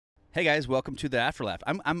Hey guys, welcome to the Afterlaugh.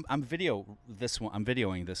 I'm videoing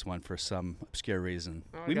this one for some obscure reason.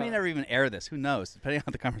 We may never even air this. Who knows? Depending on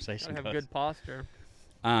how the conversation Gotta goes. have good posture.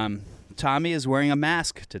 Tommy is wearing a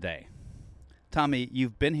mask today. Tommy,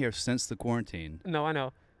 you've been here since the quarantine. No, I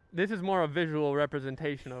know. This is more a visual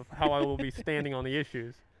representation of how I will be standing on the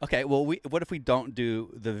issues. Okay, well, what if we don't do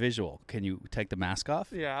the visual? Can you take the mask off?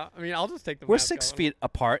 Yeah, I mean, I'll just take the We're mask 6 off. feet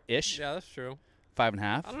apart-ish. Yeah, that's true. 5.5.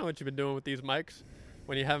 I don't know what you've been doing with these mics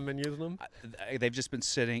when you haven't been using them. They've just been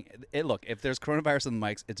sitting. Look, if there's coronavirus in the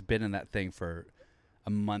mics, it's been in that thing for a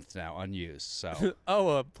month now, unused. So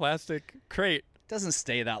Oh, a plastic crate. doesn't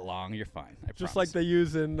stay that long. You're fine. I Just promise. like they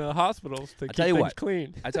use in hospitals to keep tell you things what.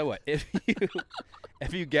 clean. I tell you what,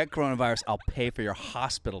 if you get coronavirus, I'll pay for your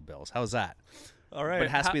hospital bills. How's that? All right, But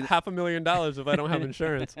it has to be $500,000 if I don't have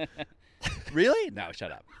insurance. Really? No,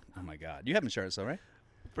 shut up. Oh my God, you have insurance, though, right?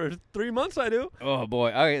 For 3 months I do. Oh boy.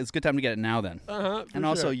 Okay, it's a good time to get it now then. Uh-huh. And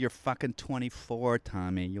also, you're fucking 24,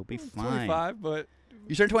 Tommy. You'll be fine. 25, but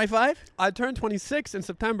You turned 25? I turned 26 in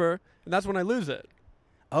September, and that's when I lose it.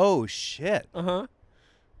 Oh shit. Uh-huh.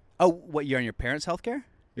 Oh, what? You're on your parents' health care?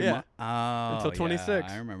 Yeah. Oh, Until 26.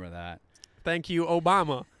 Yeah, I remember that. Thank you,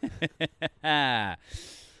 Obama.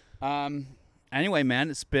 Anyway, man,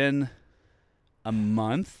 it's been a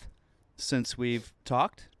month since we've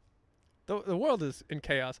talked. The world is in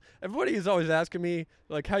chaos. Everybody is always asking me,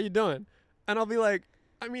 like, how you doing? And I'll be like,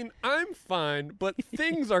 I mean, I'm fine, but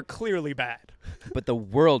things are clearly bad. But the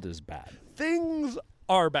world is bad. Things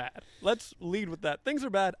are bad. Let's lead with that. Things are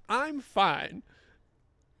bad. I'm fine.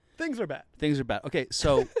 Things are bad. Things are bad. Okay,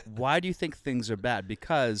 so why do you think things are bad?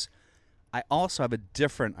 Because I also have a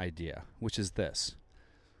different idea, which is this.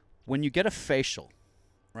 When you get a facial,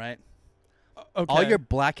 right, Okay. all your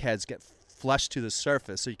blackheads get flushed to the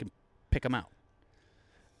surface so you can pick them out.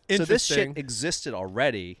 So this shit Interesting. existed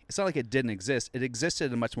already. It's not like it didn't exist. It existed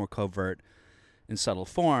in a much more covert and subtle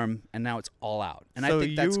form, and now it's all out. And So I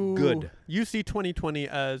think that's good. You see 2020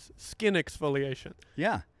 as skin exfoliation.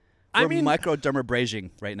 Yeah. I We're mean-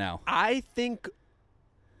 microdermabrasion right now. I think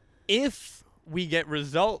if we get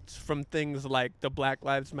results from things like the Black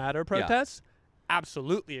Lives Matter protests,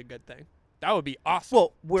 absolutely a good thing. That would be awesome.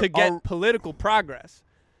 Well, we're to get al- political progress.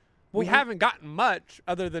 Well, We haven't gotten much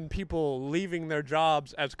other than people leaving their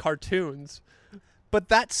jobs as cartoons. But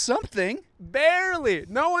that's something. Barely.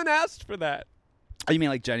 No one asked for that. Oh, you mean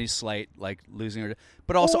like Jenny Slate, like losing her?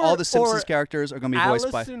 But also Or- all the Simpsons or characters are going to be voiced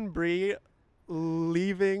by... Allison Brie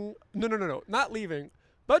leaving. No. Not leaving.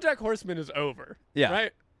 BoJack Horseman is over. Yeah.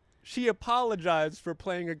 Right? She apologized for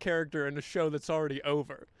playing a character in a show that's already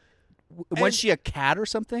over. Was and- she a cat or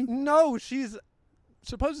something? No, she's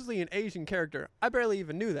supposedly an Asian character. I barely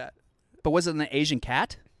even knew that. But was it an Asian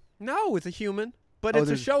cat? No, it's a human, but Oh, it's a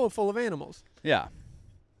there's- show full of animals. Yeah.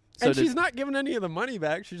 And did- she's not giving any of the money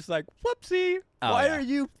back. She's like, whoopsie, Oh, why yeah. are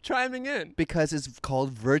you chiming in? Because it's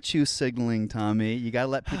called virtue signaling, Tommy. You got to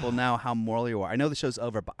let people know how moral you are. I know the show's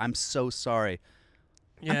over, but I'm so sorry.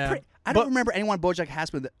 I don't remember anyone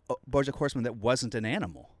BoJack Horseman that wasn't an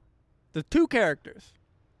animal. The two characters,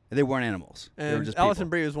 They weren't animals. They were and just Allison people.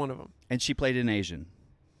 Brie was one of them. And she played an Asian.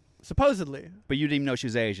 Supposedly. But you didn't even know she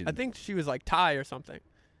was Asian. I think she was like Thai or something.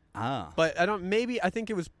 Ah. But I think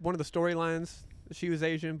it was one of the storylines that she was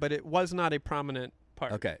Asian, but it was not a prominent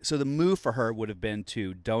part. Okay. So the move for her would have been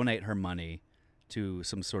to donate her money to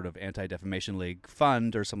some sort of Anti-Defamation League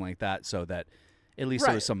fund or something like that so that at least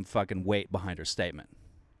there was Right. some fucking weight behind her statement.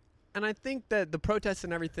 And I think that the protests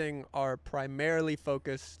and everything are primarily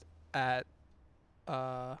focused at,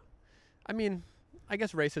 I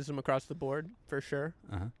guess racism across the board, for sure.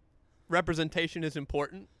 Uh-huh. Representation is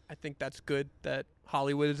important. I think that's good that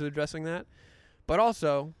Hollywood is addressing that. But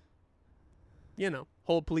also,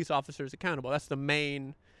 hold police officers accountable. That's the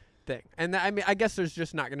main thing. And I guess there's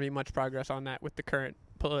just not going to be much progress on that with the current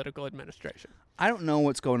political administration. I don't know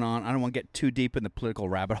what's going on. I don't want to get too deep in the political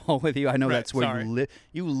rabbit hole with you. I know Right, that's where sorry.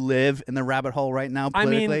 you live in the rabbit hole right now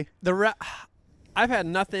politically. I mean, I've had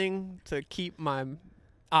nothing to keep my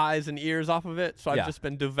eyes and ears off of it, so I've Yeah. just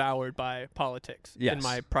been devoured by politics in Yes.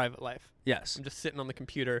 my private life. Yes. I'm just sitting on the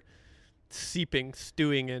computer,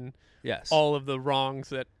 stewing in Yes. all of the wrongs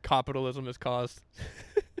that capitalism has caused.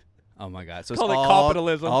 Oh my God. So Call it's it all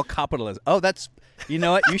capitalism. All capitalism. Oh, you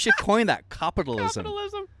know what? You should coin that capitalism.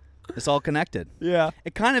 Capitalism. It's all connected. Yeah.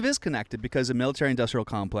 It kind of is connected because the military-industrial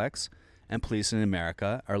complex and police in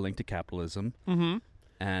America are linked to capitalism, Mm-hmm.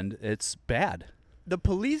 and it's bad. The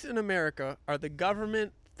police in America are the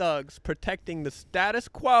government thugs protecting the status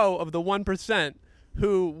quo of the 1%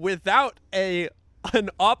 who, without an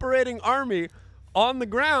operating army on the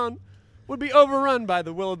ground, would be overrun by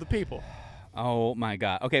the will of the people. Oh my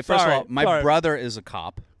God. Okay, first of Sorry, all, my sorry. brother is a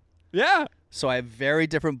cop. Yeah. So I have very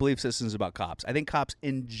different belief systems about cops. I think cops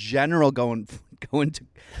in general go into.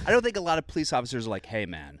 I don't think a lot of police officers are like, hey,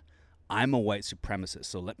 man, I'm a white supremacist,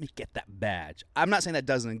 so let me get that badge. I'm not saying that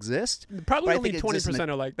doesn't exist. Probably only 20%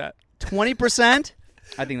 are like that. 20%?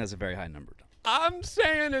 I think that's a very high number. I'm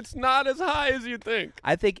saying it's not as high as you think.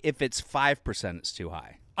 I think if it's 5%, it's too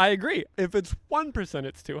high. I agree. If it's 1%,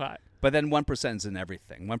 it's too high. But then 1% is in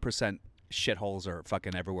everything. 1% shitholes are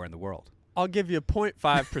fucking everywhere in the world. I'll give you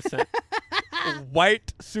 0.5%.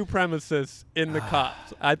 White supremacists in the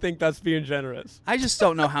cops. I think that's being generous. I just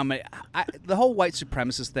don't know how many. The whole white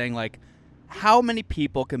supremacist thing, like, how many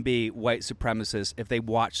people can be white supremacists if they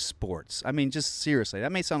watch sports? I mean, just seriously,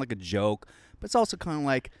 that may sound like a joke, but it's also kind of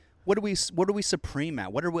like, what are we supreme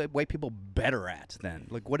at? What are white people better at then?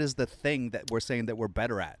 Like, what is the thing that we're saying that we're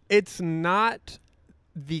better at? It's not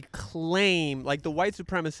the claim, like the white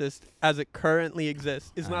supremacist as it currently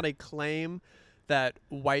exists, is not a claim that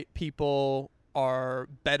white people are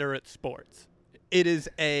better at sports. It is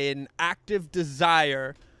an active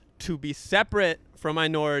desire to be separate from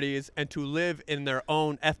minorities and to live in their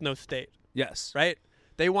own ethno-state. Yes. Right?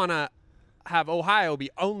 They want to have Ohio be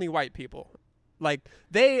only white people. Like,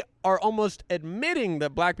 they are almost admitting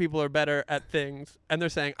that black people are better at things, and they're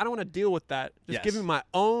saying, I don't want to deal with that. Just give me my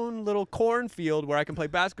own little cornfield where I can play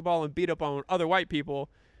basketball and beat up on other white people,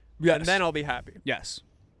 and then I'll be happy. Yes.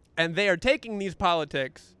 And they are taking these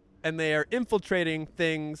politics, and they are infiltrating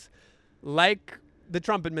things like the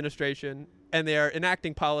Trump administration, and they are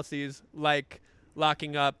enacting policies like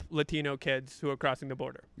locking up Latino kids who are crossing the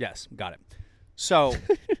border. Yes, got it. So,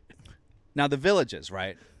 now the villages,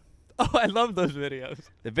 right? Oh, I love those videos.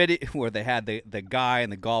 The video where they had the guy in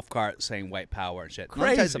the golf cart saying white power and shit. Crazy. Let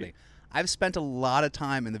me tell you something. I've spent a lot of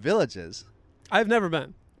time in the villages. I've never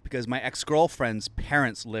been. Because my ex-girlfriend's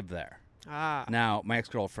parents live there. Ah. Now, my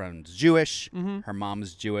ex-girlfriend's Jewish. Mm-hmm. Her mom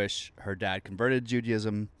is Jewish. Her dad converted to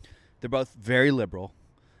Judaism. They're both very liberal.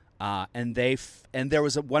 And there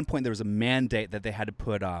was at one point there was a mandate that they had to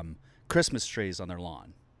put Christmas trees on their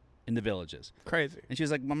lawn in the villages. Crazy. And she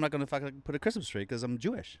was like, I'm not going to fucking put a Christmas tree because I'm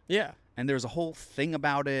Jewish. Yeah. And there was a whole thing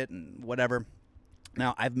about it and whatever.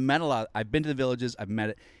 Now, I've met a lot. I've been to the villages. I've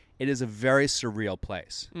met it. It is a very surreal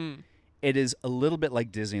place. Mm. It is a little bit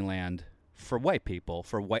like Disneyland for white people,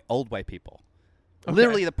 for old white people. Okay.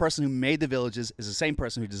 Literally, the person who made the villages is the same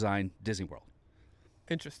person who designed Disney World.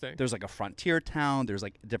 Interesting. There's like a frontier town. There's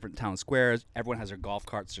like different town squares. Everyone has their golf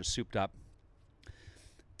carts. They're souped up.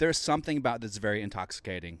 There's something about that's very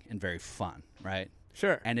intoxicating and very fun, right?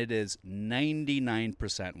 Sure. And it is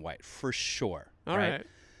 99% white, for sure. All right.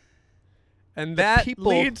 And that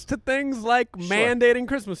leads to things like mandating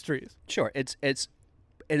Christmas trees. Sure. It's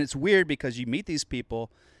weird because you meet these people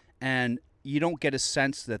and you don't get a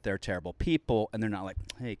sense that they're terrible people, and they're not like,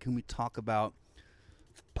 hey, can we talk about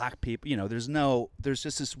black people? You know, there's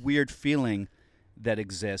just this weird feeling that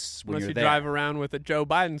exists when Unless you're you there. drive around with a Joe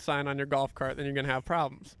Biden sign on your golf cart, then you're going to have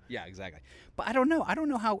problems. Yeah, exactly. But I don't know. I don't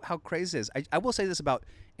know how crazy it is. I will say this about,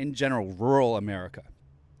 in general, rural America.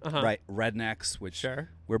 Right? Rednecks, which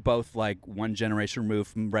we're both like one generation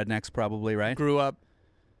removed from rednecks probably, right? Grew up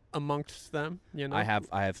amongst them, you know. I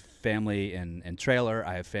have family in trailer.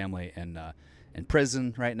 I have family in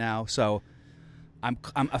prison right now. So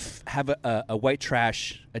have a white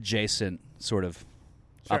trash adjacent sort of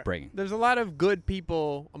upbringing. There's a lot of good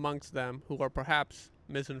people amongst them who are perhaps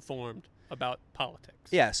misinformed about politics.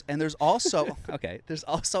 Yes, and there's also there's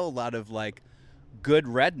also a lot of like good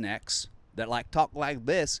rednecks that like talk like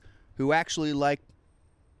this who actually like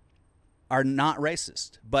are not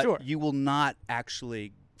racist, but you will not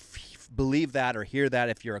actually believe that or hear that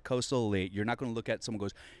if you're a coastal elite. You're not going to look at someone who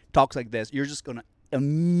talks like this. You're just going to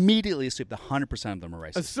immediately assume that 100% of them are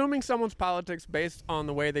racist. Assuming someone's politics based on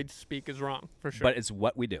the way they speak is wrong, for sure. But it's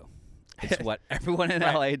what we do. It's what everyone in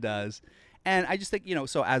LA does. And I just think,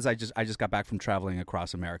 so as I just got back from traveling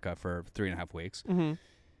across America for 3.5 weeks. Mm-hmm.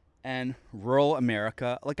 And rural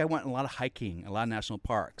America, like I went a lot of hiking, a lot of national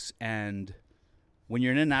parks. And when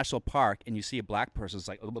you're in a national park and you see a black person, it's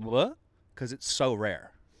like, because it's so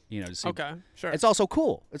rare. To see. Okay, sure. It's also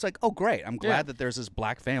cool. It's like, oh, great. I'm glad that there's this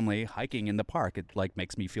black family hiking in the park. It like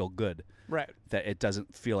makes me feel good. Right. That it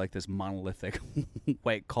doesn't feel like this monolithic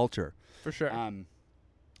white culture. For sure.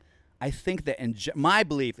 I think that my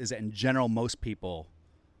belief is that in general, most people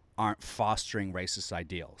aren't fostering racist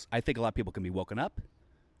ideals. I think a lot of people can be woken up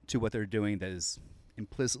to what they're doing that is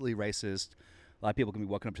implicitly racist. A lot of people can be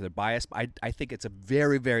woken up to their bias. But I think it's a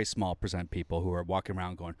very, very small percent of people who are walking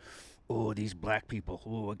around going, oh, these black people,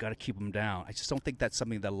 oh, I got to keep them down. I just don't think that's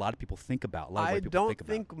something that a lot of people think about. I don't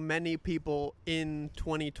think many people in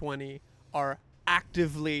 2020 are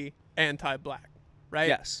actively anti-black, right?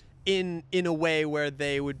 Yes. in a way where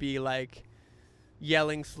they would be like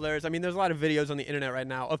yelling slurs. I mean, there's a lot of videos on the internet right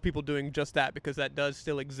now of people doing just that because that does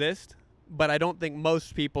still exist. But I don't think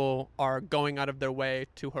most people are going out of their way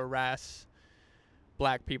to harass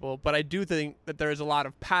black people. But I do think that there is a lot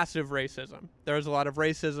of passive racism. There is a lot of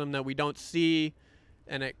racism that we don't see,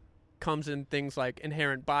 and it comes in things like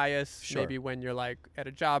inherent bias, maybe when you're like at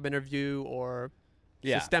a job interview, or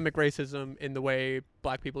systemic racism in the way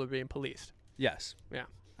black people are being policed. Yes. Yeah.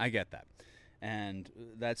 I get that. And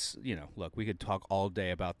that's, look, we could talk all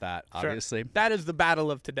day about that, obviously. That is the battle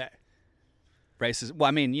of today. Racism. Well,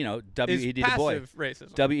 I mean, W.E. Du Bois.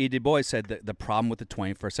 Racism. W.E. Du Bois said that the problem with the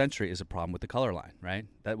 21st century is a problem with the color line, right?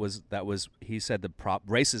 He said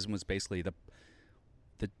racism was basically the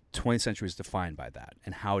 20th century is defined by that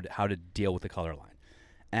and how to deal with the color line.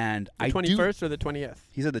 And the 21st or the 20th?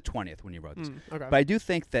 He said the 20th when he wrote this. Okay. But I do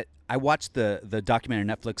think that I watched the documentary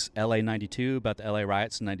on Netflix, LA 92, about the LA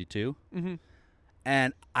riots in 92. Mm-hmm.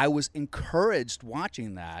 And I was encouraged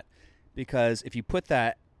watching that because if you put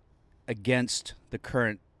that against the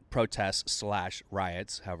current protests /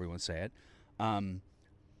 riots, however you want to say it,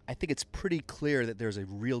 I think it's pretty clear that there's a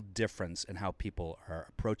real difference in how people are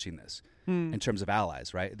approaching this in terms of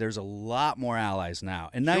allies, right? There's a lot more allies now.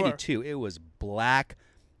 In 92, it was black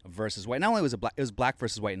versus white. Not only was it black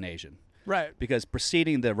versus white and Asian. Right. Because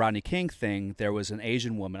preceding the Rodney King thing, there was an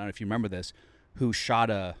Asian woman, I don't know if you remember this, who shot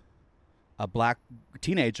a black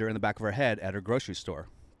teenager in the back of her head at her grocery store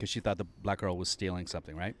because she thought the black girl was stealing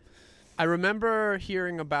something, right? I remember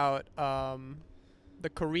hearing about the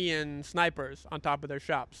Korean snipers on top of their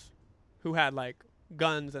shops who had like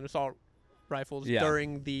guns and assault rifles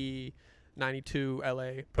during the 92 LA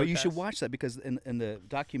protests. But you should watch that because in the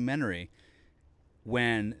documentary,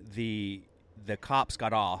 when the cops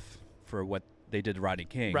got off for what they did to Rodney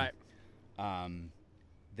King, right?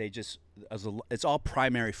 It's all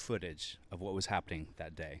primary footage of what was happening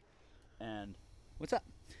that day. And what's up?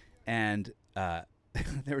 And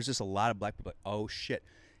there was just a lot of black people like, oh shit.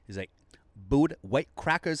 He's like, white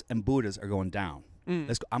crackers and Buddhas are going down. I'm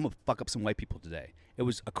gonna fuck up some white people today. It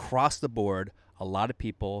was across the board. A lot of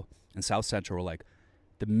people in South Central were like,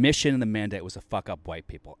 the mission and the mandate was to fuck up white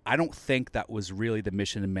people. I don't think that was really the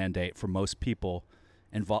mission and mandate for most people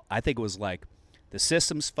involved. I think it was like the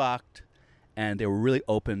system's fucked, and they were really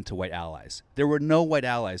open to white allies. There were no white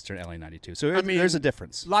allies during LA 92. So there's a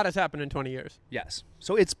difference. A lot has happened in 20 years. Yes.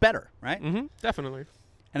 So it's better, right? Mm-hmm. Definitely.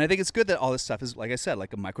 And I think it's good that all this stuff is, like I said,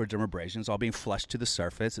 like a microdermabrasion. It's all being flushed to the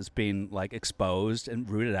surface. It's being like exposed and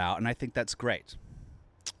rooted out, and I think that's great.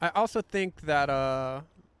 I also think that a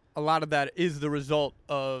lot of that is the result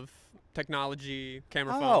of technology,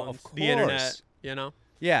 camera phones, the internet,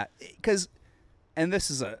 Yeah, because, and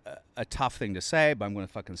this is a tough thing to say, but I'm going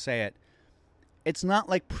to fucking say it. It's not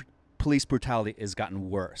like police brutality has gotten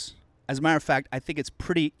worse. As a matter of fact, I think it's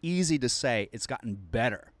pretty easy to say it's gotten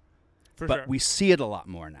better. But we see it a lot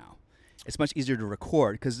more now. It's much easier to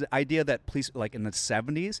record because the idea that police, like in the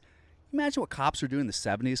 70s, imagine what cops were doing in the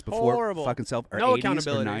 70s before fucking or no 80s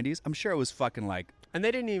accountability. or 90s. I'm sure it was fucking like... And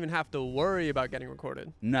they didn't even have to worry about getting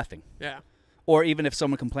recorded. Nothing. Yeah. Or even if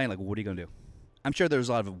someone complained, like, what are you going to do? I'm sure there was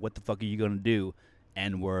a lot of, what the fuck are you going to do?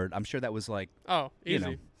 N-word. I'm sure that was like... Oh,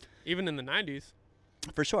 easy. Even in the 90s.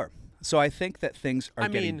 For sure. So I think that things are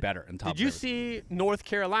getting better. Did you see North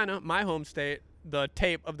Carolina, my home state, the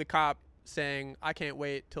tape of the cop saying, I can't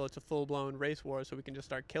wait till it's a full-blown race war so we can just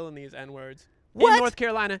start killing these N-words in North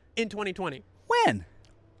Carolina in 2020. When?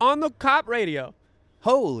 On the cop radio.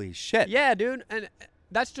 Holy shit. Yeah, dude. And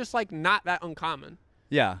that's just like not that uncommon.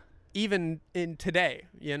 Yeah. Even in today,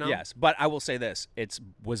 Yes, but I will say this. It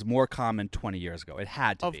was more common 20 years ago. It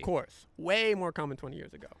had to be. Of course. Way more common 20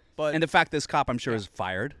 years ago. But and the fact this cop, I'm sure, is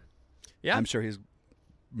fired. Yeah. I'm sure he's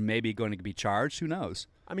maybe going to be charged. Who knows?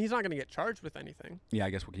 I mean, he's not going to get charged with anything. Yeah, I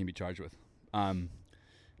guess what can he be charged with?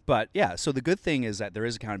 But, yeah, so the good thing is that there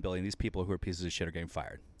is accountability, and these people who are pieces of shit are getting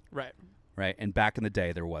fired. Right. Right? And back in the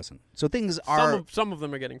day, there wasn't. So things are... Some of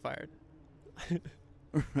them are getting fired.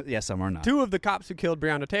 Yeah, some are not. 2 of the cops who killed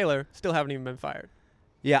Breonna Taylor still haven't even been fired.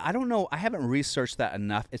 Yeah, I don't know. I haven't researched that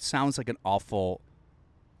enough. It sounds like an awful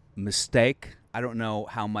mistake. I don't know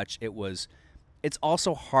how much it was. It's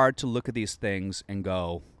also hard to look at these things and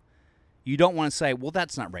go, you don't want to say, well,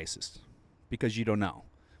 that's not racist, because you don't know.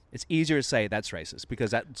 It's easier to say that's racist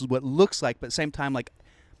because that's what it looks like, but at the same time, like,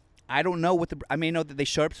 I don't know I may know that they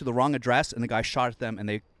showed up to the wrong address and the guy shot at them and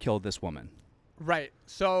they killed this woman. Right.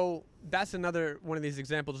 So that's another one of these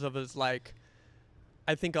examples of is like,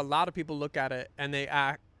 I think a lot of people look at it and they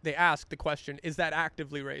ask the question, is that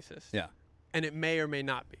actively racist? Yeah. And it may or may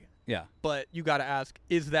not be. Yeah. But you got to ask,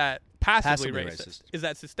 is that passively racist. Is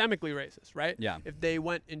that systemically racist, right? Yeah. If they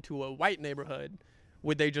went into a white neighborhood,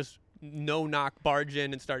 would they just no-knock barge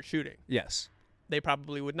in and start shooting? Yes. They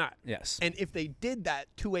probably would not. Yes. And if they did that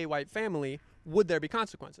to a white family, would there be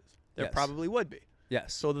consequences? There probably would be.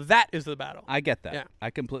 Yes. So that is the battle. I get that. Yeah. I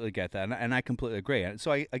completely get that. And I completely agree. And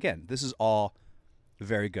so, again, this is all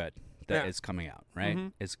very good that it's coming out, right?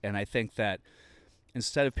 Mm-hmm. And I think that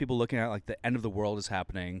instead of people looking at like the end of the world is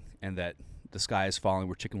happening and that the sky is falling,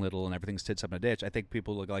 we're Chicken Little and everything's tits up in a ditch, I think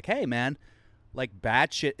people look like, hey, man, like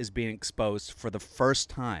bad shit is being exposed for the first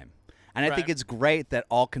time. And I think it's great that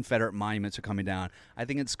all Confederate monuments are coming down. I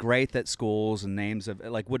think it's great that schools and names of,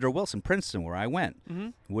 like Woodrow Wilson, Princeton, where I went,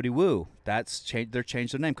 Woody Woo, they're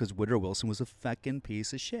changed their name because Woodrow Wilson was a fucking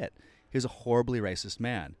piece of shit. He was a horribly racist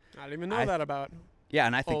man. I didn't even know that about. Yeah,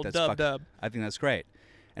 and I think that's dub. I think that's great.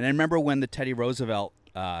 And I remember when the Teddy Roosevelt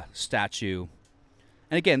statue,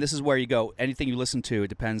 and again, this is where you go. Anything you listen to, it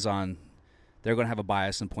depends on. They're going to have a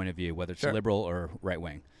bias and point of view, whether it's liberal or right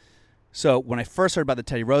wing. So when I first heard about the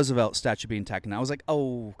Teddy Roosevelt statue being taken down, I was like,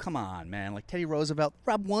 oh, come on, man. Like Teddy Roosevelt,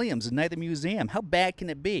 Rob Williams, the night at the museum. How bad can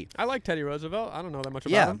it be? I like Teddy Roosevelt. I don't know that much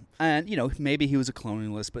about him. And, maybe he was a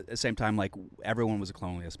colonialist, but at the same time, like, everyone was a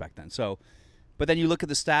colonialist back then. So, but then you look at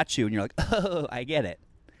the statue and you're like, oh, I get it.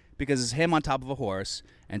 Because it's him on top of a horse,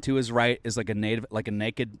 and to his right is like a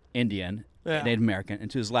naked Indian, Native American,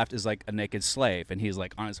 and to his left is like a naked slave, and he's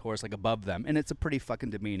like on his horse, like above them, and it's a pretty fucking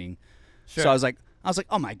demeaning. Sure. So I was like,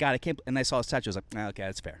 oh my god, I can't. And I saw a statue. I was like, okay,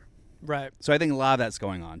 that's fair. Right. So I think a lot of that's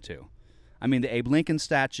going on too. I mean, the Abe Lincoln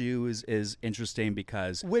statue is interesting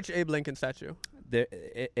because which Abe Lincoln statue?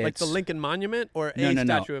 It's like the Lincoln Monument or a statue of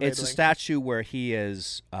no. Abe Lincoln? It's a statue where he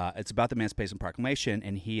is. It's about the Emancipation Proclamation,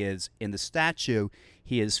 and he is in the statue.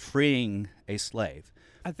 He is freeing a slave.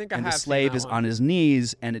 I think and the slave is on his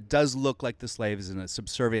knees, and it does look like the slave is in a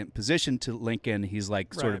subservient position to Lincoln. He's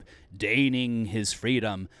like sort of deigning his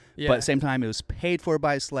freedom, but at the same time, it was paid for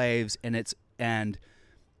by slaves, and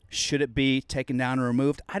should it be taken down or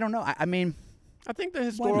removed? I don't know. I mean, I think the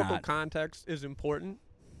historical context is important.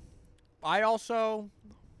 I also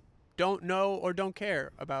don't know or don't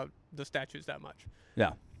care about the statues that much.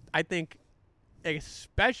 Yeah, I think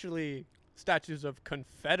especially statues of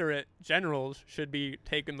Confederate generals should be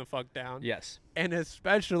taken the fuck down. Yes. And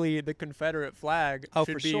especially the Confederate flag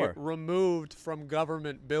should be removed from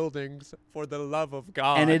government buildings for the love of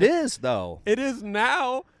God. And it is, though. It is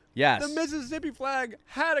now. Yes. The Mississippi flag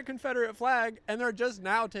had a Confederate flag, and they're just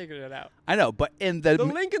now taking it out. I know, but in the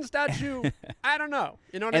Lincoln statue, I don't know.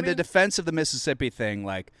 You know what I mean? And the defense of the Mississippi thing,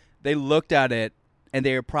 like, they looked at it, and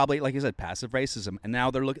they were probably, like you said, passive racism. And now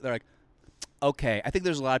they're like, okay, I think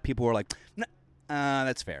there's a lot of people who are like,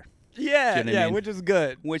 that's fair. Yeah, you know I mean? Which is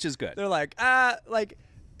good. Which is good. They're like,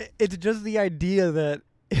 it's just the idea that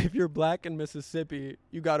if you're black in Mississippi,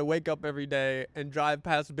 you got to wake up every day and drive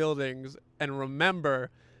past buildings and remember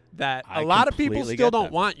that a lot of people still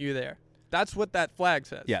don't want you there. That's what that flag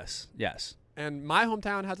says. Yes, yes. And my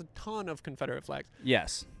hometown has a ton of Confederate flags.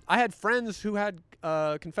 Yes. I had friends who had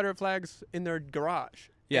Confederate flags in their garage.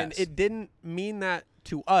 Yes. And it didn't mean that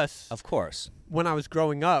to us. Of course. When I was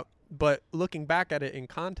growing up. But looking back at it in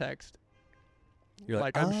context, you're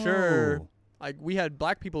like, I'm sure, like we had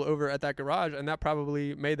black people over at that garage, and that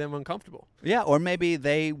probably made them uncomfortable. Yeah, or maybe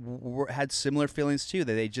they had similar feelings too.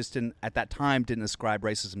 That they just didn't at that time didn't ascribe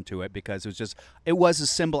racism to it because it was a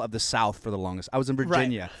symbol of the South for the longest. I was in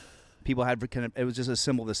Virginia. Right. People had it was just a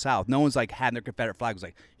symbol of the South. No one's like had their Confederate flag. It was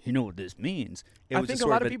like, you know what this means. It was I think just a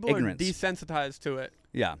lot of of people ignorance. are desensitized to it.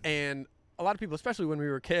 Yeah, and a lot of people, especially when we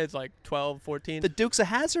were kids, like 12, 14. The Dukes of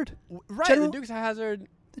Hazzard. Right, the Dukes of Hazzard.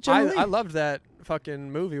 I loved that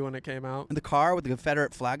fucking movie when it came out. In the car with the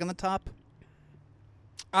Confederate flag on the top?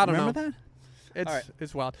 I don't know. Remember that?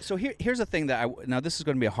 It's wild. So here's the thing now this is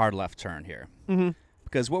going to be a hard left turn here. Mm-hmm.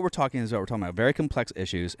 Because what we're talking about very complex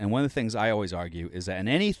issues, and one of the things I always argue is that in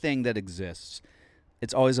anything that exists,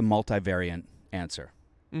 it's always a multivariant answer.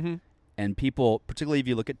 Mm-hmm. And people, particularly if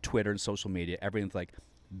you look at Twitter and social media, everything's like,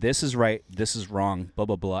 this is right, this is wrong, blah,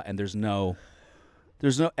 blah, blah. And there's no,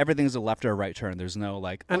 everything's a left or a right turn. There's no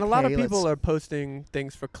like, and a lot of people are posting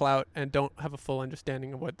things for clout and don't have a full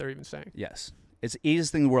understanding of what they're even saying. Yes. It's the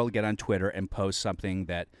easiest thing in the world to get on Twitter and post something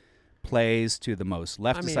that plays to the most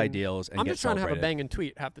leftist ideals and I'm get just trying celebrated. to have a banging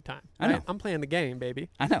tweet half the time. I know. I'm playing the game, baby.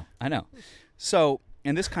 I know. So,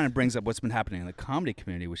 and this kind of brings up what's been happening in the comedy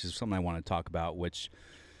community, which is something I want to talk about, which,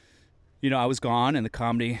 I was gone and the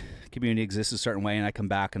comedy community exists a certain way, and I come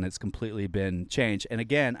back and it's completely been changed. And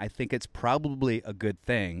again, I think it's probably a good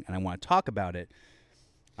thing, and I want to talk about it.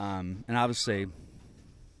 And obviously,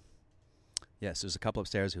 yes, there's a couple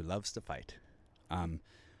upstairs who loves to fight. And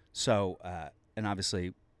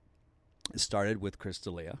obviously, It started with Chris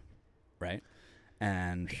D'Elia, right?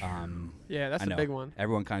 And yeah, that's a big one.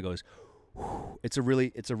 Everyone kind of goes, whew. It's a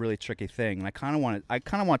really tricky thing, and I kind of want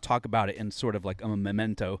to talk about it in sort of like a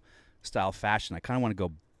Memento style fashion. I kind of want to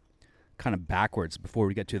go kind of backwards before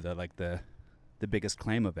we get to the biggest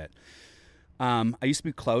claim of it. I used to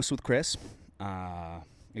be close with Chris. I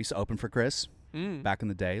used to open for Chris back in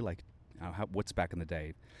the day. Like, what's back in the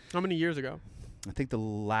day? How many years ago? I think the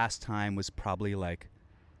last time was probably like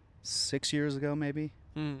 6 years ago, maybe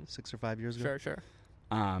 6 or 5 years ago. Sure.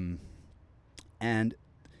 And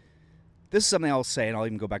this is something I'll say, and I'll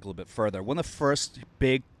even go back a little bit further. One of the first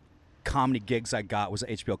big comedy gigs I got was at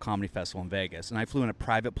HBO Comedy Festival in Vegas, and I flew in a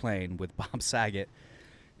private plane with Bob Saget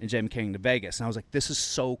and Jay McKinney to Vegas, and I was like, this is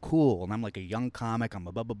so cool. And I'm like a young comic, I'm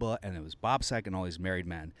a blah, blah, blah, and it was Bob Saget and all these married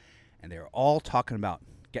men, and they were all talking about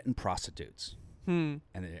getting prostitutes. And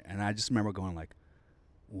I just remember going like,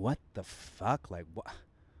 what the fuck? Like, what?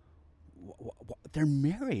 They're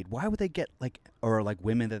married. Why would they get or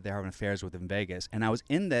women that they're having affairs with in Vegas? And I was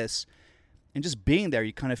in this, and just being there,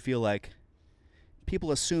 you kind of feel like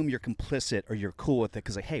people assume you're complicit or you're cool with it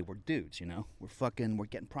because, like, hey, we're dudes, you know? We're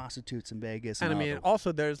getting prostitutes in Vegas. And I mean,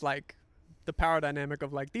 also there's like the power dynamic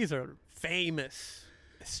of like, these are famous,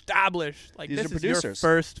 established, like, these this are is producers. Your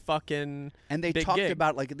first fucking and they big talked gig.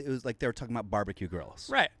 about, like, it was like they were talking about barbecue girls.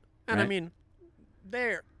 Right. And right? I mean,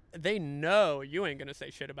 they know you ain't gonna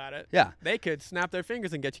say shit about it. Yeah. They could snap their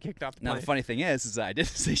fingers and get you kicked off the plane. Now, the funny thing is that I didn't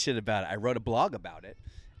say shit about it. I wrote a blog about it,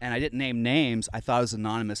 and I didn't name names. I thought it was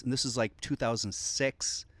anonymous, and this is like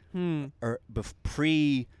 2006 or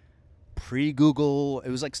pre-Google. It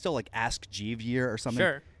was like still like Ask Jeeves year or something.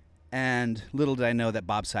 Sure. And little did I know that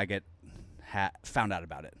Bob Saget found out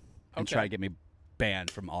about it and tried to get me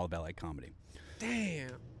banned from all of LA comedy.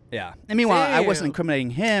 Damn. Yeah. And meanwhile, I wasn't incriminating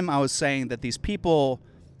him. I was saying that these people,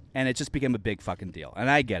 and it just became a big fucking deal. And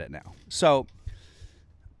I get it now. So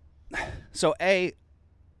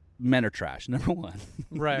men are trash, number one.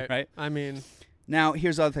 Right. Right? I mean. Now,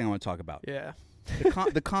 here's the other thing I want to talk about. Yeah.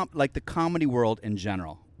 the comedy world in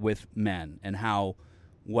general with men and how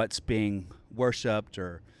what's being worshipped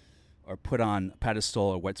or put on a pedestal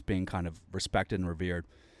or what's being kind of respected and revered.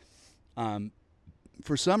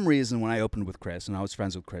 For some reason, when I opened with Chris, and I was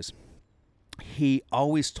friends with Chris, he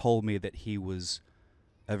always told me that he was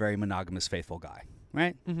a very monogamous, faithful guy,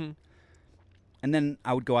 right? Mm-hmm. And then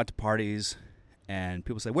I would go out to parties, and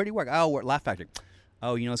people say, "Where do you work?" "Oh, we're at Laugh Factory."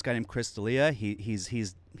 "Oh, you know this guy named Chris D'Elia?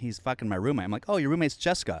 He's fucking my roommate." I'm like, "Oh, your roommate's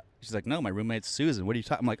Jessica." She's like, "No, my roommate's Susan. What are you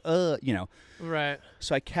talking?" I'm like, you know. Right.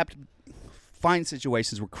 So I kept finding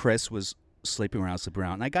situations where Chris was sleeping around,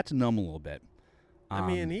 and I got to know him a little bit. I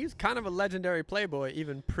mean, he's kind of a legendary playboy,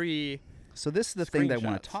 even pre. So this is the thing that I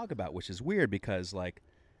want to talk about, which is weird because, like,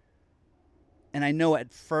 and I know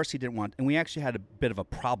at first he didn't want, and we actually had a bit of a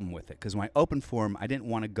problem with it because when I opened for him, I didn't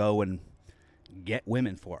want to go and get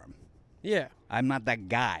women for him. Yeah. I'm not that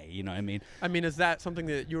guy, you know what I mean? I mean, is that something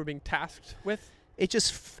that you were being tasked with?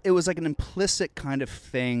 It was like an implicit kind of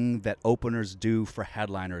thing that openers do for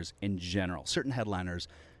headliners in general. Certain headliners.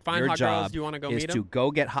 Find your hot job girls, you want to go is meet to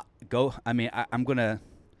them? I mean,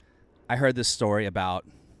 I heard this story about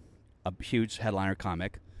a huge headliner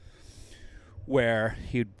comic where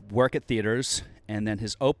he'd work at theaters and then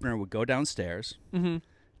his opener would go downstairs,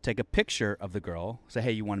 take a picture of the girl, say,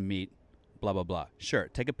 "Hey, you want to meet blah, blah, blah." Sure.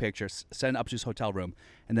 Take a picture, send it up to his hotel room,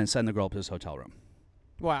 and then send the girl up to his hotel room.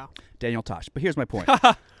 Wow. Daniel Tosh. But here's my point.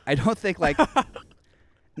 I don't think, like...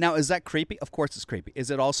 Now, is that creepy? Of course it's creepy.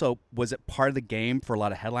 Was it part of the game for a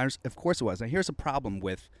lot of headliners? Of course it was. Now, here's a problem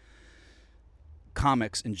with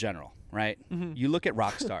comics in general, right? Mm-hmm. You look at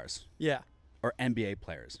rock stars. Yeah. Or NBA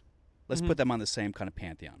players. Let's put them on the same kind of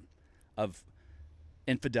pantheon of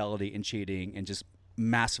infidelity and cheating and just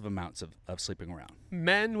massive amounts of sleeping around.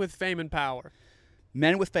 Men with fame and power.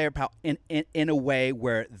 Men with fame and power in a way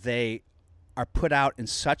where they are put out in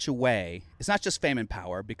such a way. It's not just fame and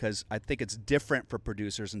power because I think it's different for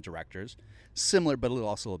producers and directors. Similar, but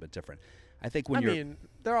also a little bit different. I think I mean,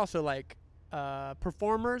 they're also like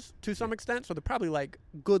performers to some extent, so they're probably like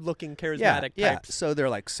good-looking, charismatic types. Yeah, so they're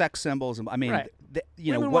like sex symbols. I mean, right.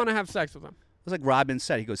 Women want to have sex with them. It was like Robin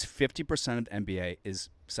said. He goes, 50% of the NBA is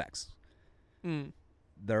sex. He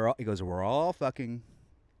goes, we're all fucking.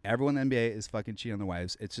 Everyone in the NBA is fucking cheating on their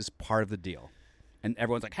wives. It's just part of the deal. And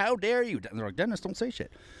everyone's like, how dare you? And they're like, Dennis, don't say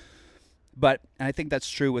shit. And I think that's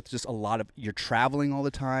true with just a lot of, you're traveling all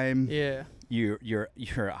the time. Yeah. You're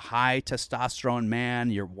a high testosterone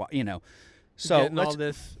man. So getting all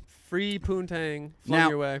this free poontang flowing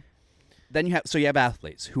your way. Then you have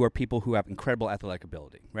athletes who are people who have incredible athletic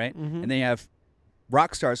ability, right? Mm-hmm. And then you have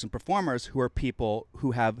rock stars and performers who are people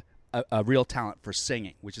who have a real talent for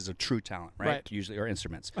singing, which is a true talent, right? Usually, or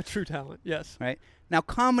instruments. A true talent, yes. Right? Now,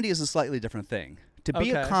 comedy is a slightly different thing. To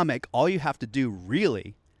be a comic, all you have to do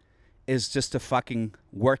really is just to fucking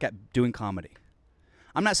work at doing comedy.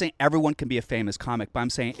 I'm not saying everyone can be a famous comic, but I'm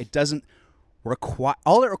saying it doesn't require...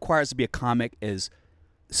 All it requires to be a comic is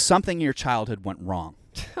something in your childhood went wrong.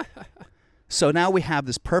 So now we have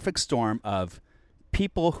this perfect storm of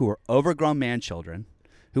people who are overgrown man-children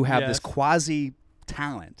who have this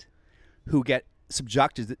quasi-talent who get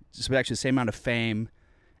subjected to the same amount of fame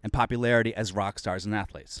and popularity as rock stars and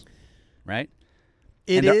athletes, right?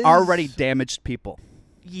 And they're already damaged people.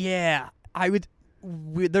 Yeah.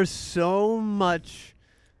 There's so much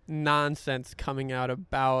nonsense coming out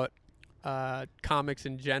about comics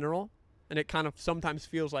in general, and it kind of sometimes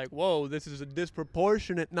feels like, whoa, this is a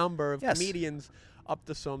disproportionate number of comedians up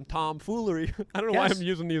to some tomfoolery. I don't know why I'm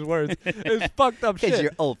using these words. It's fucked up shit. Because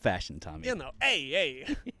you're old-fashioned, Tommy. You know,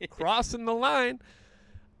 hey, crossing the line.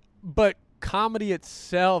 But comedy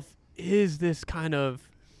itself is this kind of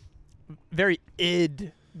very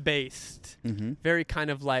id-based, very kind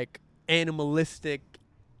of like animalistic,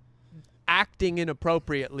 acting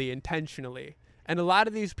inappropriately, intentionally. And a lot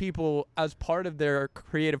of these people, as part of their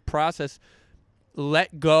creative process,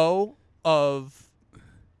 let go of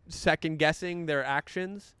second guessing their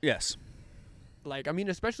actions. Yes. Like, I mean,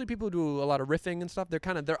 especially people who do a lot of riffing and stuff, they're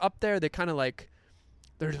up there, they're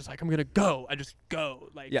just like, I'm gonna go. I just go.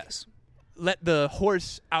 Like, let the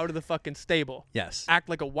horse out of the fucking stable. Yes. Act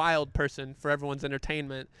like a wild person for everyone's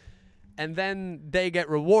entertainment. And then they get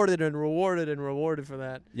rewarded and rewarded and rewarded for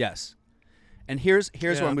that. Yes. And here's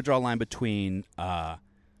where I'm going to draw a line between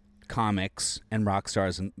comics and rock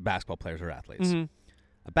stars and basketball players or athletes.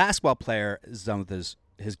 A basketball player is done with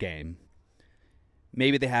his game.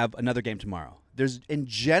 Maybe they have another game tomorrow. There's, in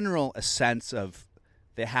general, a sense of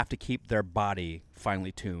they have to keep their body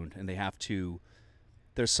finely tuned, and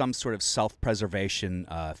there's some sort of self-preservation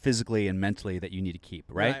physically and mentally that you need to keep,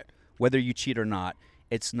 right? Whether you cheat or not,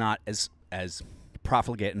 it's not as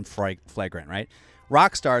profligate and flagrant, right?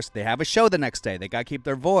 Rock stars, they have a show the next day. They got to keep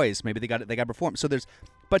their voice. Maybe they got to perform.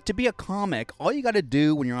 But to be a comic, all you got to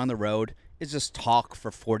do when you're on the road is just talk for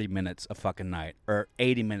 40 minutes a fucking night or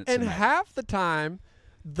 80 minutes a night. And half the time,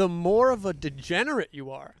 the more of a degenerate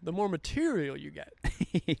you are, the more material you get.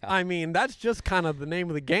 I mean, that's just kind of the name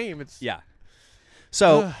of the game.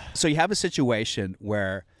 So you have a situation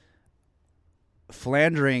where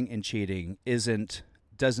philandering and cheating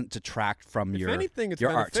doesn't detract from your art. If anything, it's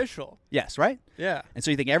beneficial. Yes, right? Yeah. And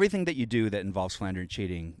so you think everything that you do that involves philandering and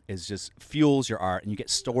cheating is just fuels your art, and you get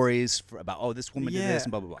stories about, this woman did this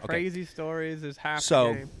and blah, blah, blah. Crazy stories is half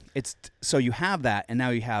the game. So you have that, and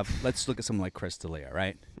now you have, let's look at someone like Chris D'Elia,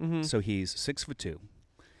 right? So he's 6'2".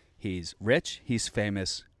 He's rich, he's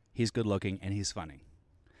famous, he's good looking, and he's funny.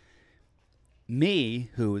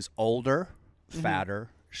 Me, who is older,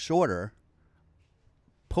 fatter, shorter,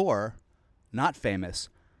 poor, not famous,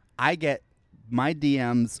 I get, my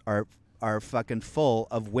DMs are fucking full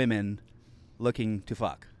of women looking to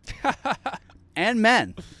fuck. And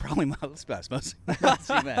men. Probably mostly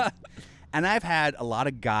men. And I've had a lot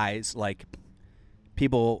of guys, like,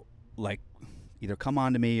 people, like, either come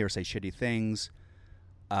on to me or say shitty things,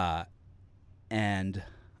 and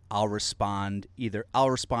I'll respond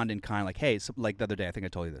in kind, like, hey, like the other day, I think I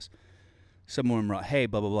told you this. Someone wrote, hey,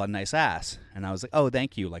 blah, blah, blah, nice ass. And I was like, oh,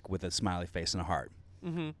 thank you, like with a smiley face and a heart.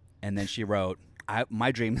 And then she wrote,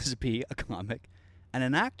 my dream is to be a comic and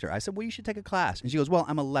an actor. I said, well, you should take a class. And she goes, well,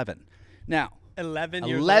 I'm 11. Now,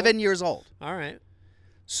 11 years old. All right.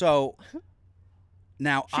 So,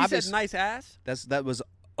 now, she said nice ass? That was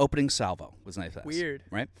opening salvo, was nice ass. Weird.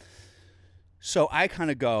 Right? So I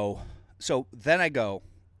kind of go,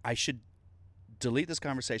 I should delete this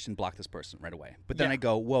conversation, block this person right away. But then I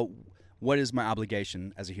go, well, what is my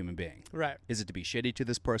obligation as a human being? Right. Is it to be shitty to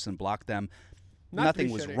this person, block them?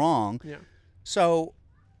 Nothing was wrong. Yeah. So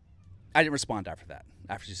I didn't respond after that.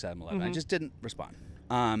 After she said I'm 11, I just didn't respond.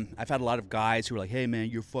 I've had a lot of guys who were like, hey, man,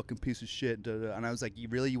 you're a fucking piece of shit. Da, da. And I was like, you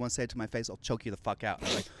want to say it to my face? I'll choke you the fuck out. And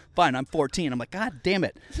I'm like, fine, I'm 14. I'm like, God damn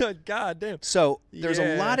it. God damn. So there's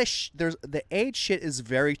a lot of the age shit is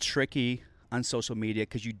very tricky on social media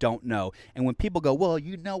because you don't know. And when people go, well,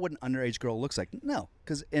 you know what an underage girl looks like. No,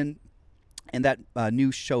 because in that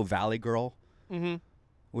new show Valley Girl,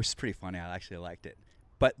 which is pretty funny. I actually liked it.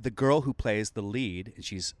 But the girl who plays the lead, and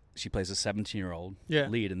she plays a 17-year-old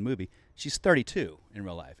lead in the movie. She's 32 in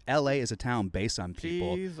real life. L.A. is a town based on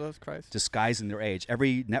people disguising their age.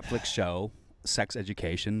 Every Netflix show, Sex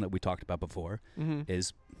Education, that we talked about before,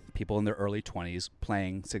 is people in their early 20s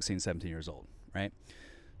playing 16, 17 years old, right?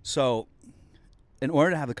 So in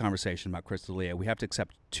order to have the conversation about Chris D'Elia, we have to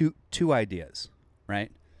accept two ideas,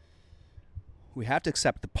 right? We have to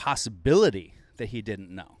accept the possibility that he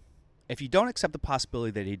didn't know. If you don't accept the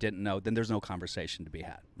possibility that he didn't know, then there's no conversation to be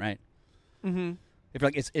had, right? Mm-hmm. If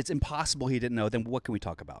like it's impossible he didn't know, then what can we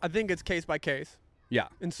talk about? I think it's case by case. Yeah.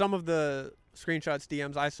 In some of the screenshots,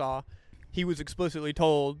 DMs I saw, he was explicitly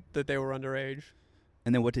told that they were underage.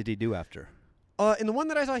 And then what did he do after? In the one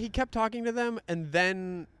that I saw, he kept talking to them, and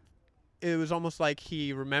then it was almost like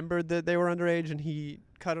he remembered that they were underage and he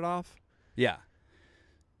cut it off. Yeah.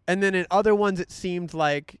 And then in other ones, it seemed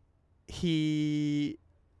like he,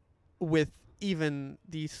 with even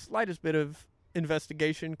the slightest bit of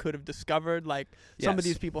investigation, could have discovered, like, some of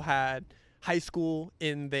these people had high school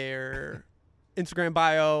in their Instagram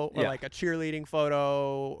bio or like a cheerleading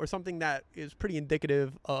photo or something that is pretty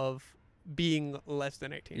indicative of being less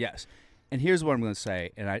than 18. Yes. And here's what I'm going to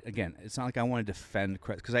say. And again, it's not like I want to defend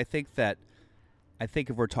Chris, because I think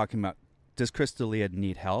if we're talking about, does Chris D'Elia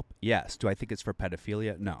need help? Yes. Do I think it's for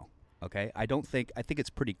pedophilia? No. Okay. I think it's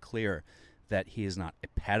pretty clear that he is not a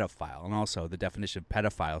pedophile. And also the definition of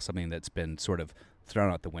pedophile is something that's been sort of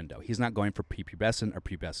thrown out the window. He's not going for prepubescent or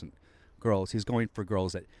pubescent girls. He's going for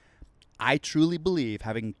girls that I truly believe,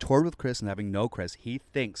 having toured with Chris and having known Chris, he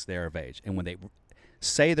thinks they're of age. And when they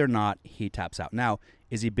say they're not, he taps out. Now,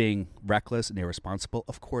 is he being reckless and irresponsible?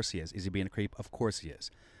 Of course he is. Is he being a creep? Of course he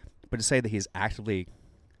is. But to say that he's actively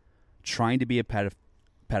trying to be a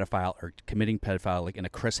pedophile or committing pedophile, like in a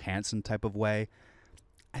Chris Hansen type of way,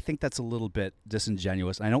 I think that's a little bit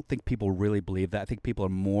disingenuous. And I don't think people really believe that. I think people are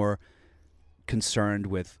more concerned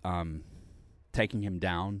with taking him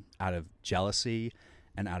down out of jealousy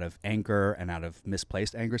and out of anger and out of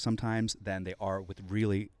misplaced anger sometimes than they are with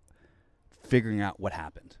really figuring out what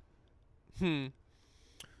happened. I'm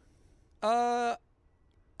gonna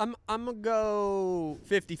go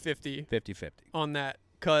 50-50. 50-50 on that,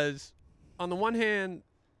 because on the one hand,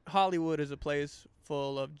 Hollywood is a place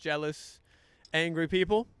full of jealous, angry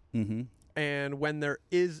people. Mm-hmm. And when there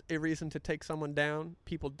is a reason to take someone down,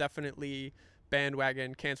 people definitely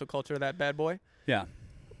bandwagon cancel culture that bad boy. Yeah.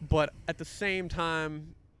 But at the same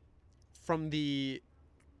time, from the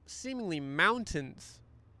seemingly mountains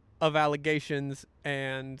of allegations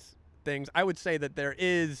and things, I would say that there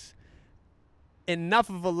is enough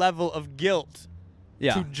of a level of guilt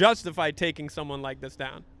to justify taking someone like this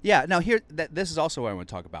down. Yeah. Now, this is also what I want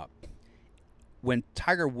to talk about. When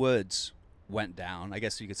Tiger Woods went down, I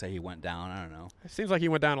guess you could say he went down. I don't know. It seems like he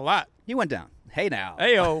went down a lot. He went down. Hey, now.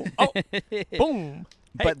 Hey-o. Oh, boom.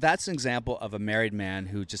 Hey. But that's an example of a married man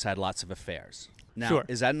who just had lots of affairs. Now,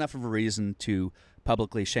 is that enough of a reason to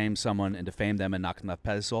publicly shame someone and defame them and knock them off the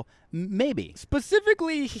pedestal? Maybe.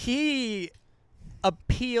 Specifically, he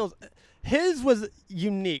appeals. His was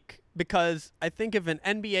unique because I think if an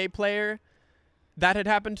NBA player that had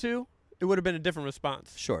happened to, it would have been a different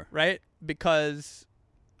response. Sure. Right? Because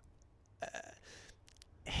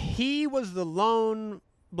he was the lone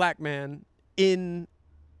black man in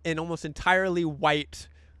an almost entirely white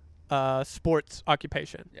sports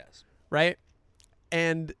occupation. Yes. Right?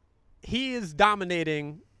 And he is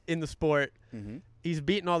dominating in the sport. Mm-hmm. He's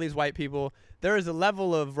beating all these white people. There is a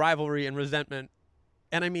level of rivalry and resentment.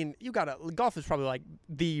 And I mean, golf is probably like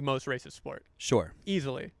the most racist sport. Sure.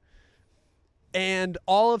 Easily. And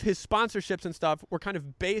all of his sponsorships and stuff were kind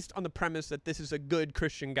of based on the premise that this is a good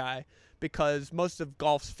Christian guy, because most of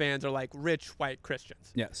golf's fans are like rich white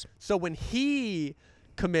Christians. Yes. So when he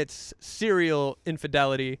commits serial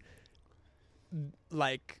infidelity,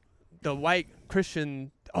 like the white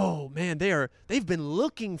Christian, oh man, they've been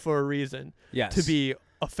looking for a reason to be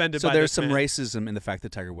offended by this. So there's some man. Racism in the fact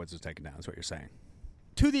that Tiger Woods was taken down, is what you're saying.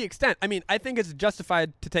 To the extent, I mean, I think it's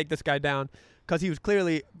justified to take this guy down because he was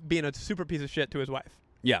clearly being a super piece of shit to his wife.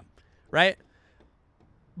 Yeah. Right?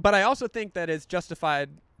 But I also think that it's justified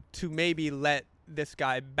to maybe let this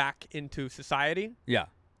guy back into society. Yeah.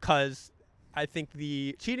 Because I think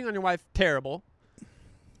the cheating on your wife, terrible.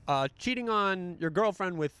 Cheating on your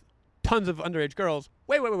girlfriend with tons of underage girls,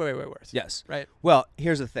 way worse. Yes. Right? Well,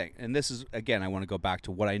 here's the thing. And this is, again, I want to go back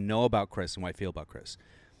to what I know about Chris and what I feel about Chris.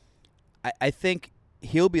 I think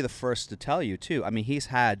he'll be the first to tell you, too. I mean,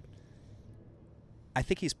 I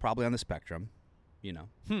think he's probably on the spectrum, you know.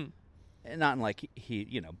 And not in like he,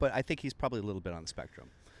 you know, but I think he's probably a little bit on the spectrum.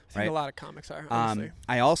 I think a lot of comics are, honestly.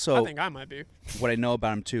 I think I might be. What I know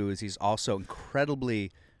about him, too, is he's also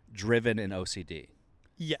incredibly driven in OCD.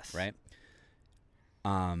 Yes. Right?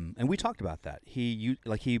 And we talked about that. He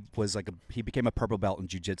became a purple belt in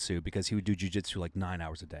jiu-jitsu because he would do jiu-jitsu like 9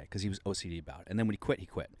 hours a day because he was OCD about it. And then when he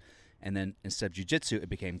quit. And then instead of jiu-jitsu, it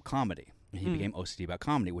became comedy. And he became OCD about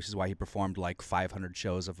comedy, which is why he performed like 500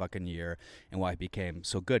 shows a fucking year, and why he became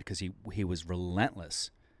so good, because he was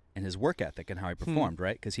relentless in his work ethic and how he performed,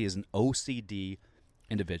 right? Because he is an OCD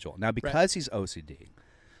individual. Now, because he's OCD,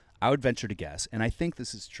 I would venture to guess, and I think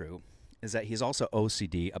this is true, is that he's also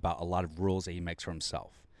OCD about a lot of rules that he makes for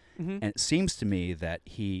himself. And it seems to me that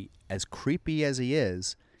he, as creepy as he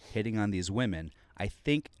is, hitting on these women, I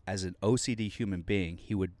think as an OCD human being,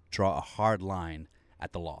 he would draw a hard line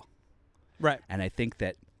at the law. Right. And I think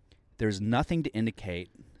that there's nothing to indicate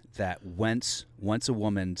that once a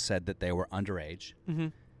woman said that they were underage,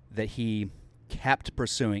 that he kept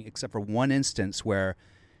pursuing, except for one instance where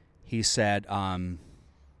he said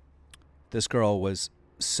this girl was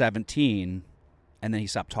 17, and then he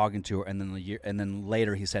stopped talking to her, and then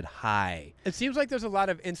later he said hi. It seems like there's a lot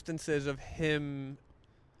of instances of him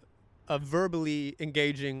verbally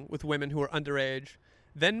engaging with women who are underage,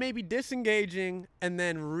 then maybe disengaging, and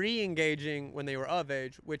then re-engaging when they were of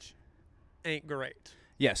age, which ain't great.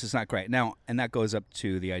 Yes, it's not great. Now, and that goes up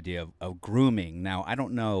to the idea of grooming. Now, I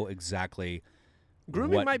don't know exactly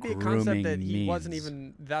grooming what might be a concept that he wasn't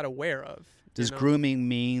even that aware of. Does grooming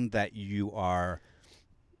mean that you are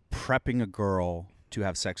prepping a girl to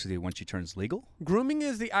have sex with you when she turns legal? Grooming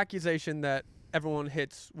is the accusation that everyone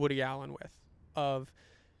hits Woody Allen with, of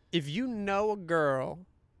if you know a girl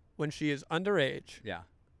when she is underage,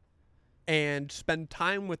 and spend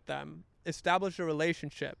time with them, establish a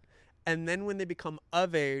relationship, and then when they become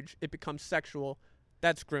of age, it becomes sexual,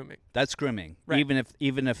 that's grooming. That's grooming. Right.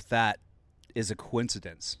 Even if that is a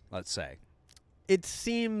coincidence, let's say. It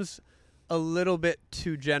seems a little bit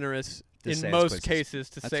too generous in most cases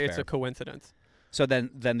to say it's a coincidence. So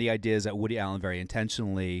then the idea is that Woody Allen very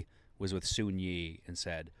intentionally was with Soon Yi and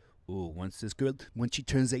said, "Ooh, once she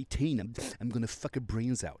turns 18, I'm gonna fuck her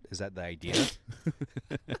brains out." Is that the idea?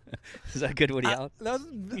 Is that good, Woody Allen?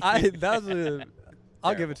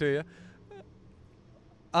 I'll give it to you.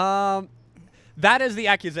 That is the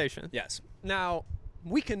accusation. Yes. Now,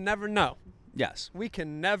 we can never know. Yes. We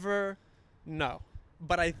can never know.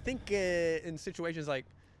 But I think in situations like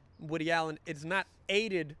Woody Allen, it's not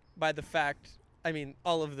aided by the fact,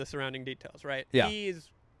 all of the surrounding details, right? Yeah. He's,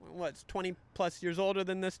 20 plus years older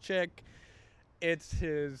than this chick. It's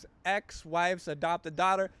his ex-wife's adopted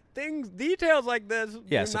daughter. Details like this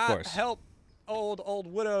do not help old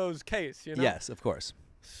widow's case, Yes, of course.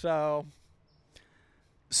 So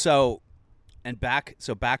back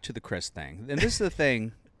to the Chris thing. And this is the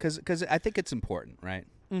thing, because I think it's important, right?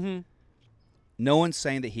 Mm-hmm. No one's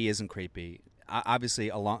saying that he isn't creepy.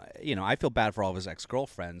 Obviously, I feel bad for all of his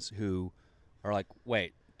ex-girlfriends who are like,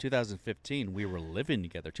 wait, 2015, we were living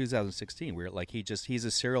together. 2016, we were like, he's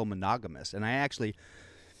a serial monogamist. And I actually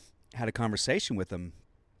had a conversation with him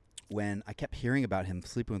when I kept hearing about him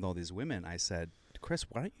sleeping with all these women. I said, Chris,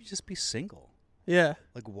 why don't you just be single? Yeah.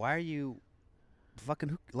 Like, why are you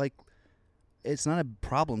fucking, it's not a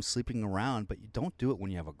problem sleeping around, but you don't do it when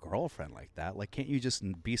you have a girlfriend like that. Like, can't you just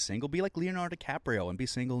be single? Be like Leonardo DiCaprio and be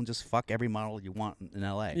single and just fuck every model you want in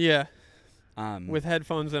L.A. Yeah. With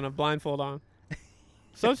headphones and a blindfold on.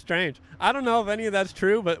 So strange. I don't know if any of that's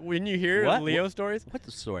true, but when you hear Leo stories. What's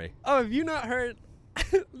the story? Oh, have you not heard?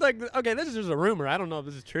 Okay, this is just a rumor. I don't know if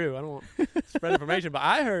this is true. I don't want to spread information, but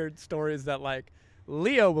I heard stories that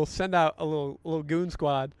Leo will send out a little goon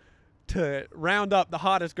squad to round up the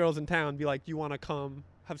hottest girls in town and be like, "You want to come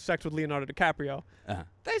have sex with Leonardo DiCaprio?" Uh-huh.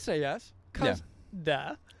 They say yes.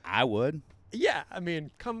 Duh. I would. Yeah,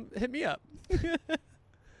 come hit me up.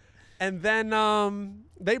 And then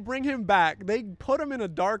they bring him back. They put him in a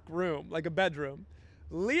dark room, like a bedroom.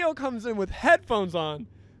 Leo comes in with headphones on,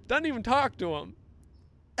 doesn't even talk to him,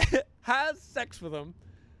 has sex with him,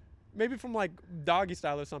 maybe from doggy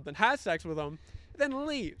style or something, has sex with him, then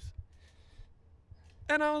leaves.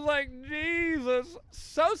 And I was like, Jesus,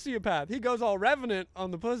 sociopath. He goes all revenant on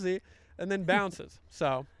the pussy and then bounces.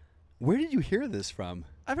 So, where did you hear this from?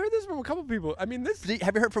 I've heard this from a couple people. Have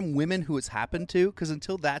you heard from women who it's happened to? Because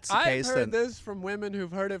until that's the case, I've heard this from women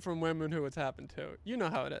who've heard it from women who it's happened to. You know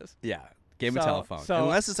how it is. Yeah, game of telephone. So,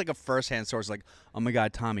 unless it's a first-hand source, like, oh my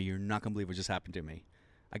God, Tommy, you're not gonna believe what just happened to me.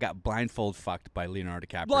 I got blindfold fucked by Leonardo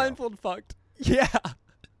DiCaprio. Blindfold fucked. Yeah.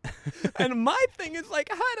 And my thing is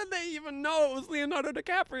how did they even know it was Leonardo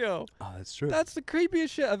DiCaprio? Oh, that's true. That's the creepiest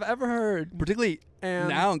shit I've ever heard. Particularly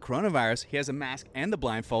now in coronavirus, he has a mask and the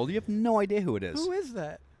blindfold. You have no idea who it is. Who is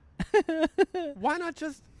that? Why not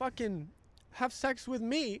just fucking have sex with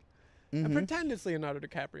me and pretend it's Leonardo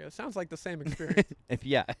DiCaprio? Sounds like the same experience.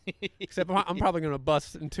 Except I'm probably going to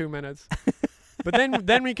bust in 2 minutes. But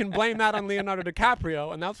then we can blame that on Leonardo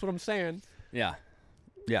DiCaprio, and that's what I'm saying. Yeah.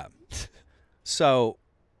 Yeah. So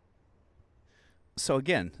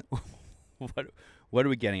again, what are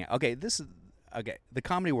we getting at? Okay, the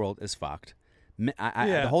comedy world is fucked.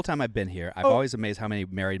 The whole time I've been here, I've always amazed how many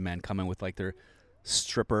married men come in with like their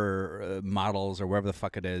stripper models or wherever the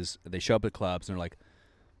fuck it is. They show up at clubs and they're like,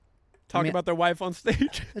 talking about their wife on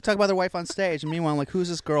stage. They talk about their wife on stage, and meanwhile, like, who's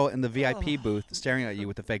this girl in the VIP booth staring at you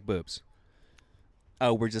with the fake boobs?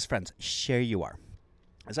 Oh, we're just friends. Sure you are.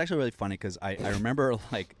 It's actually really funny because I remember,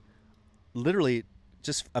 like, literally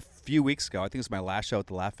just a few weeks ago, I think it was my last show at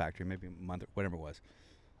the Laugh Factory, maybe a month, whatever it was.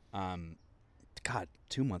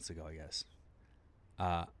 2 months ago, I guess.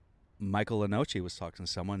 Michael Lenoci was talking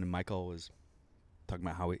to someone, and Michael was talking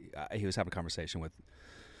about how he was having a conversation with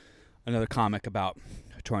another comic about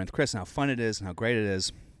touring with Chris and how fun it is and how great it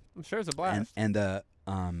is. I'm sure it's a blast. And the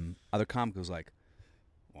other comic was like,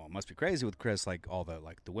 well, it must be crazy with Chris, like all the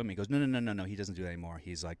women. He goes, no, he doesn't do that anymore.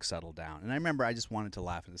 He's like settled down. And I remember I just wanted to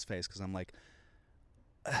laugh in his face because I'm like,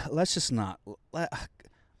 let's just not.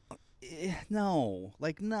 No,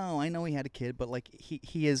 I know he had a kid, but like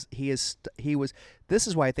he was. This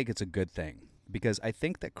is why I think it's a good thing, because I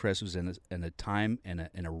think that Chris was in a time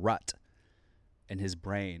in a rut in his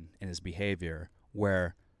brain and his behavior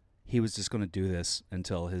where he was just going to do this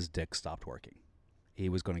until his dick stopped working. He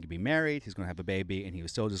was going to be married, he's going to have a baby, and he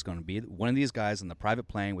was still just going to be one of these guys on the private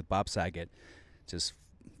plane with Bob Saget, just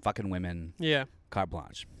fucking women, carte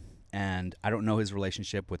blanche. And I don't know his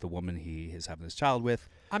relationship with the woman he is having this child with.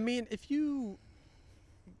 I mean, it's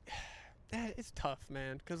tough,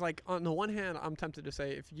 man. Because, like, on the one hand, I'm tempted to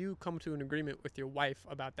say if you come to an agreement with your wife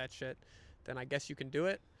about that shit, then I guess you can do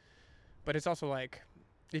it. But it's also like,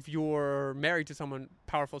 if you're married to someone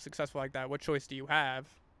powerful, successful like that, what choice do you have?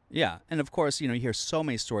 Yeah, and of course, you hear so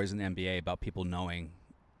many stories in the NBA about people knowing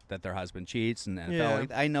that their husband cheats, and NFL. Yeah.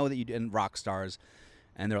 Like, I know that you and rock stars,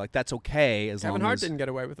 and they're like, that's okay as long as... Kevin Hart didn't get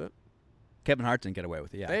away with it. Kevin Hart didn't get away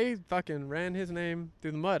with it, yeah. They fucking ran his name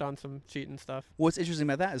through the mud on some cheating stuff. What's interesting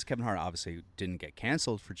about that is Kevin Hart obviously didn't get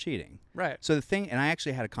canceled for cheating. Right. So the thing, and I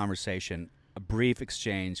actually had a brief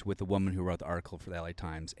exchange with the woman who wrote the article for the LA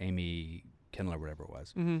Times, Amy Kindler, whatever it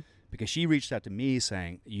was, because she reached out to me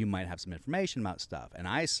saying, you might have some information about stuff. And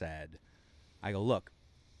I go, look,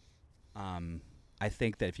 I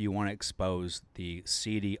think that if you want to expose the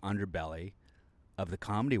seedy underbelly of the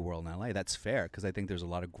comedy world in LA, that's fair, because I think there's a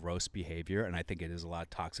lot of gross behavior, and I think it is a lot of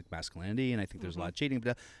toxic masculinity, and I think there's a lot of cheating.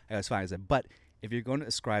 But that's fine. I said, but if you're going to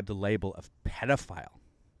ascribe the label of pedophile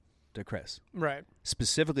to Chris, right,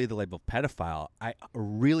 specifically the label of pedophile, I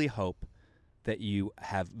really hope that you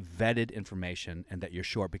have vetted information and that you're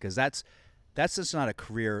sure, because that's just not a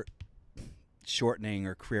career shortening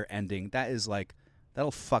or career ending. That is like,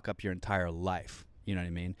 that'll fuck up your entire life. You know what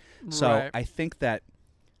I mean? So right. I think that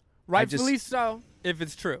rightfully so, if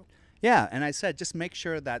it's true. Yeah, and I said, just make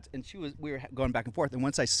sure that, and we were going back and forth, and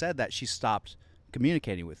once I said that, she stopped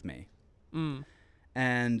communicating with me.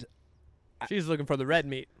 And she's looking for the red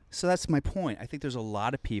meat. So that's my point. I think there's a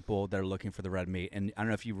lot of people that are looking for the red meat, and I don't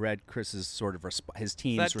know if you read Chris's sort of his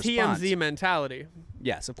team's response. That TMZ mentality.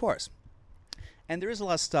 Yes, of course. And there is a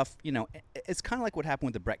lot of stuff, it's kind of like what happened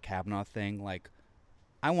with the Brett Kavanaugh thing. Like,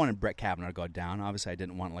 I wanted Brett Kavanaugh to go down. Obviously, I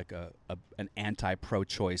didn't want like an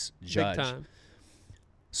anti-pro-choice judge. Big time.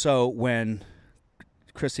 So when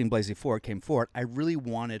Christine Blasey Ford came forward, I really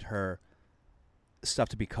wanted her stuff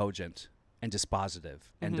to be cogent and dispositive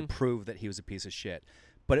and to prove that he was a piece of shit.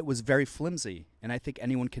 But it was very flimsy, and I think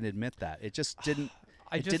anyone can admit that. It just didn't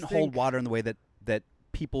didn't hold water in the way that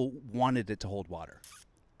people wanted it to hold water.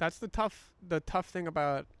 That's the tough thing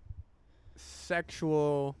about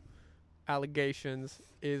sexual allegations,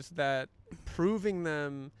 is that proving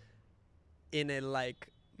them in a like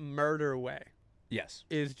murder way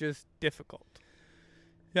is just difficult.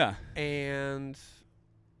 Yeah. And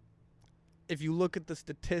if you look at the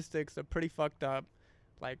statistics, they're pretty fucked up.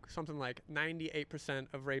 Like something like 98%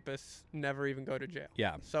 of rapists never even go to jail.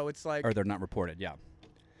 Yeah. So it's like, or they're not reported. Yeah.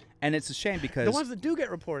 And it's a shame because the ones that do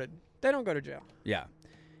get reported, they don't go to jail. Yeah.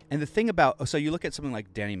 And the thing about, so you look at something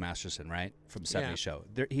like Danny Masterson, right, from 70 Show.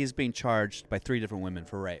 He's being charged by 3 different women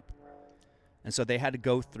for rape. And so they had to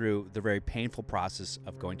go through the very painful process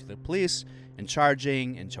of going to the police and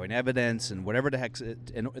charging and showing evidence and whatever the heck.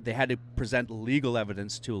 And they had to present legal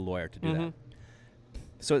evidence to a lawyer to do that.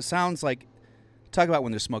 So it sounds like, talk about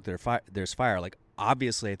when there's smoke, there's fire. Like,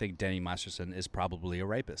 obviously, I think Danny Masterson is probably a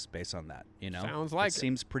rapist based on that. Sounds like it.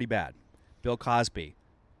 Seems pretty bad. Bill Cosby,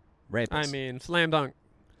 rapist. I mean, slam dunk.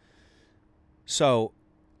 So,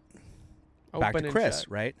 back Open to and Chris,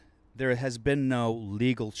 shut. right? There has been no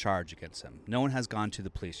legal charge against him. No one has gone to the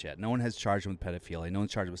police yet. No one has charged him with pedophilia. No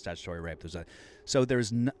one's charged him with statutory rape. So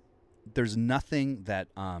there's nothing that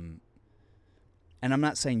And I'm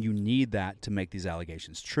not saying you need that to make these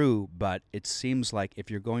allegations true, but it seems like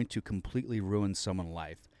if you're going to completely ruin someone's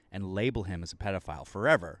life and label him as a pedophile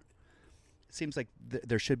forever, it seems like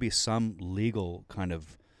there should be some legal kind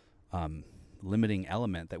of limiting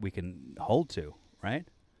element that we can hold to, right?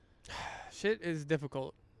 Shit is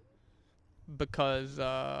difficult because,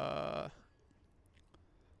 I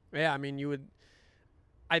mean,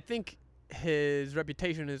 I think his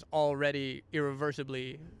reputation is already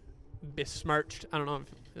irreversibly besmirched. I don't know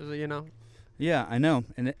if. Yeah, I know,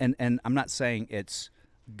 and I'm not saying it's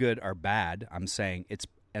good or bad. I'm saying it's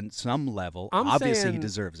at some level. Obviously, he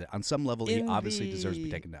deserves it. On some level, he obviously deserves to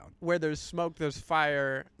be taken down. Where there's smoke, there's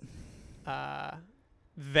fire.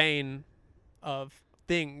 Vein of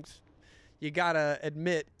things, you gotta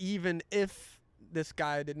admit, even if this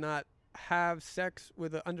guy did not have sex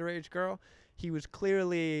with an underage girl, he was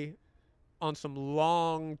clearly on some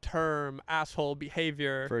long-term asshole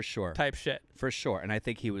behavior for sure type shit. For sure. And I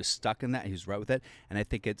think he was stuck in that. He was right with it. And I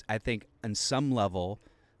think on some level,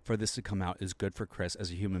 for this to come out is good for Chris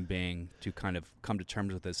as a human being to kind of come to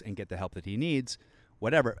terms with this and get the help that he needs,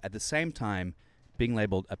 whatever. At the same time, being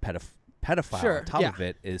labeled a pedophile on top of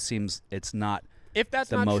it, seems it's not. If that's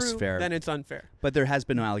the not most true, fair. then it's unfair. But there has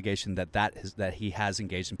been no allegation that he has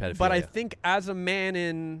engaged in pedophilia. But I think as a man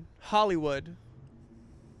in Hollywood,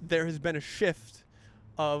 there has been a shift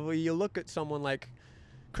of you look at someone like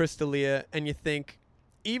Chris D'Elia and you think,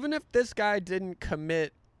 even if this guy didn't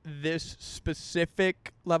commit this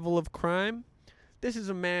specific level of crime, this is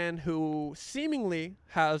a man who seemingly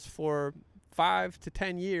has for 5 to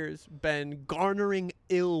 10 years been garnering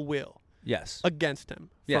ill will. Yes. Against him.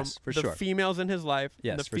 Yes, for the sure. Females in his life.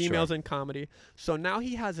 Yes, the for females sure. in comedy. So now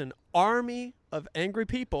he has an army of angry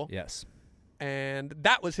people. Yes. And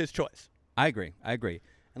that was his choice. I agree.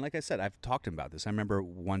 And like I said, I've talked about this. I remember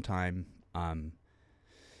one time, and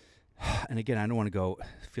again, I don't want to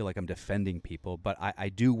feel like I'm defending people, but I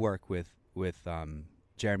do work with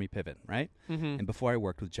Jeremy Piven, right? Mm-hmm. And before I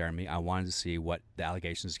worked with Jeremy, I wanted to see what the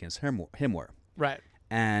allegations against him were. Right.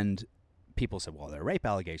 And people said, well, there are rape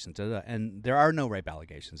allegations. And there are no rape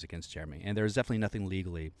allegations against Jeremy. And there's definitely nothing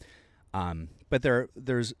legally. But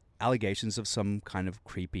there's allegations of some kind of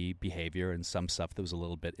creepy behavior and some stuff that was a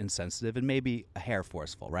little bit insensitive and maybe a hair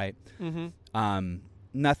forceful, right? Mm-hmm.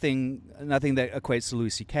 Nothing that equates to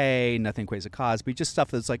Louis C.K., nothing equates to Cosby, just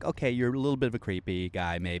stuff that's like, okay, you're a little bit of a creepy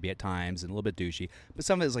guy maybe at times and a little bit douchey. But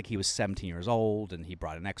some of it is like he was 17 years old and he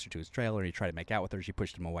brought an extra to his trailer and he tried to make out with her. She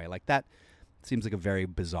pushed him away. Like that seems like a very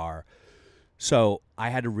bizarre. So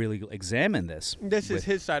I had to really examine this. This is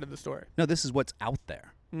his side of the story. No, this is what's out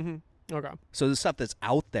there. Mm-hmm. Okay. So the stuff that's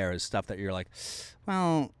out there is stuff that you're like,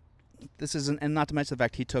 well, this isn't, and not to mention the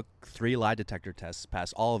fact he took 3 lie detector tests,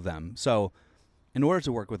 passed all of them. So in order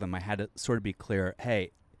to work with him, I had to sort of be clear,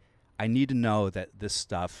 hey, I need to know that this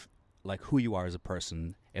stuff, like who you are as a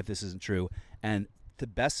person, if this isn't true. And to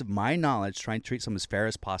the best of my knowledge, trying to treat someone as fair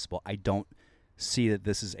as possible, I don't see that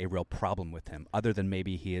this is a real problem with him, other than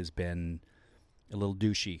maybe he has been a little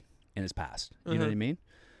douchey in his past. You know what I mean?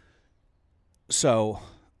 So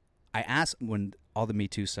I asked, when all the Me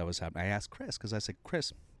Too stuff was happening, I asked Chris, because I said,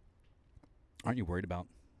 Chris, aren't you worried about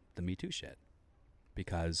the Me Too shit?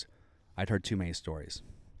 Because I'd heard too many stories.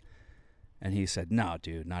 And he said, no,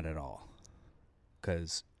 dude, not at all.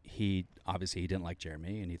 Because he didn't like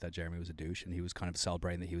Jeremy, and he thought Jeremy was a douche, and he was kind of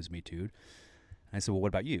celebrating that he was Me Too'd. And I said, well, what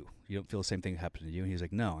about you? You don't feel the same thing happened to you? And he's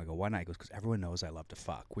like, no. I go, why not? He goes, because everyone knows I love to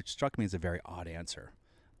fuck, which struck me as a very odd answer.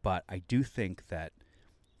 But I do think that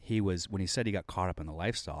when he said he got caught up in the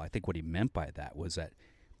lifestyle, I think what he meant by that was that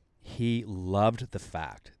he loved the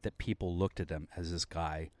fact that people looked at him as this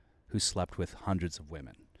guy who slept with hundreds of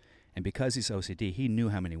women. And because he's OCD, he knew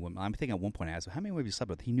how many women. I think at one point I asked him, how many women you slept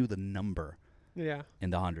with? He knew the number in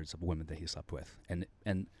the hundreds of women that he slept with.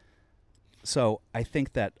 And so I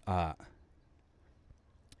think that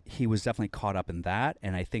he was definitely caught up in that.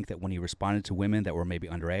 And I think that when he responded to women that were maybe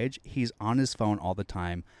underage, he's on his phone all the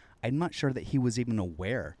time. I'm not sure that he was even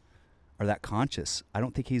aware or that conscious. I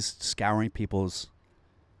don't think he's scouring people's.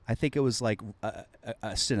 I think it was like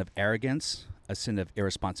a sin of arrogance, a sin of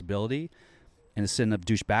irresponsibility, and a sin of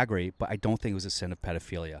douchebaggery, but I don't think it was a sin of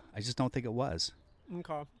pedophilia. I just don't think it was.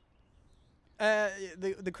 Okay.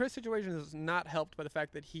 The Chris situation is not helped by the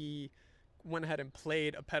fact that he went ahead and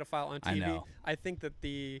played a pedophile on TV. I know. I think that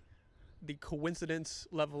the coincidence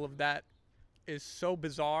level of that is so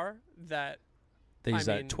bizarre that They used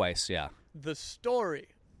that twice, yeah. The story,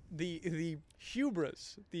 the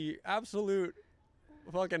hubris, the absolute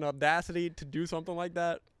fucking audacity to do something like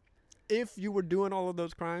that, if you were doing all of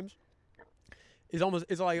those crimes,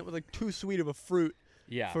 it's like too sweet of a fruit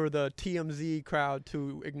for the TMZ crowd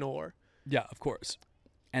to ignore. Yeah, of course.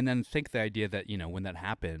 And then think the idea that, when that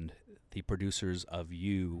happened, the producers of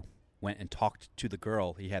You went and talked to the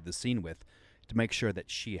girl he had the scene with to make sure that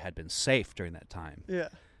she had been safe during that time. Yeah.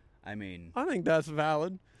 I mean, I think that's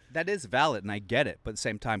valid. That is valid, and I get it. But at the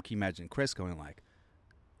same time, can you imagine Chris going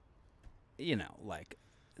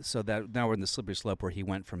so that now we're in the slippery slope where he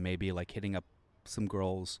went from maybe hitting up some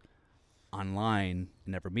girls online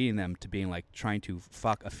and never meeting them to being trying to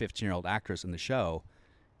fuck a 15-year-old actress in the show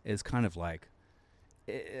is kind of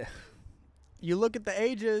You look at the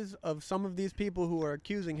ages of some of these people who are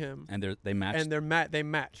accusing him, and they match. And they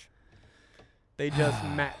match. They just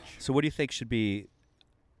match. So what do you think should be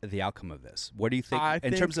the outcome of this? What do you think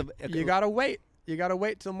in terms of? You gotta wait. You gotta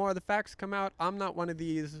wait till more of the facts come out. I'm not one of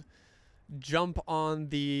these jump on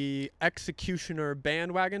the executioner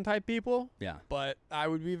bandwagon type people. Yeah. But I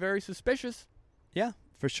would be very suspicious. Yeah,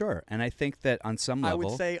 for sure. And I think that on some level, I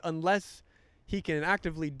would say unless he can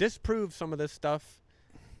actively disprove some of this stuff,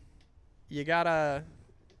 you gotta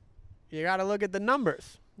look at the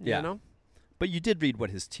numbers. Yeah. You know? But you did read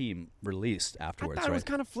what his team released afterwards, I thought it was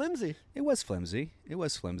kind of flimsy. It was flimsy. I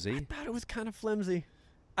thought it was kind of flimsy.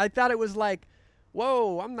 I thought it was like,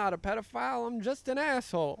 whoa, I'm not a pedophile. I'm just an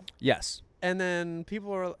asshole. Yes. And then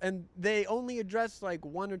they only addressed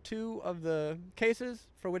one or two of the cases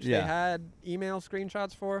for which they had email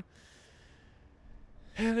screenshots for.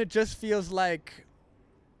 And it just feels like,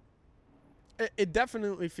 it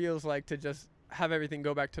definitely feels like to just have everything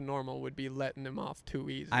go back to normal would be letting him off too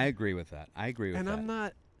easy. I agree with that. I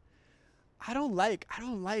don't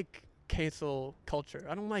like cancel culture.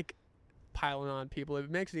 I don't like piling on people.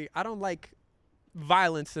 I don't like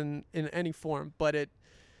violence in any form, but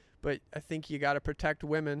I think you got to protect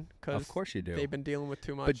women because of course you do. They've been dealing with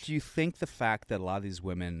too much. But do you think the fact that a lot of these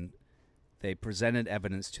women, they presented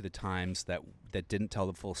evidence to the Times that didn't tell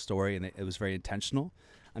the full story and it was very intentional?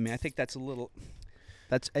 I mean, I think that's a little.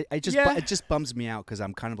 It just bums me out because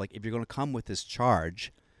I'm kind of if you're going to come with this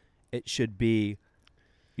charge, it should be,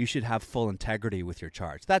 you should have full integrity with your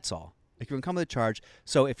charge. That's all. If you're going to come with a charge,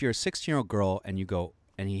 so if you're a 16-year-old girl and you go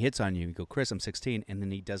and he hits on you, you go, Chris, I'm 16, and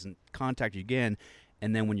then he doesn't contact you again,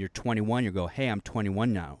 and then when you're 21, you go, hey, I'm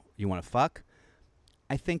 21 now. You want to fuck?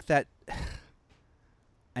 I think that,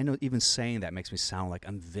 I know even saying that makes me sound like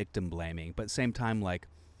I'm victim blaming, but at the same time,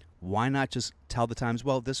 why not just tell the Times,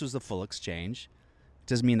 well, this was the full exchange.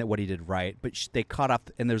 Doesn't mean that what he did right, but they caught up.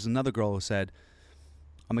 And there's another girl who said,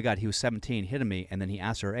 oh my God, he was 17, hitting me. And then he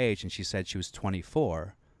asked her age and she said she was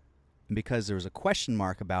 24. And because there was a question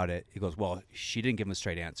mark about it, he goes, well, she didn't give him a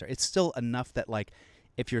straight answer. It's still enough that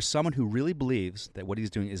if you're someone who really believes that what he's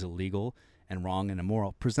doing is illegal and wrong and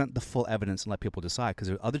immoral, present the full evidence and let people decide. Because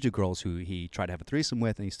there are other two girls who he tried to have a threesome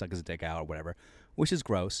with and he stuck his dick out or whatever, which is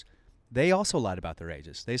gross. They also lied about their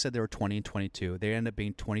ages. They said they were 20 and 22. They ended up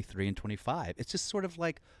being 23 and 25. It's just sort of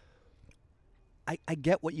I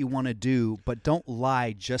get what you want to do, but don't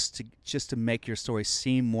lie just to make your story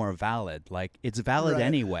seem more valid. It's valid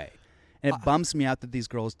anyway. And it bums me out that these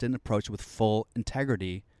girls didn't approach it with full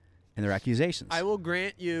integrity in their accusations. I will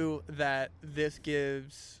grant you that this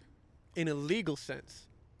gives, in a legal sense,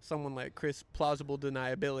 someone like Chris plausible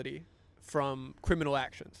deniability from criminal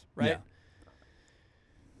actions, right? Yeah.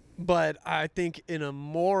 But I think in a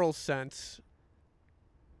moral sense,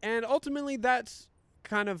 and ultimately that's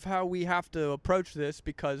kind of how we have to approach this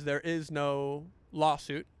because there is no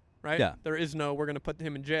lawsuit, right? Yeah. There is no, we're going to put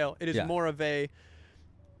him in jail. It is more of an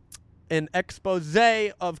expose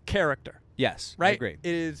of character. Yes, right? I agree.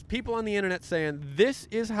 It is people on the internet saying, this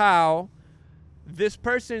is how this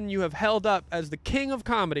person you have held up as the king of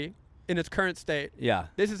comedy in its current state. Yeah.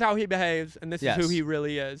 This is how he behaves, and this is who he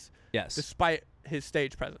really is. Yes. Despite his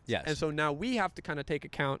stage presence. Yes. And so now we have to kind of take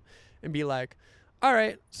account and be like, all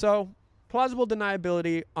right, so plausible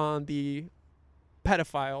deniability on the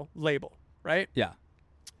pedophile label, right? Yeah.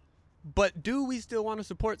 But do we still want to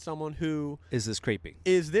support someone who is this creepy?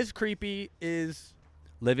 Is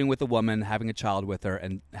living with a woman, having a child with her,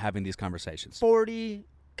 and having these conversations. 40,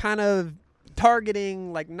 kind of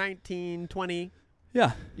targeting 19, 20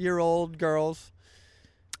 year-old girls.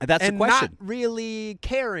 That's the question. Not really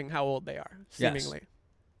caring how old they are, seemingly.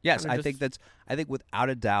 Yes, I think without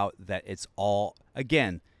a doubt that it's all,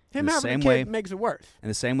 again, him having a kid makes it worse. In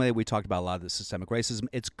the same way that we talked about a lot of the systemic racism,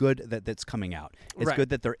 it's good that that's coming out. It's good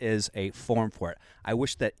that there is a form for it. I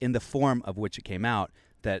wish that in the form of which it came out,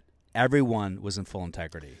 that everyone was in full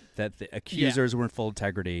integrity, that the accusers were in full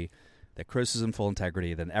integrity, that Chris is in full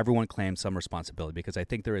integrity, then everyone claimed some responsibility, because I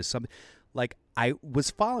think there is some, I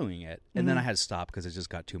was following it, and then I had to stop because it just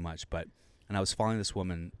got too much, and I was following this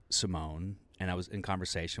woman, Simone, and I was in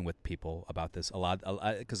conversation with people about this a lot,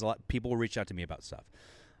 because a lot of people will reach out to me about stuff.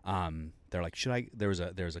 They're like, should I? There was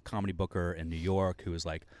a comedy booker in New York who was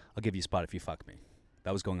like, I'll give you a spot if you fuck me.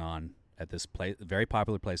 That was going on at this place, very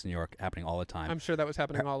popular place in New York, happening all the time. I'm sure that was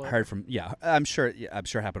happening all over. Heard from I'm sure it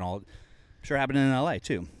happened in LA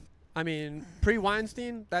too. I mean,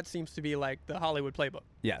 pre-Weinstein, that seems to be like the Hollywood playbook.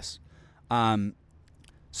 Yes.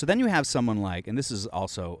 So then you have someone like, and this is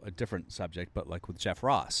also a different subject, but like with Jeff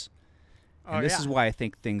Ross. And this is why I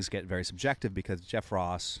think things get very subjective, because Jeff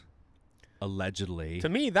Ross allegedly. To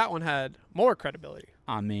me, that one had more credibility.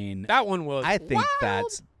 I mean, that one was. I think wild.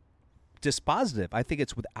 that's dispositive. I think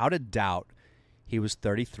it's without a doubt he was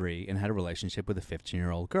 33 and had a relationship with a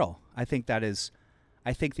 15-year-old girl. I think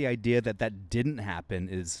the idea that didn't happen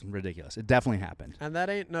is ridiculous. It definitely happened. And that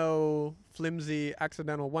ain't no flimsy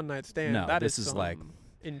accidental one-night stand. No, that this is like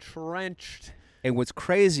entrenched. And what's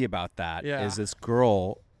crazy about that is this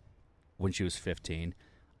girl, when she was 15,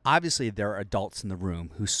 obviously there are adults in the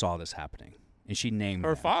room who saw this happening, and she named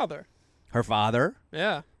her them. father. Her father?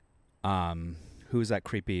 Yeah. Who's that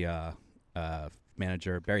creepy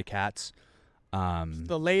manager? Barry Katz.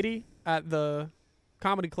 The lady at the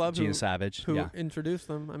comedy club, Gina Savage, who introduced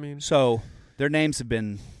them. I mean, so their names have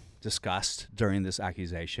been discussed during this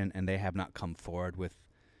accusation, and they have not come forward with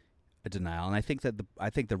a denial. And I think that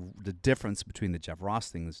the difference between the Jeff Ross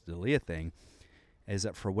thing and the D'Elia thing is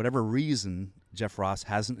that for whatever reason, Jeff Ross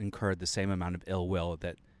hasn't incurred the same amount of ill will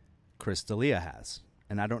that Chris D'Elia has,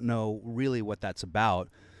 and I don't know really what that's about.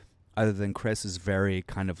 Other than Chris is very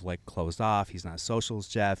kind of like closed off. He's not as social as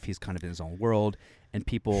Jeff. He's kind of in his own world. And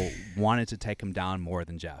people wanted to take him down more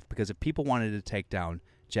than Jeff. Because if people wanted to take down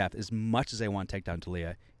Jeff as much as they want to take down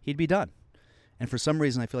D'Elia, he'd be done. And for some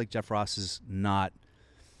reason, I feel like Jeff Ross is not.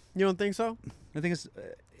 You don't think so? I think it's,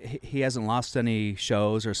 he hasn't lost any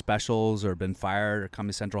shows or specials or been fired, or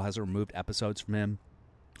Comedy Central hasn't removed episodes from him.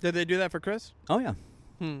 Did they do that for Chris? Oh, yeah.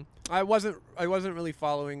 I wasn't really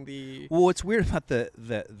following the. Well, what's weird about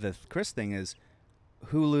the Chris thing is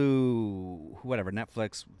Hulu, whatever,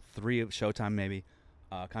 Netflix, Showtime maybe,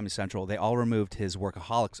 Comedy Central, they all removed his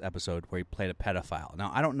Workaholics episode where he played a pedophile.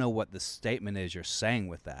 Now, I don't know what the statement is you're saying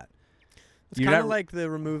with that. It's kind of like the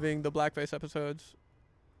removing the blackface episodes.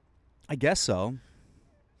 I guess so.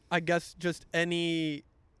 I guess just any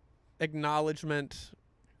acknowledgement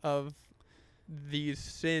of these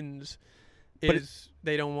sins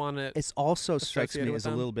they don't want it. It also strikes me as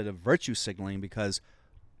a little bit of virtue signaling, because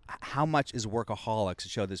how much is Workaholics, a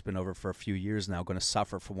show that's been over for a few years now, going to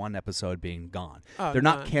suffer for one episode being gone? They're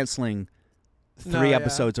not canceling 3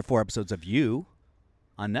 episodes or 4 episodes of You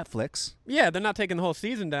on Netflix. Yeah, they're not taking the whole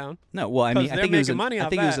season down. No, well, I mean, I think it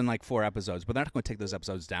was in like 4 episodes, but they're not going to take those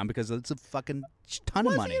episodes down because it's a fucking ton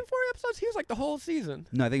of money. Was he in 4 episodes? He was like the whole season.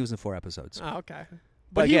 No, I think it was in 4 episodes. Oh, okay.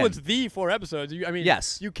 But he was the 4 episodes. I mean,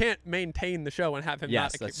 yes. You can't maintain the show and have him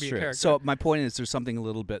not be a character. So my point is, there's something a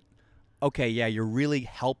little bit. Okay, yeah, you're really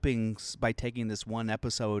helping by taking this one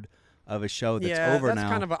episode of a show that's over now. Yeah,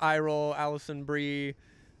 that's kind of an eye roll, Alison Brie,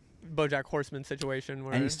 BoJack Horseman situation.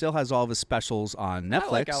 Where and he still has all of his specials on Netflix. I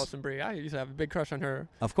like Alison Brie. I used to have a big crush on her.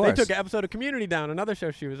 Of course. They took an episode of Community down, another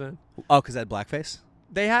show she was in. Oh, because that blackface?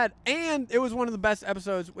 They had, and it was one of the best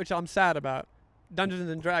episodes, which I'm sad about. Dungeons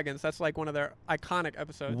and Dragons. That's like one of their iconic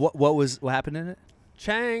episodes. What happened in it?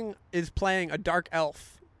 Chang is playing a dark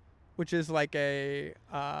elf, which is like a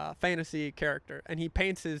fantasy character, and he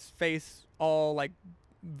paints his face all like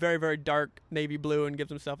very, very dark navy blue and gives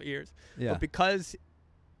himself ears. Yeah. But because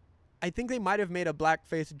I think they might have made a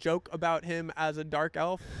blackface joke about him as a dark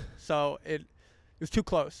elf, so it was too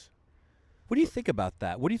close. What do you think about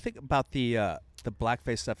that? What do you think about the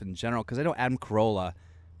blackface stuff in general? Because I know Adam Carolla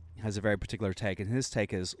has a very particular take, and his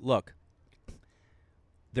take is, look,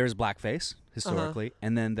 there's blackface historically,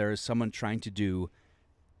 and then there's someone trying to do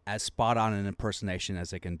as spot on an impersonation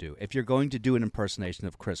as they can do. If you're going to do an impersonation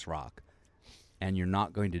of Chris Rock and you're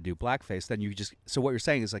not going to do blackface, then you just, so what you're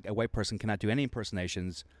saying is like a white person cannot do any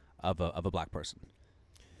impersonations of a black person.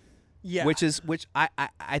 Yeah. Which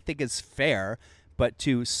I think is fair, but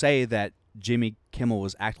to say that Jimmy Kimmel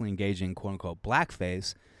was actually engaging quote unquote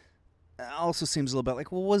blackface also seems a little bit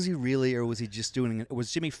like, well, was he really, or was he just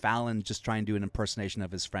was Jimmy Fallon just trying to do an impersonation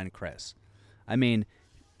of his friend Chris? I mean,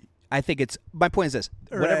 I think my point is this,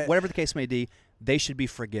 whatever the case may be, they should be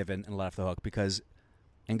forgiven and let off the hook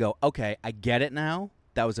and go, okay, I get it now,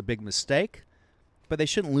 that was a big mistake, but they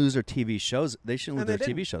shouldn't lose their TV shows. They shouldn't lose their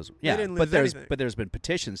TV shows. Yeah, but there's been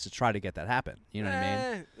petitions to try to get that happen. You know what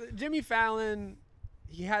I mean? Jimmy Fallon,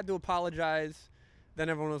 he had to apologize. Then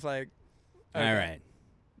everyone was like, okay. All right.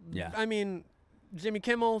 Yeah. I mean, Jimmy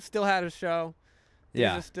Kimmel still had a show. These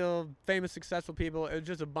are still famous, successful people. It was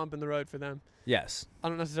just a bump in the road for them. Yes. I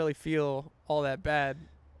don't necessarily feel all that bad.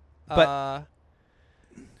 But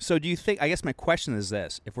So do you think? I guess my question is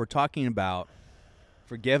this: if we're talking about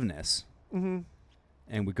forgiveness, and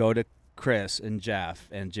we go to Chris and Jeff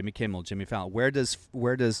and Jimmy Kimmel, Jimmy Fallon, where does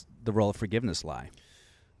the role of forgiveness lie?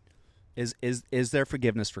 Is there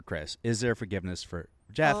forgiveness for Chris? Is there forgiveness for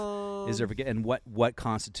Jeff? Is there and what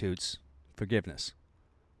constitutes forgiveness?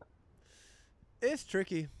 It's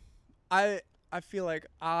tricky. I feel like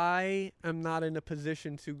I am not in a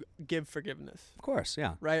position to give forgiveness. Of course,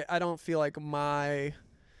 yeah. Right? I don't feel like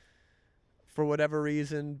for whatever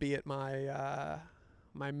reason, be it my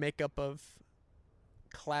my makeup of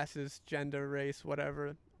classes, gender, race,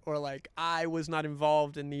 whatever, or like I was not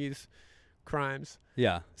involved in these crimes.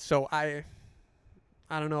 Yeah. So I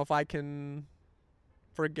don't know if I can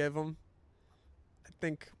forgive them. I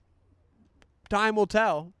think time will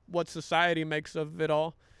tell what society makes of it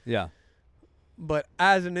all. Yeah. But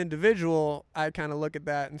as an individual, I kind of look at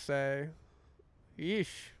that and say,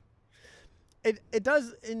 yeesh. It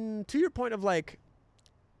does, to your point of like,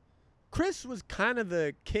 Chris was kind of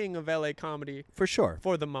the king of LA comedy. For sure.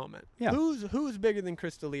 For the moment. Yeah. Who's bigger than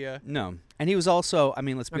Chris D'Elia? No. And he was also, I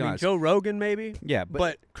mean, let's be honest. Joe Rogan maybe? Yeah.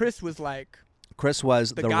 But Chris was like. Chris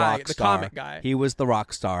was the guy, rock the star. comic guy. He was the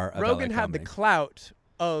rock star of Rogan LA had comedy. the clout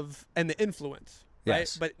and the influence. Right?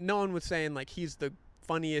 Yes. But no one was saying like he's the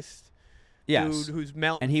funniest yes. dude who's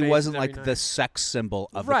melting. And he wasn't like night. the sex symbol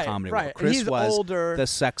of right, the comedy right. world. Chris he's was older. the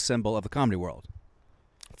sex symbol of the comedy world.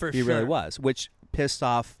 For he sure. really was, which pissed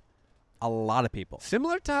off a lot of people.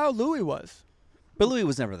 Similar to how Louis was. But Louis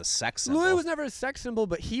was never the sex symbol. Louis was never a sex symbol,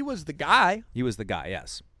 but he was the guy. He was the guy,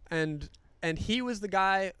 yes. And he was the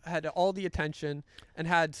guy, had all the attention, and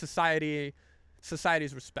had society's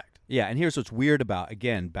respect. Yeah, and here's what's weird about,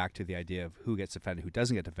 again, back to the idea of who gets offended, who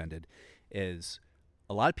doesn't get offended, is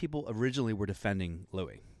a lot of people originally were defending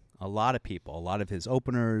Louis. A lot of people, a lot of his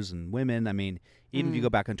openers and women. I mean, even if you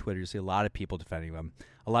go back on Twitter, you see a lot of people defending him.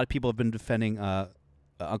 A lot of people have been defending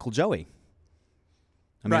Uncle Joey.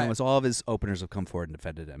 I mean, almost all of his openers have come forward and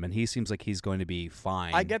defended him, and he seems like he's going to be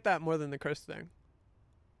fine. I get that more than the Chris thing.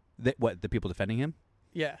 The people defending him?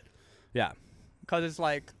 Yeah. Yeah. Because it's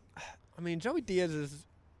like, I mean, Joey Diaz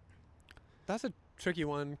that's a tricky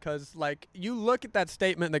one, because, like, you look at that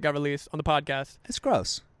statement that got released on the podcast. It's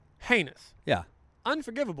gross. Heinous. Yeah.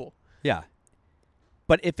 Unforgivable. Yeah.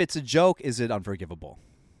 But if it's a joke, is it unforgivable?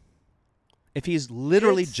 If he's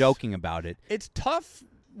literally joking about it. It's tough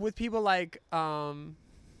with people like,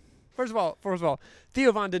 first of all,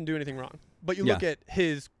 Theo Von didn't do anything wrong. But you look at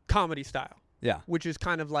his comedy style. Yeah. Which is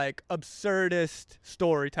kind of like absurdist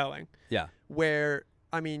storytelling. Yeah. Where,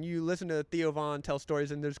 I mean, you listen to Theo Von tell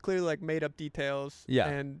stories and there's clearly like made up details. Yeah.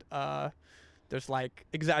 And there's like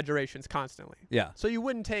exaggerations constantly. Yeah. So you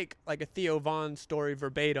wouldn't take like a Theo Von story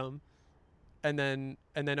verbatim and then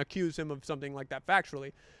accuse him of something like that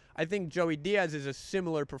factually. I think Joey Diaz is a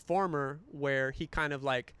similar performer where he kind of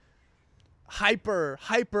like hyper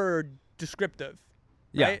descriptive.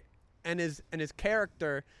 Yeah. Right? And his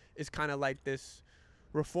character is kind of like this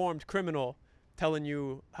reformed criminal telling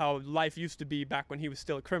you how life used to be back when he was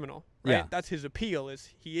still a criminal. Right? Yeah. That's his appeal, is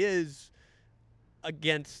he is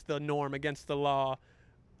against the norm, against the law,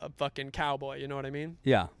 a fucking cowboy, you know what I mean?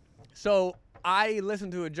 Yeah. So I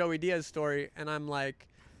listened to a Joey Diaz story and I'm like,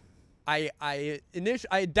 I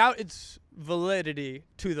doubt its validity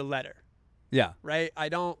to the letter. Yeah. Right? I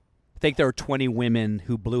think there were 20 women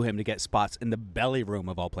who blew him to get spots in the belly room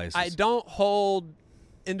of all places. I don't hold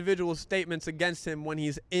individual statements against him when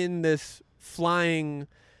he's in this flying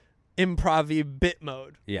improv-y bit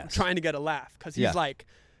mode. Yes. Trying to get a laugh. Because he's like,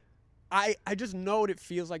 I just know what it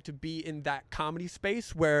feels like to be in that comedy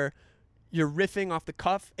space where you're riffing off the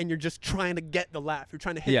cuff and you're just trying to get the laugh. You're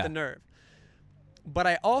trying to hit the nerve. But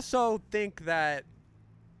I also think that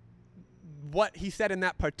what he said in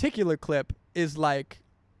that particular clip is like,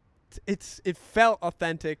 it felt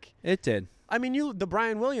authentic. It did. I mean, the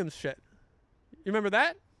Brian Williams shit. You remember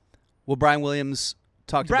that? Well, Brian Williams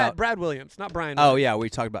talked about Brad Williams, not Brian. Oh Williams. yeah, we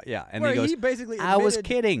talked about and where he goes, he basically I was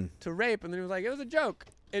admitted kidding to rape, and then he was like, it was a joke.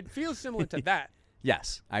 It feels similar to that.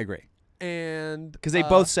 Yes, I agree. And because they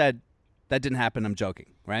both said that didn't happen. I'm joking,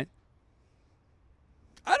 right?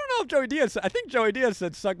 I don't know if Joey Diaz. I think Joey Diaz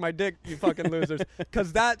said, "Suck my dick, you fucking losers."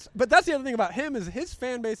 But that's the other thing about him is his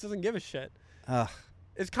fan base doesn't give a shit.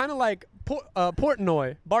 It's kind of like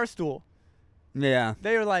Portnoy, Barstool. Yeah.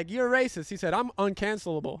 They were like, "You're racist." He said, "I'm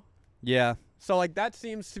uncancelable." Yeah. So like that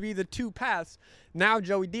seems to be the two paths. Now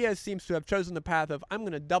Joey Diaz seems to have chosen the path of, I'm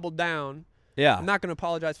going to double down. Yeah. I'm not going to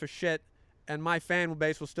apologize for shit, and my fan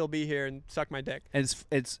base will still be here and suck my dick. And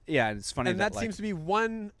it's funny. And that seems to be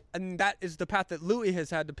one, and that is the path that Louis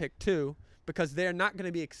has had to pick too, because they're not going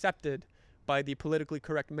to be accepted by the politically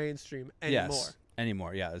correct mainstream anymore. Yes.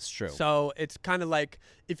 anymore. Yeah, it's true. So it's kind of like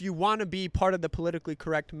if you want to be part of the politically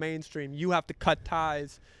correct mainstream, you have to cut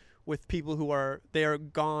ties with people who are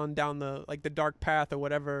gone down the dark path or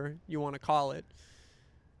whatever you want to call it.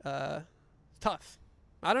 Tough.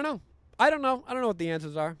 I don't know what the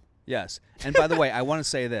answers are. Yes. And by the way, I want to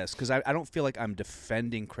say this because I don't feel like I'm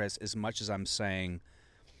defending Chris as much as I'm saying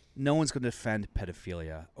no one's going to defend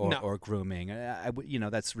pedophilia or grooming.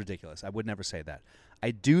 That's ridiculous. I would never say that.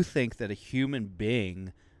 I do think that a human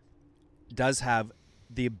being does have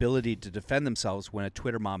the ability to defend themselves when a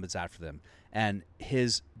Twitter mom is after them. And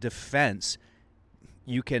his defense,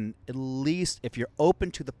 you can at least, if you're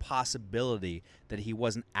open to the possibility that he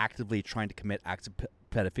wasn't actively trying to commit acts of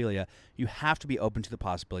pedophilia, you have to be open to the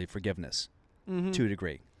possibility of forgiveness to a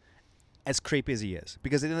degree. As creepy as he is.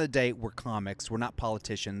 Because at the end of the day, we're comics. We're not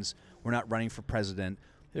politicians. We're not running for president.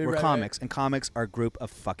 We're comics. Right. And comics are a group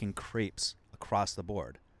of fucking creeps across the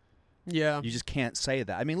board. Yeah. You just can't say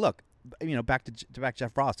that. I mean, look, back to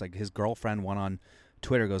Jeff Ross. Like, his girlfriend went on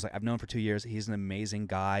Twitter, goes like, I've known him for 2 years. He's an amazing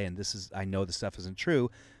guy, and I know this stuff isn't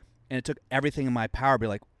true. And it took everything in my power to be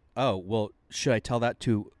like, oh, well, should I tell that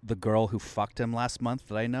to the girl who fucked him last month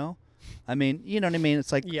that I know? I mean, you know what I mean?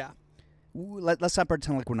 It's like, yeah. Let's not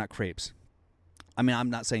pretend like we're not creeps. I mean, I'm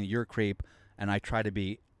not saying you're a creep, and I try to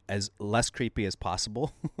be as less creepy as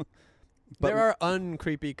possible. But there are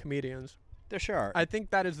uncreepy comedians. There sure are. I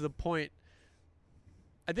think that is the point.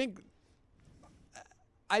 I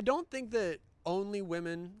don't think that only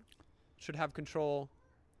women should have control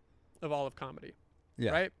of all of comedy.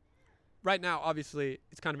 Yeah. Right? Right now, obviously,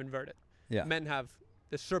 it's kind of inverted. Yeah. Men have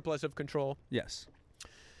the surplus of control. Yes.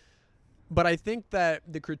 But I think that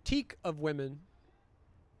the critique of women,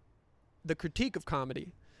 the critique of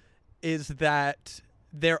comedy, is that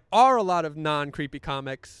there are a lot of non-creepy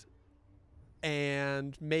comics,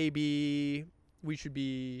 and maybe we should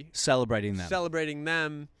be celebrating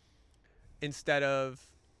them instead of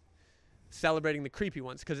celebrating the creepy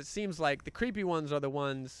ones, because it seems like the creepy ones are the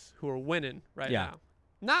ones who are winning now.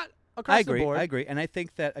 Not across the board. I agree. And I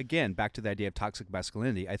think that, again, back to the idea of toxic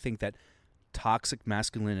masculinity, I think that toxic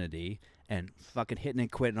masculinity and fucking hitting and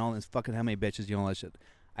quitting and all this fucking how many bitches you know all that shit,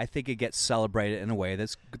 I think it gets celebrated in a way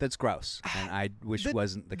that's gross, and I wish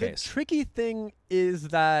wasn't the case. The tricky thing is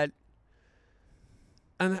that,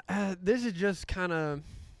 and this is just kind of,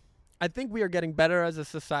 I think we are getting better as a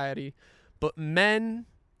society, but men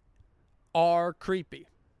are creepy.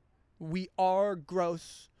 We are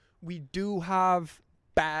gross. We do have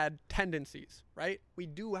bad tendencies, right? We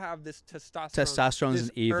do have this testosterone. Testosterone is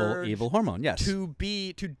an evil hormone, yes. To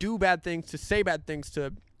do bad things, to say bad things,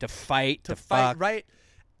 to fight, fuck, right?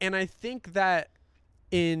 And I think that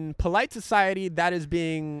in polite society, that is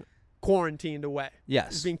being quarantined away.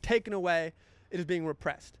 Yes. It's being taken away. It is being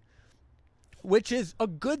repressed, which is a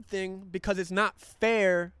good thing because it's not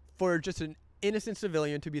fair for just an innocent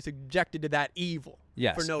civilian to be subjected to that evil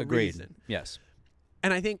for no reason. Yes.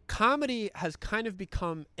 And I think comedy has kind of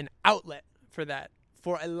become an outlet for that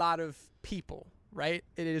for a lot of people, right?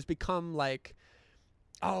 It has become like,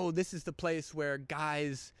 oh, this is the place where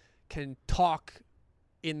guys can talk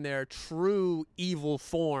in their true evil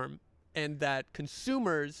form, and that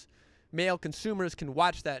male consumers can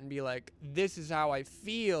watch that and be like, this is how I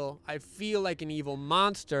feel. I feel like an evil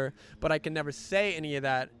monster, but I can never say any of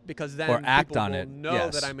that because then people will know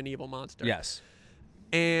that I'm an evil monster. Yes.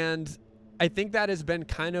 And I think that has been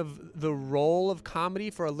kind of the role of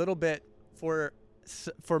comedy for a little bit for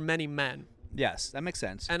many men. Yes, that makes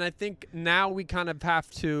sense. And I think now we kind of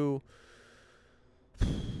have to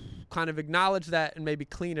kind of acknowledge that and maybe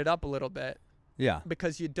clean it up a little bit. Yeah.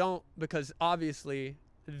 Because obviously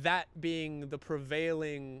that being the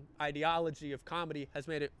prevailing ideology of comedy has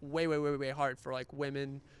made it way, way, way, way hard for like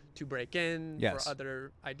women to break in, for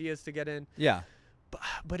other ideas to get in. Yeah.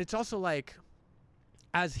 But it's also like,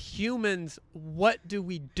 as humans, what do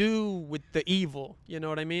we do with the evil? You know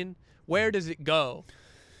what I mean? Where does it go?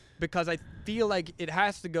 Because I feel like it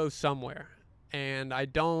has to go somewhere. And I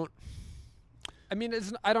don't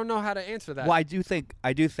know how to answer that. Well, I do think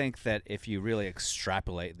that if you really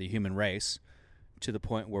extrapolate the human race to the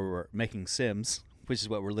point where we're making Sims, which is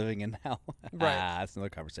what we're living in now. Right. That's another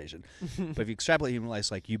conversation. But if you extrapolate human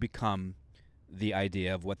race, like, you become the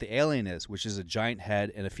idea of what the alien is, which is a giant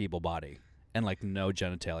head and a feeble body and like no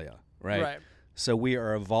genitalia, right? Right. So we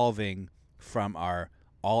are evolving from our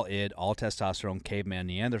all id, all testosterone caveman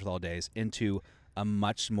Neanderthal days into a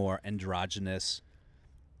much more androgynous,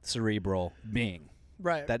 cerebral being.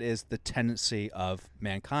 Right. That is the tendency of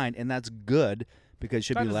mankind, and that's good because it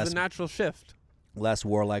should be less. The natural shift. Less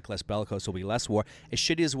warlike, less bellicose. Will be less war. As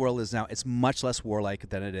shitty as the world is now, it's much less warlike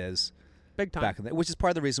than it is Big time. Back in which is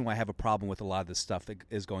part of the reason why I have a problem with a lot of this stuff that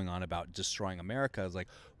is going on about destroying America. It's like,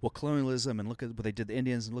 well, colonialism, and look at what they did to the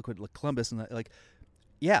Indians, and look what Columbus, and like,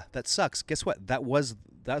 yeah, that sucks. Guess what?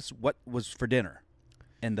 That's what was for dinner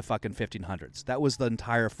in the fucking 1500s. That was the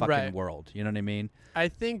entire fucking world. You know what I mean? I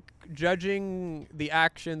think judging the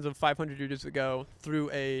actions of 500 years ago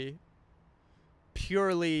through a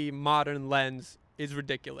purely modern lens is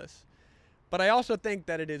ridiculous. But I also think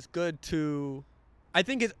that it is good to... I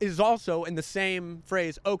think it is also, in the same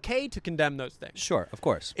phrase, okay to condemn those things. Sure, of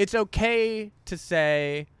course. It's okay to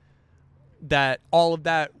say that all of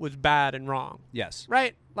that was bad and wrong. Yes.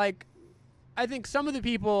 Right? Like, I think some of the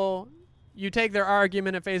people, you take their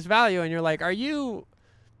argument at face value and you're like, are you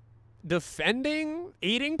defending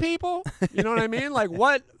eating people? You know what I mean? Like,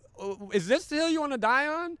 what? Is this the hill you want to die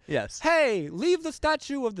on? Yes. Hey, leave the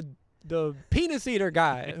statue of the penis eater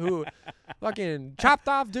guy who fucking chopped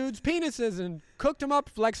off dudes' penises and cooked them up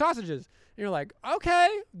like sausages. And you're like, okay,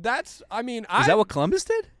 that's, I mean, Is that what Columbus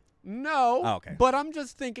did? No. Oh, okay. But I'm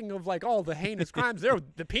just thinking of like all the heinous crimes.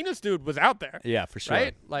 The penis dude was out there. Yeah, for sure.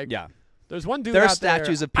 Right? Like, yeah. There's one dude there are out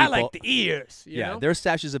statues there, of people. I like the ears. You know? There are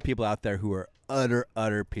statues of people out there who are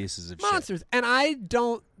utter pieces of monsters. shit. And I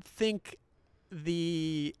don't think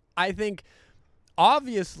I think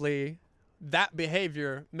obviously that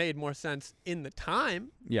behavior made more sense in the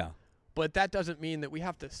time. Yeah. But that doesn't mean that we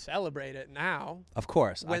have to celebrate it now. Of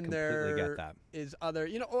course. When I completely get that. Is other,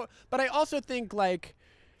 but I also think like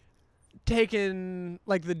taking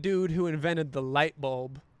like the dude who invented the light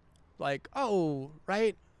bulb, like, oh,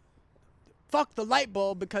 right? Fuck the light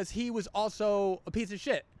bulb because he was also a piece of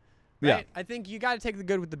shit. Right? Yeah. I think you got to take the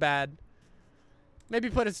good with the bad. Maybe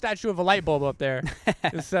put a statue of a light bulb up there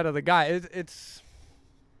instead of the guy. It's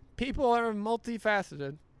people are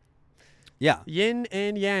multifaceted. Yeah. Yin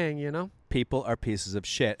and yang, you know? People are pieces of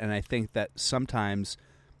shit. And I think that sometimes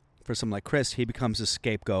for someone like Chris, he becomes a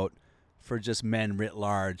scapegoat for just men writ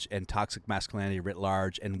large and toxic masculinity writ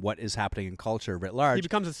large and what is happening in culture writ large. He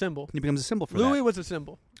becomes a symbol. He becomes a symbol for Louis that. was a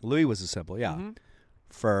symbol. Louis was a symbol, yeah. Mm-hmm.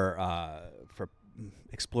 For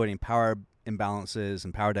exploiting power imbalances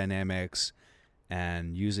and power dynamics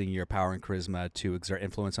and using your power and charisma to exert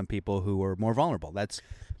influence on people who are more vulnerable. That's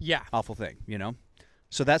awful thing, you know?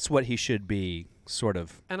 So that's what he should be sort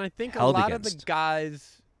of And I think held a lot against. of the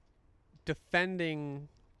guys defending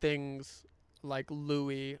things like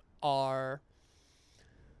Louis are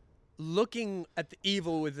looking at the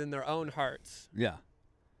evil within their own hearts. Yeah.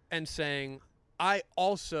 And saying, I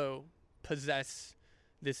also possess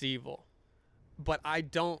this evil, but I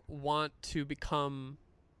don't want to become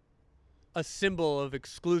a symbol of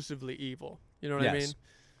exclusively evil. You know what I mean?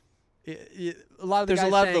 A lot of the There's guys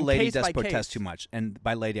a lot of the saying ladies case by that protest case. too much, and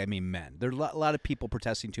by lady I mean men. There are a lot of people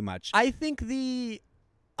protesting too much. I think the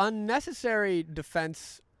unnecessary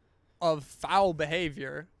defense of foul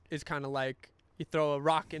behavior is kind of like you throw a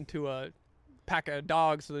rock into a pack of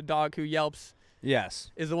dogs, so the dog who yelps yes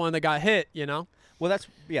is the one that got hit, you know? Well, that's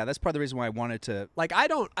part of the reason why I wanted to. Like I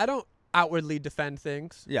don't outwardly defend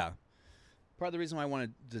things. Yeah. Part of the reason why I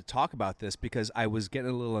wanted to talk about this because I was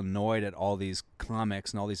getting a little annoyed at all these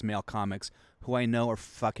comics and all these male comics who I know are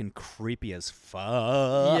fucking creepy as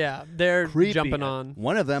fuck. Yeah, they're creepy. jumping on.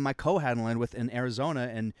 One of them I co-headlined with in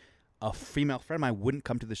Arizona, and a female friend of mine wouldn't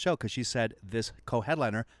come to the show because she said this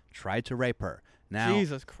co-headliner tried to rape her. Now,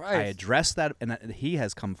 Jesus Christ. I addressed that, and he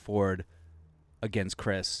has come forward against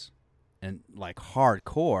Chris and like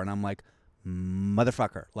hardcore, and I'm like,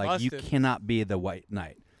 motherfucker, like you cannot be the white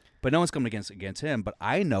knight. But no one's coming against him. But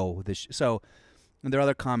I know this. So and there are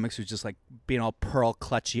other comics who's just like being all pearl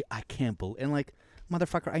clutchy. I can't believe. And like,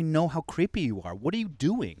 motherfucker, I know how creepy you are. What are you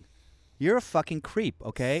doing? You're a fucking creep,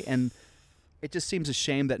 okay? And it just seems a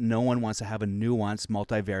shame that no one wants to have a nuanced,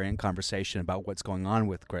 multivariant conversation about what's going on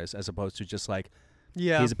with Chris, as opposed to just like,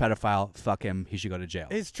 he's a pedophile. Fuck him. He should go to jail.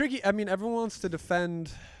 It's tricky. I mean, everyone wants to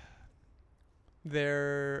defend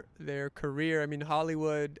their career. I mean,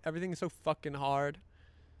 Hollywood, everything is so fucking hard.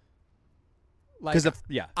 Like,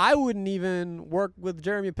 I wouldn't even work with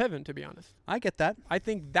Jeremy Piven, to be honest. I get that. I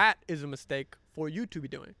think that is a mistake for you to be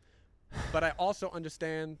doing. But I also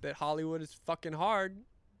understand that Hollywood is fucking hard,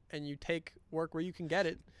 and you take work where you can get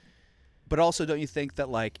it. But also, don't you think that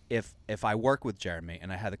like if I work with Jeremy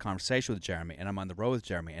and I had a conversation with Jeremy and I'm on the road with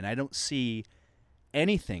Jeremy and I don't see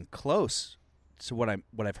anything close to what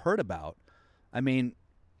I've heard about, I mean,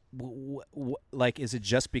 like, is it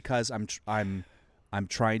just because I'm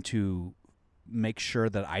trying to make sure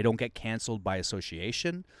that I don't get canceled by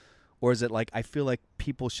association, or is it like I feel like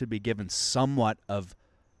people should be given somewhat of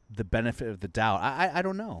the benefit of the doubt? I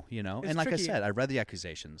don't know, you know. It's and like tricky. I said, I read the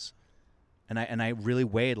accusations, and I really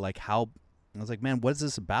weighed like how I was like, man, what is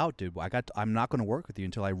this about, dude? I'm not going to work with you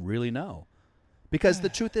until I really know. Because the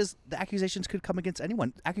truth is, the accusations could come against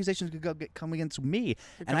anyone. Accusations could come against me,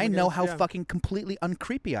 and I know how fucking completely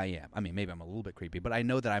uncreepy I am. I mean, maybe I'm a little bit creepy, but I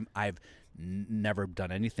know that I've never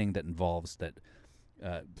done anything that involves that,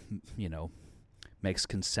 makes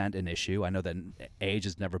consent an issue. I know that age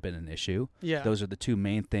has never been an issue. Yeah, those are the two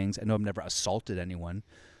main things. I know I've never assaulted anyone.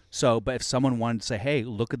 So, but if someone wanted to say, "Hey,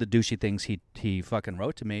 look at the douchey things he fucking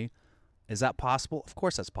wrote to me," is that possible? Of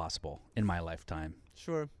course, that's possible in my lifetime.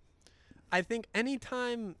 Sure. I think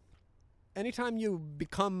anytime you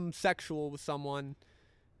become sexual with someone,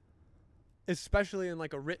 especially in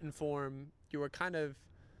like a written form, you are kind of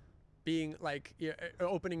being like you're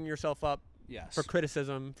opening yourself up for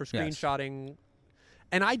criticism, for screenshotting. Yes.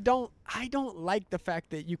 And I don't like the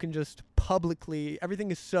fact that you can just publicly,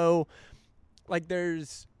 everything is so like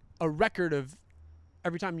there's a record of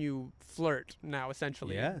every time you flirt now,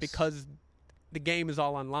 essentially, because the game is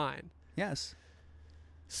all online. Yes.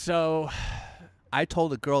 So, I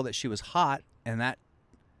told a girl that she was hot, and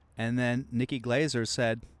then Nikki Glazer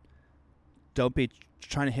said, "Don't be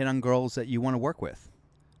trying to hit on girls that you want to work with."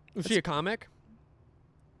 Was she a comic?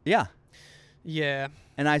 Yeah. Yeah.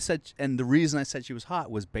 And I said, and the reason I said she was hot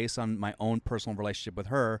was based on my own personal relationship with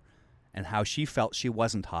her, and how she felt she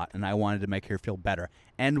wasn't hot, and I wanted to make her feel better.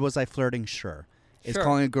 And was I flirting? Sure. Is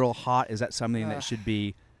calling a girl hot, is that something that should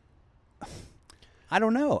be? I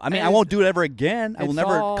don't know. I mean, I won't do it ever again. I will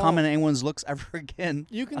never comment on anyone's looks ever again.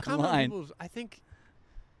 You can comment on people's. I think,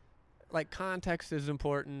 like, context is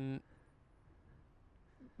important.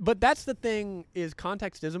 But that's the thing, is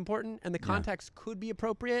context is important, and the context could be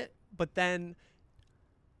appropriate, but then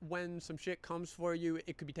when some shit comes for you,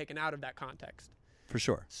 it could be taken out of that context. For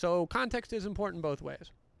sure. So context is important both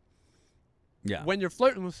ways. Yeah. When you're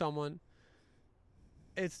flirting with someone,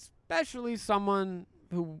 especially someone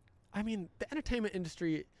who... I mean, the entertainment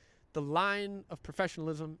industry, the line of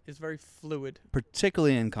professionalism is very fluid.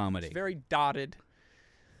 Particularly in comedy. It's very dotted.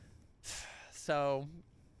 So,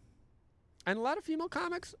 and a lot of female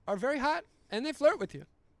comics are very hot, and they flirt with you.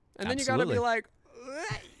 And then you got to be like...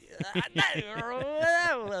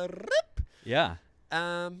 yeah.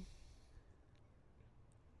 And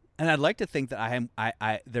I'd like to think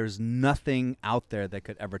that there's nothing out there that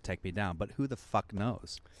could ever take me down, but who the fuck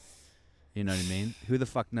knows? You know what I mean? Who the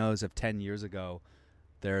fuck knows if 10 years ago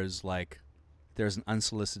there's an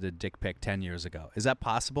unsolicited dick pic 10 years ago. Is that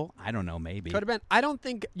possible? I don't know, maybe. Could have been. I don't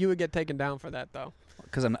think you would get taken down for that, though.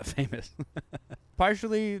 Because I'm not famous.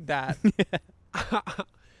 Partially that.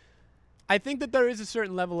 I think that there is a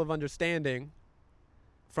certain level of understanding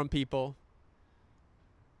from people.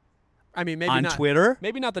 I mean, maybe on not Twitter?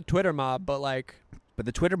 Maybe not the Twitter mob, but like... But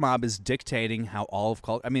the Twitter mob is dictating how all of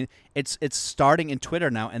culture... I mean, it's starting in Twitter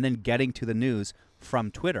now and then getting to the news from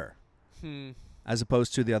Twitter. As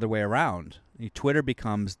opposed to the other way around. Twitter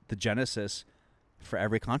becomes the genesis for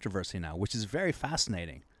every controversy now, which is very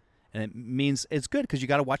fascinating. And it means it's good because you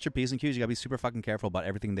got to watch your P's and Q's. You got to be super fucking careful about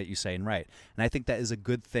everything that you say and write. And I think that is a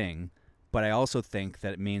good thing. But I also think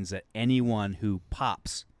that it means that anyone who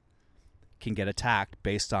pops can get attacked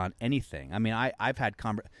based on anything. I mean, I've had...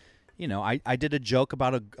 I did a joke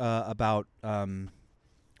about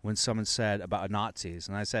when someone said about Nazis,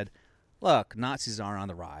 and I said, look, Nazis aren't on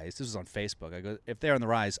the rise. This was on Facebook. I go, if they're on the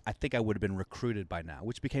rise, I think I would have been recruited by now,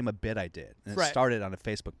 which became a bit I did. And it started on a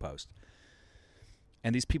Facebook post.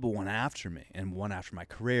 And these people went after me and went after my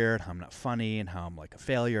career and how I'm not funny and how I'm like a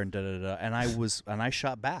failure and da-da-da. And I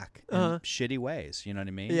shot back in shitty ways. You know what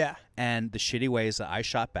I mean? Yeah. And the shitty ways that I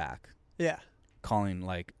shot back. Yeah. Calling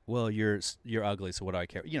like, well, you're ugly, so what do I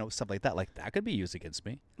care? Stuff like that. Like that could be used against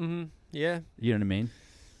me. Mm-hmm. Yeah. You know what I mean?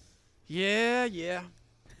 Yeah.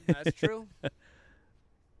 That's true.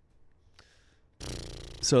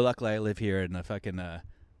 So luckily, I live here in a fucking in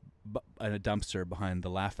a dumpster behind the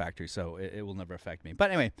Laugh Factory, so it will never affect me. But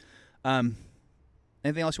anyway,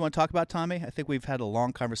 anything else you want to talk about, Tommy? I think we've had a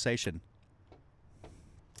long conversation.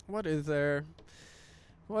 What is there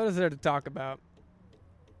to talk about?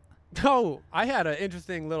 Oh, I had an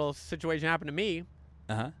interesting little situation happen to me.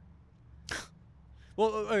 Uh-huh. Well,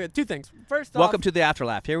 okay, two things. First off... Welcome to the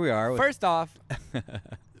Afterlaugh. Here we are. First off,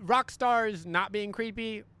 rock stars not being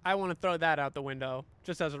creepy, I want to throw that out the window,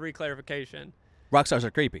 just as a reclarification. Rock stars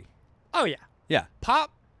are creepy. Oh, yeah. Yeah.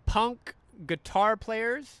 Pop, punk, guitar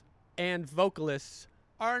players, and vocalists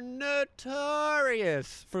are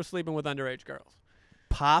notorious for sleeping with underage girls.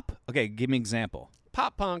 Pop? Okay, give me an example.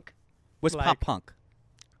 Pop punk. What's pop punk?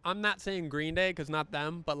 I'm not saying Green Day because not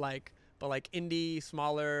them, but like indie,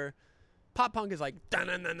 smaller. Pop punk is like.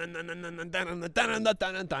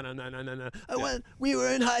 We were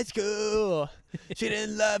in high school. She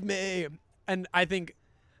didn't love me, And I think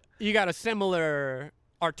you got a similar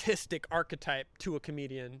artistic archetype to a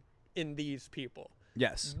comedian in these people.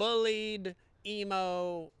 Yes. Bullied,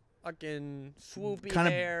 emo, fucking swoopy kind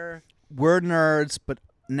hair. We're nerds, but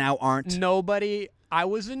now aren't. Nobody. I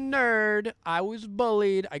was a nerd. I was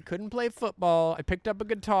bullied. I couldn't play football. I picked up a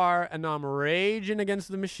guitar, and now I'm raging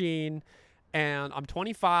against the machine. And I'm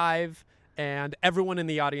 25, and everyone in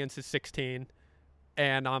the audience is 16.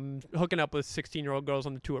 And I'm hooking up with 16-year-old girls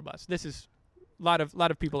on the tour bus. This is a lot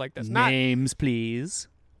of people like this. Names, please.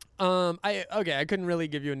 I couldn't really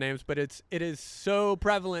give you names, but it is so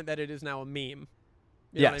prevalent that it is now a meme.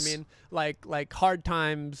 You know what I mean? Like Hard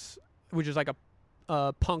Times, which is like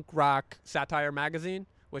a punk rock satire magazine,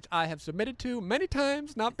 which I have submitted to many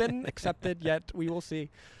times, not been accepted yet. We will see.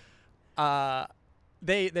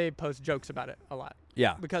 They post jokes about it a lot.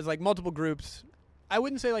 Yeah. Because like multiple groups, I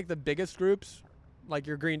wouldn't say like the biggest groups, like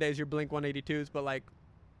your Green Days, your Blink 182s, but like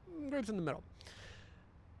groups in the middle.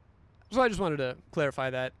 So I just wanted to clarify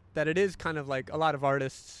that it is kind of like a lot of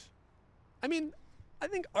artists. I mean, I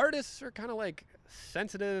think artists are kind of like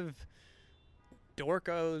sensitive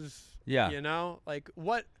dorkos. Yeah. You know, like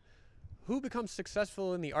who becomes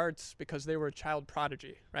successful in the arts because they were a child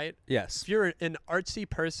prodigy, right? Yes. If you're an artsy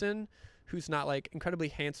person who's not like incredibly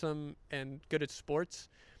handsome and good at sports,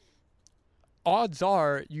 odds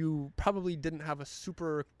are you probably didn't have a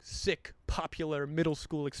super sick, popular middle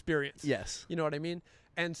school experience. Yes. You know what I mean?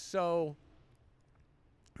 And so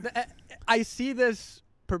I see this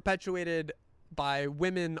perpetuated by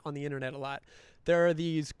women on the internet a lot. There are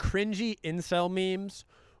these cringy incel memes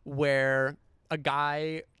where a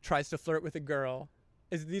guy tries to flirt with a girl.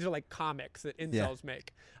 These are like comics that incels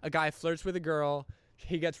make. A guy flirts with a girl.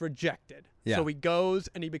 He gets rejected. Yeah. So he goes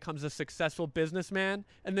and he becomes a successful businessman.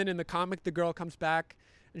 And then in the comic, the girl comes back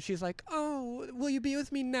and she's like, "Oh, will you be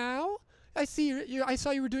with me now? I see you. I saw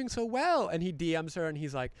you were doing so well." And he DMs her and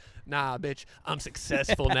he's like, "Nah, bitch, I'm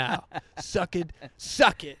successful now. Suck it.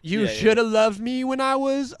 You should have loved me when I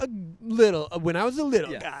was a little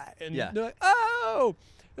guy." And they're like, "Oh,"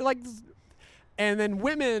 they're like, and then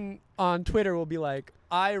women on Twitter will be like,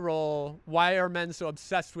 "I roll. Why are men so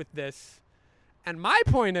obsessed with this?" And my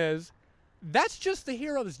point is, that's just the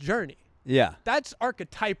hero's journey. Yeah. That's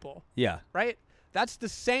archetypal. Yeah. Right? That's the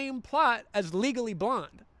same plot as Legally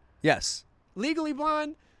Blonde. Yes. Legally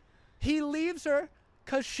Blonde, he leaves her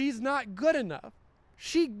because she's not good enough.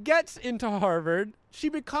 She gets into Harvard. She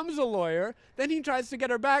becomes a lawyer. Then he tries to get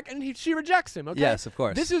her back, and she rejects him. Okay? Yes, of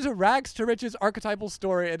course. This is a rags to riches archetypal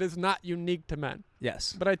story. It is not unique to men.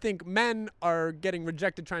 Yes. But I think men are getting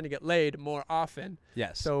rejected trying to get laid more often.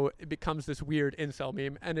 Yes. So it becomes this weird incel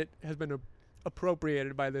meme, and it has been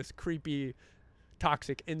appropriated by this creepy,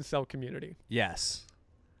 toxic incel community. Yes.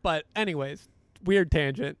 But anyways, weird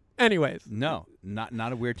tangent. Anyways. No,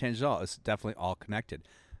 not a weird tangent at all. It's definitely all connected.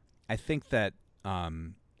 I think that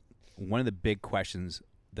one of the big questions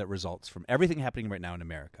that results from everything happening right now in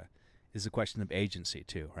America is the question of agency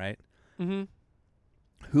too, right? Mm-hmm.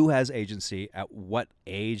 Who has agency? At what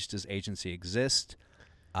age does agency exist?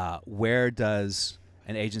 Where does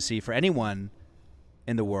an agency for anyone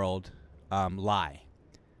in the world lie?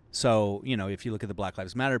 So, if you look at the Black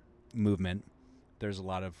Lives Matter movement, there's a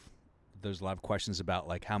lot of questions about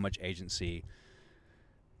like how much agency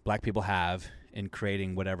Black people have in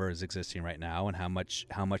creating whatever is existing right now, and how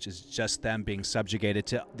much is just them being subjugated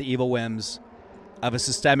to the evil whims of a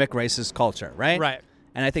systemic racist culture, right? Right.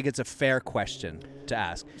 And I think it's a fair question to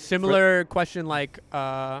ask. Similar question like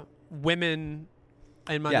women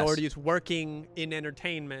and minorities working in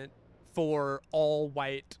entertainment for all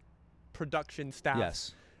white production staff.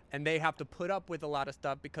 Yes. And they have to put up with a lot of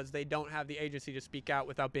stuff because they don't have the agency to speak out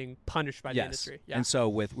without being punished by the industry. Yeah. And so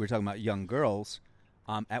we're talking about young girls.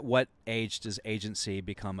 At what age does agency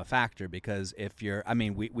become a factor? Because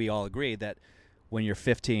we all agree that when you're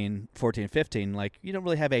 14, 15, like you don't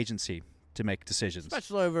really have agency to make decisions.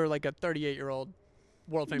 Especially over like a 38-year-old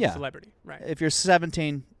world famous celebrity. Right. If you're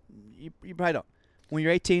 17, you probably don't. When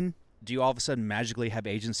you're 18, do you all of a sudden magically have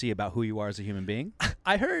agency about who you are as a human being?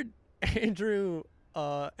 I heard Andrew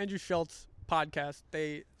Schultz's podcast.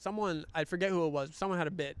 I forget who it was. Someone had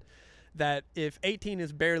a bit that if 18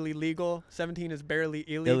 is barely legal, 17 is barely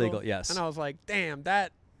illegal. Illegal, yes. And I was like, damn,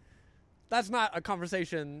 that's not a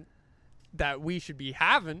conversation that we should be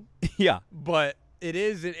having. Yeah. But it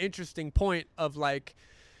is an interesting point of like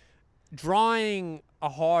drawing a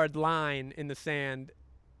hard line in the sand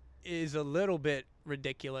is a little bit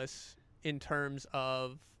ridiculous in terms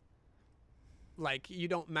of like you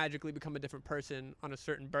don't magically become a different person on a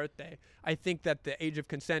certain birthday. I think that the age of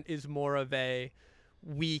consent is more of a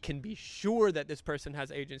we can be sure that this person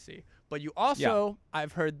has agency. But you also,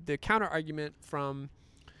 I've heard the counter argument from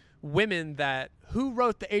women that who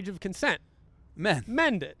wrote the age of consent? Men.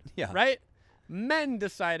 Men did. Yeah. Right? Men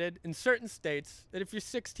decided in certain states that if you're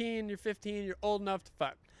 16, you're 15, you're old enough to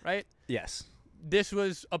fuck. Right? Yes. This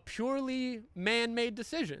was a purely man-made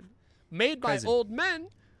decision made by Crazy. old men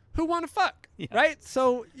who want to fuck. Yeah. Right?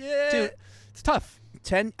 So, yeah, dude, it's tough.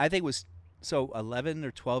 I think it was 11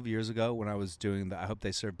 or 12 years ago when I was doing the I Hope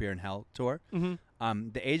They Serve Beer in Hell tour. Mm-hmm.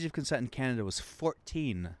 The age of consent in Canada was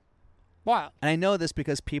 14. Wow. And I know this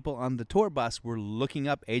because people on the tour bus were looking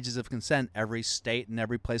up ages of consent every state and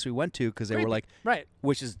every place we went to because they were like, right,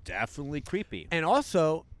 which is definitely creepy. And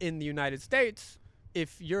also in the United States,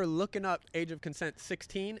 if you're looking up age of consent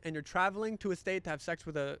 16 and you're traveling to a state to have sex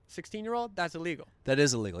with a 16-year-old, that's illegal. That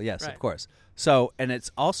is illegal, yes, right. Of course. So, and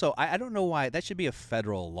it's also, I don't know why, that should be a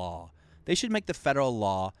federal law. They should make the federal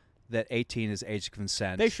law that 18 is age of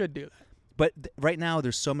consent. They should do that. But right now,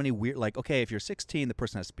 there's so many weird, like, okay, if you're 16, the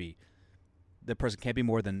person can't be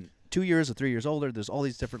more than 2 years or 3 years older. There's all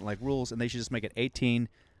these different, like, rules, and they should just make it 18,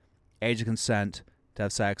 age of consent to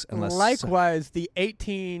have sex. Unless likewise, the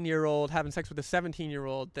 18-year-old having sex with a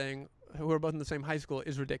 17-year-old thing, who are both in the same high school,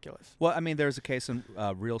 is ridiculous. Well, I mean, there's a case in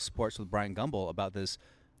Real Sports with Brian Gumbel about this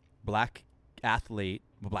black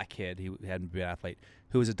kid, he hadn't been an athlete,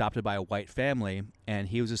 who was adopted by a white family, and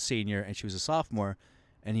he was a senior and she was a sophomore,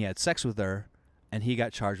 and he had sex with her, and he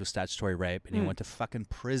got charged with statutory rape, and he went to fucking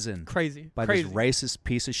prison. Crazy. By this racist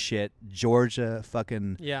piece of shit, Georgia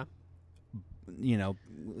fucking,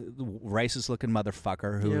 racist looking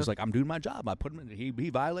motherfucker who was like, I'm doing my job. I put him in, he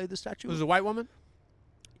violated the statute. Was it a white woman?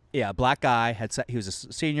 Yeah, black guy, he was a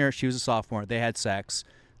senior, she was a sophomore, they had sex.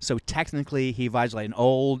 So technically he violated an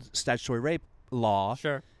old statutory rape law.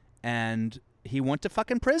 Sure. And he went to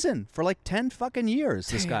fucking prison for like 10 fucking years,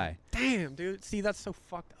 this guy. Damn, dude. See, that's so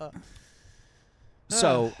fucked up.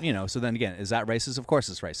 So, so then again, is that racist? Of course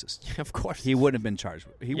it's racist. Of course. He wouldn't have been charged.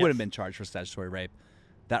 He wouldn't have been charged for statutory rape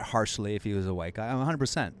that harshly if he was a white guy.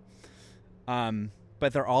 100%.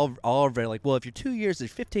 But they're all very like, well, if you're 2 years,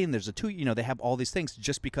 there's 15, there's they have all these things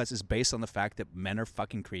just because it's based on the fact that men are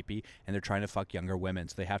fucking creepy and they're trying to fuck younger women.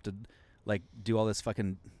 So they have to, like, do all this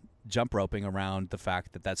fucking jump roping around the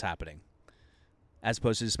fact that that's happening. As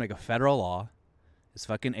opposed to just make a federal law. It's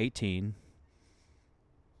fucking 18.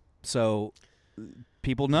 So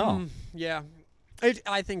people know. Yeah.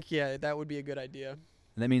 I think, that would be a good idea.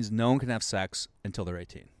 And that means no one can have sex until they're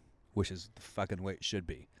 18, which is the fucking way it should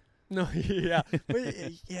be. No, yeah. But,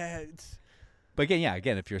 it's... But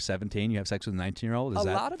again, if you're 17, you have sex with a 19-year-old, is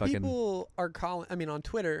that fucking... A lot of people are calling... I mean, on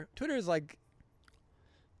Twitter is, like,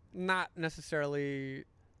 not necessarily...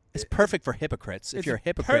 It's perfect for hypocrites. If you're a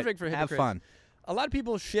hypocrite, perfect for hypocrites. Have fun. A lot of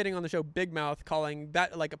people shitting on the show Big Mouth, calling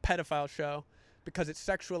that like a pedophile show because it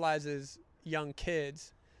sexualizes young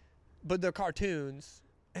kids, but they're cartoons.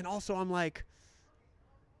 And also I'm like,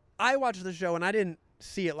 I watched the show and I didn't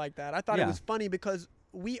see it like that. I thought it was funny because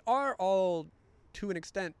we are all, to an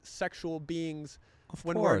extent, sexual beings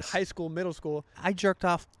when we're in high school, middle school. I jerked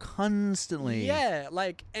off constantly. Yeah,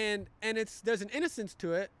 like, and there's an innocence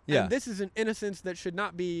to it. Yeah. And this is an innocence that should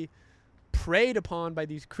not be preyed upon by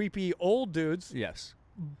these creepy old dudes. Yes.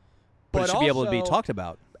 But it should be able to be talked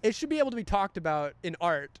about. It should be able to be talked about in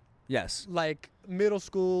art. Yes. Like middle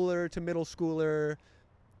schooler to middle schooler,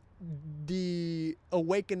 the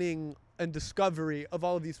awakening and discovery of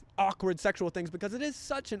all of these awkward sexual things, because it is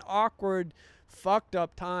such an awkward, fucked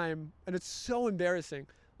up time, and it's so embarrassing.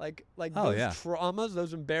 Like those traumas,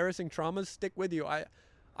 those embarrassing traumas stick with you.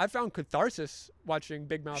 I found catharsis watching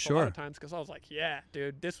Big Mouth a lot of times because I was like, yeah,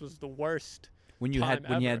 dude, this was the worst. When you had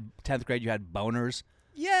 10th grade, you had boners.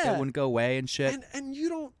 Yeah. That wouldn't go away and shit. And you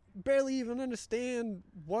don't barely even understand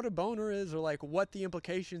what a boner is or like what the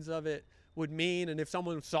implications of it would mean. And if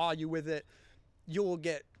someone saw you with it, you will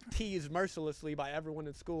get teased mercilessly by everyone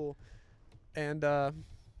in school. And I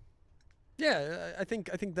think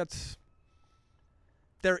that's,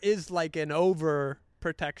 there is like an over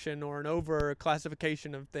protection or an over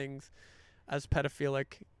classification of things as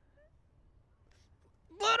pedophilic.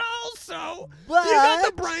 But also, you got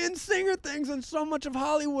the Bryan Singer things, and so much of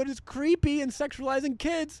Hollywood is creepy and sexualizing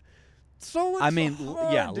kids. So much.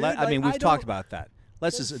 We've talked about that.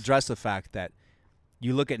 Let's just address the fact that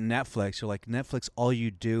you look at Netflix, you're like, Netflix, all you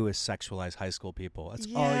do is sexualize high school people. That's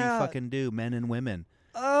all you fucking do, men and women.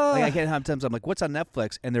 Like, I can't have times I'm like, what's on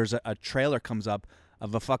Netflix? And there's a trailer comes up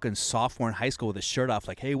of a fucking sophomore in high school with his shirt off,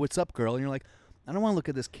 like, hey, what's up, girl? And you're like, I don't want to look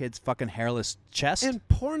at this kid's fucking hairless chest. And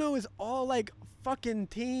porno is all like fucking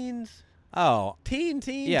teens. Oh. Teen.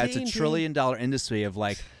 Yeah, it's a $1 trillion industry of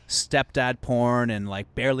like stepdad porn and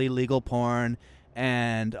like barely legal porn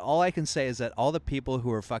And all I can say is that all the people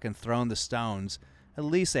who are fucking throwing the stones, at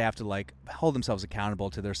least they have to like hold themselves accountable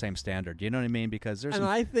to their same standard. You know what I mean? Because there's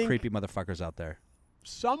some creepy motherfuckers out there.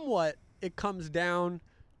 Somewhat, it comes down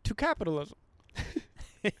to capitalism.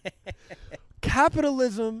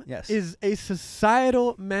 Capitalism is a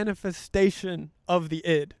societal manifestation of the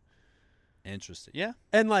id. Interesting. Yeah.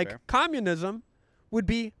 And like communism would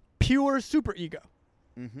be pure superego,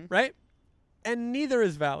 right? And neither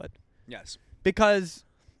is valid. Yes. Because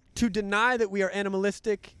to deny that we are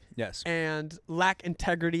animalistic and lack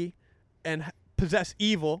integrity and possess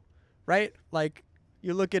evil, right? Like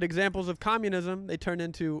you look at examples of communism, they turn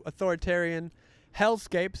into authoritarian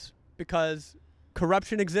hellscapes because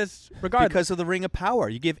corruption exists regardless. Because of the Ring of Power.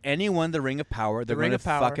 You give anyone the Ring of Power, they're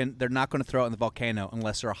not going to throw it in the volcano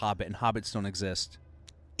unless they're a hobbit, and hobbits don't exist.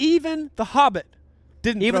 Even the Hobbit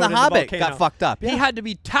didn't. Even the Hobbit got fucked up. Yeah. He had to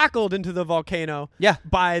be tackled into the volcano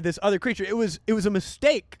by this other creature. It was a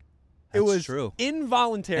mistake. That's it was true.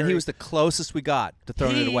 Involuntary. And he was the closest we got to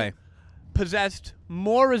throwing it away. Possessed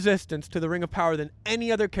more resistance to the Ring of Power than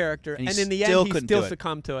any other character, and in the end, he still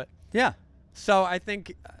succumbed to it. Yeah. So I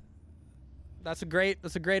think that's a great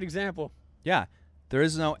example. Yeah. There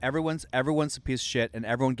is no everyone's a piece of shit, and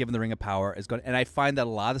everyone given the Ring of Power is going. And I find that a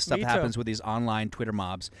lot of the stuff that happens with these online Twitter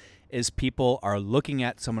mobs is people are looking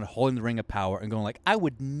at someone holding the Ring of Power and going like, I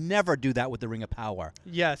would never do that with the Ring of Power.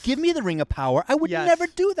 Yes. Give me the Ring of Power. I would never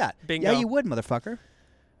do that. Bingo. Yeah, you would, motherfucker.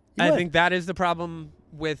 I think that is the problem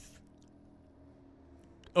with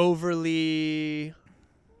overly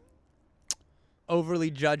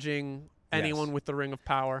judging anyone with the Ring of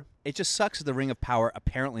Power. It just sucks that the Ring of Power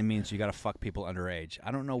apparently means you got to fuck people underage.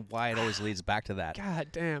 I don't know why it always leads back to that. God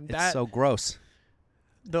damn. It's so gross.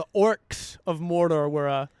 The orcs of Mordor were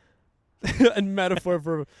a metaphor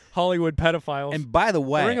for Hollywood pedophiles. And by the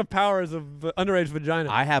way, the Ring of Power is an underage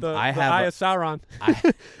vagina. I have the Eye of Sauron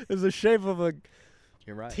is the shape of a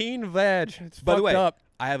teen vag. It's fucked up.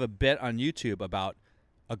 I have a bit on YouTube about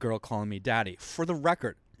a girl calling me daddy. For the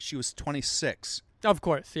record, she was 26. Of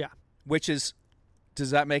course, yeah. Which is,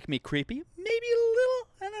 does that make me creepy? Maybe a little.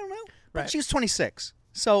 I don't know. But she was 26.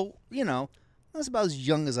 So, you know, that's about as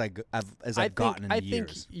young as I've gotten in years. I think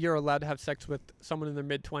you're allowed to have sex with someone in their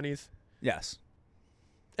mid-20s. Yes.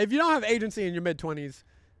 If you don't have agency in your mid-20s,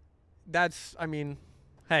 that's, I mean,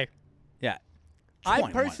 hey. Yeah.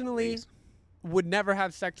 I personally would never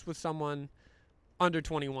have sex with someone under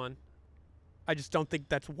 21. I just don't think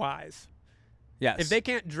that's wise. Yes. If they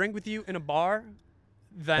can't drink with you in a bar,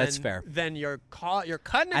 then that's fair. Then you're cutting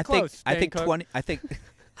it close. I think 20. I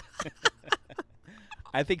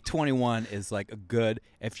think 21 is like a good.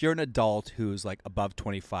 If you're an adult who's like above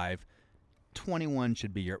 25, 21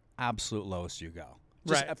 should be your absolute lowest you go.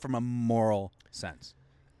 Just from a moral sense,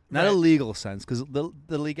 not a legal sense, because the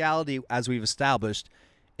legality, as we've established,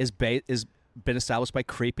 is been established by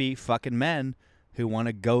creepy fucking men who want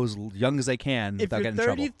to go as young as they can without getting in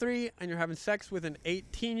trouble. If you're 33 and you're having sex with an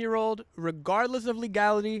 18-year-old, regardless of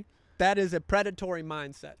legality, that is a predatory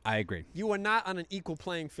mindset. I agree. You are not on an equal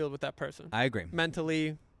playing field with that person. I agree.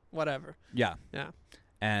 Mentally, whatever. Yeah. Yeah.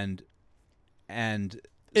 And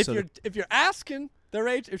if you're asking their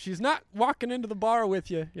age, if she's not walking into the bar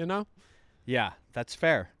with you, you know? Yeah, that's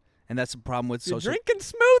fair. And that's the problem with You're social. drinking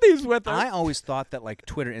smoothies with her. I always thought that like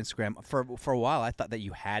Twitter, Instagram, for a while, I thought that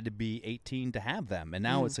you had to be 18 to have them, and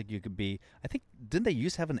now it's like you could be. I think didn't they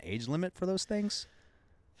used to have an age limit for those things?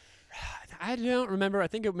 I don't remember. I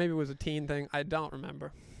think maybe it was a teen thing. I don't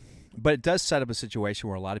remember. But it does set up a situation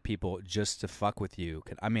where a lot of people just to fuck with you.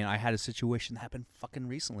 I mean, I had a situation that happened fucking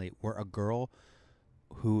recently where a girl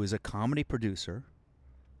who is a comedy producer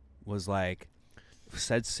was like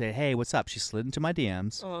say, hey, what's up? She slid into my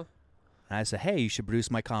DMs. And I said, hey, you should produce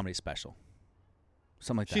my comedy special.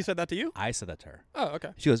 Something like that. She said that to you? I said that to her. Oh,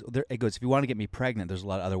 okay. She goes, if you want to get me pregnant, there's a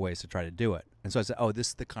lot of other ways to try to do it. And so I said, oh, this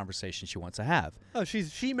is the conversation she wants to have. Oh,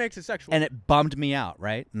 she makes it sexual. And it bummed me out,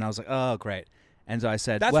 right? And I was like, oh, great. And so I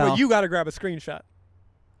said, that's where you got to grab a screenshot.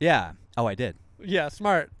 Yeah. Oh, I did. Yeah,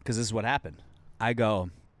 smart. Because this is what happened. I go,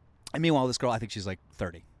 and meanwhile, this girl, I think she's like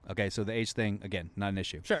 30. Okay, so the age thing, again, not an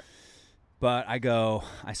issue. Sure. But I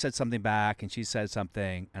said something back, and she said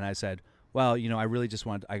something, and I said, well, you know, I really just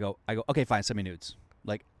wanted, I go, okay, fine, send me nudes.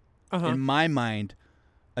 Like, in my mind,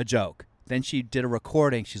 a joke. Then she did a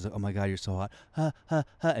recording. She's like, oh, my God, you're so hot.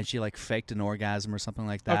 And she, like, faked an orgasm or something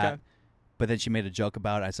like that. Okay. But then she made a joke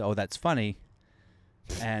about it. I said, oh, that's funny.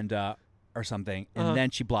 And, or something. And then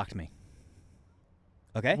she blocked me.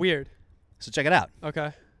 Okay? Weird. So check it out.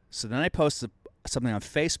 Okay. So then I posted something on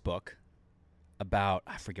Facebook about,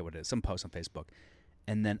 I forget what it is, some post on Facebook.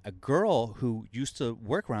 And then a girl who used to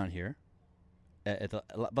work around here at the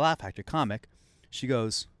Laugh Factory comic, She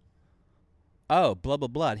goes, oh, blah, blah,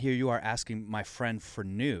 blah. Here you are asking my friend for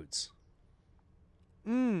nudes.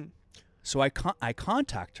 So I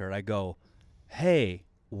contact her. And I go, hey,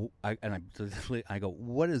 I go,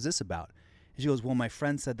 what is this about? And she goes, well, my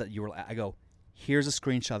friend said that you were. I go, here's a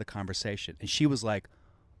screenshot of the conversation. And she was like,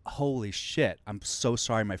 holy shit, I'm so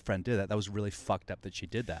sorry my friend did that. That was really fucked up that she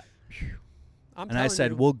did that. And I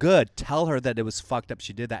said, well, good. Tell her that it was fucked up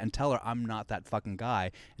she did that, and tell her I'm not that fucking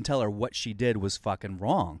guy, and tell her what she did was fucking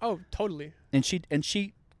wrong. Oh, totally. And she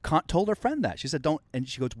told her friend that. She said, don't. And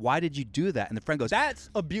she goes, why did you do that? And the friend goes, that's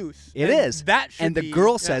abuse. It is. That should And the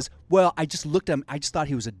girl says, well, I just looked at him. I just thought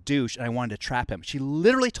he was a douche, and I wanted to trap him. She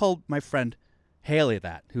literally told my friend Haley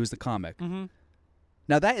that, who's the comic. Mm-hmm.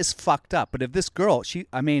 Now, that is fucked up. But if this girl,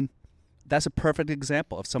 that's a perfect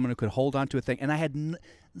example of someone who could hold on to a thing. And I had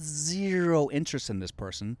zero interest in this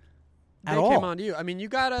person at all. They came on to you. I mean, you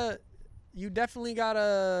definitely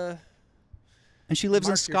gotta. And she lives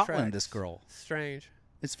in Scotland, this girl. Strange.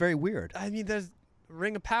 It's very weird. I mean, there's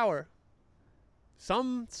ring of power.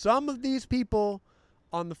 Some of these people,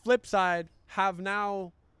 on the flip side, have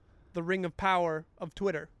now the ring of power of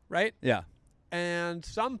Twitter, right? Yeah. And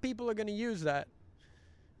some people are going to use that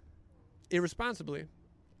irresponsibly.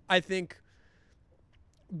 I think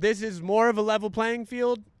this is more of a level playing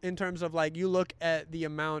field in terms of, like, you look at the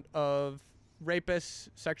amount of rapists,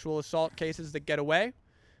 sexual assault cases that get away.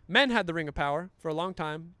 Men had the ring of power for a long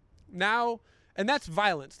time. Now, and that's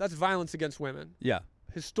violence. That's violence against women. Yeah.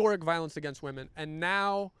 Historic violence against women. And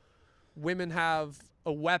now women have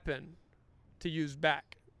a weapon to use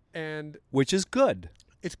back. And which is good.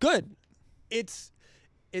 It's good. It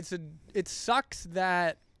sucks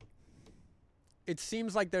that it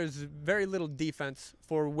seems like there's very little defense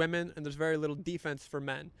for women and there's very little defense for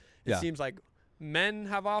men. It seems like men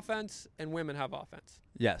have offense and women have offense.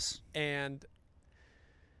 Yes. And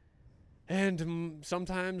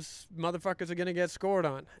sometimes motherfuckers are going to get scored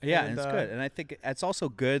on. Yeah, and it's good. And I think it's also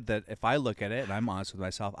good that if I look at it, and I'm honest with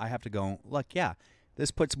myself, I have to go, look, yeah,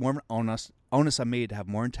 this puts more of an onus on me to have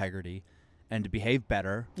more integrity and to behave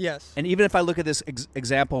better. Yes. And even if I look at this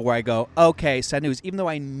example where I go, okay, sad news, even though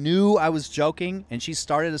I knew I was joking and she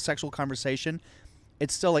started a sexual conversation,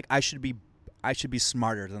 it's still like I should be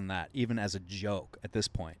smarter than that, even as a joke at this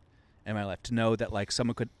point in my life, to know that, like,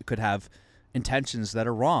 someone could have intentions that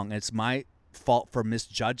are wrong. It's my fault for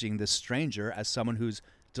misjudging this stranger as someone who's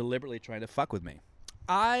deliberately trying to fuck with me.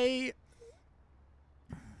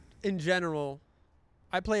 In general,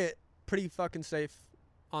 I play it pretty fucking safe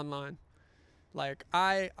online. Like,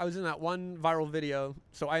 I was in that one viral video,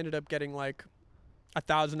 so I ended up getting like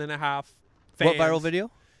 1,500 fans. What viral video?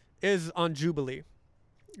 Is on Jubilee.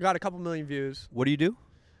 Got a couple million views. What do you do?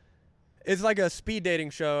 It's like a speed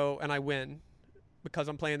dating show, and I win because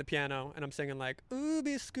I'm playing the piano and I'm singing like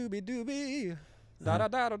 "Ooby Scooby Dooby," da da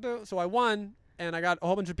da da da. So I won, and I got a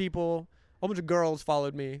whole bunch of people, a whole bunch of girls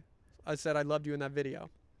followed me. I said I loved you in that video,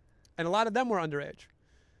 and a lot of them were underage.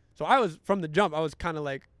 So I was, from the jump, I was kind of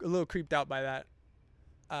like a little creeped out by that.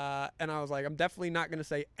 And I was like, I'm definitely not going to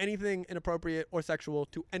say anything inappropriate or sexual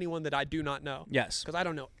to anyone that I do not know. Yes. Because I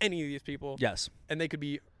don't know any of these people. Yes. And they could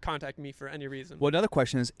be contacting me for any reason. Well, another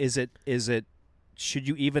question is it, should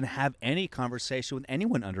you even have any conversation with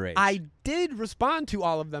anyone underage? I did respond to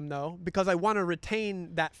all of them, though, because I want to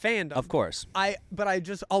retain that fandom. Of course.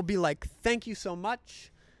 I'll be like, thank you so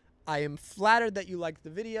much. I am flattered that you liked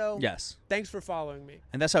the video. Yes. Thanks for following me.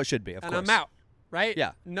 And that's how it should be, of course. And I'm out, right?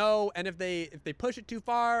 Yeah. No, and if they push it too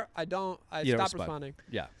far, I stop responding.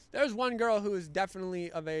 Yeah. There's one girl who is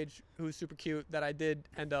definitely of age, who's super cute, that I did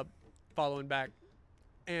end up following back.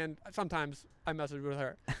 And sometimes I message with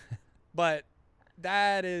her. But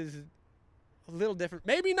that is a little different.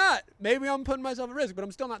 Maybe not. Maybe I'm putting myself at risk, but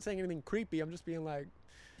I'm still not saying anything creepy. I'm just being like,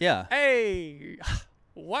 yeah, hey,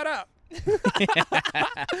 what up?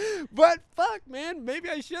 But fuck, man, maybe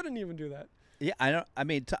I shouldn't even do that. Yeah, I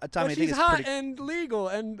mean, Tommy, but I think she's it's hot pretty... and legal,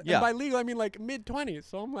 and by legal I mean like mid-20s.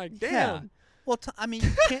 So I'm like, damn. Yeah. Well, I mean,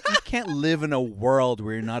 you can't live in a world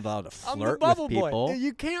where you're not allowed to flirt I'm the bubble with people. boy.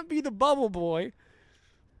 You can't be the bubble boy.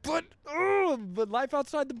 But life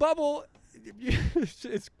outside the bubble,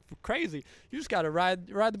 it's crazy. You just gotta ride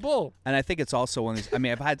the bull. And I think it's also one of these. I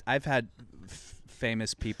mean, I've had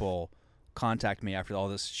famous people contact me after all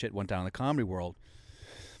this shit went down in the comedy world,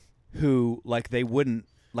 who, like, they wouldn't,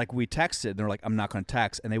 like, we texted and they're like, I'm not going to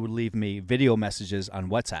text, and they would leave me video messages on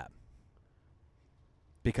WhatsApp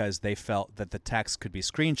because they felt that the text could be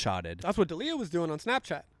screenshotted. That's what D'Elia was doing on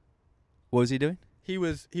Snapchat. What was he doing? He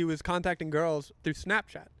was contacting girls through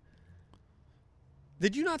Snapchat.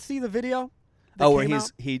 Did you not see the video? Oh, where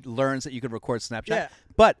he learns that you could record Snapchat? Yeah.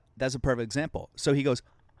 But that's a perfect example. So he goes,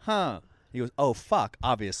 huh, He goes, oh, fuck,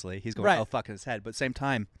 obviously. He's going, Right. oh, fuck in his head. But at the same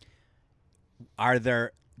time, are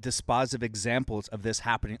there dispositive examples of this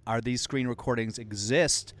happening? Are these screen recordings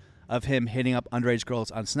exist of him hitting up underage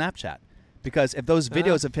girls on Snapchat? Because if those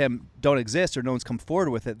videos of him don't exist or no one's come forward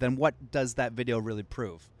with it, then what does that video really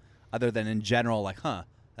prove? Other than in general, like,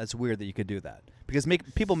 that's weird that you could do that. Because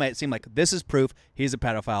people may seem like this is proof he's a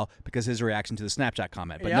pedophile because his reaction to the Snapchat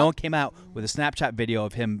comment. But no one came out with a Snapchat video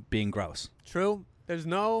of him being gross. True. There's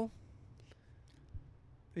no...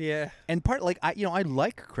 Yeah. And part, like, I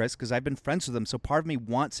like Chris because I've been friends with him, so part of me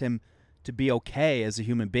wants him to be okay as a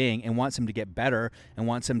human being and wants him to get better and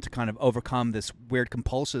wants him to kind of overcome this weird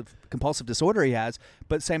compulsive disorder he has.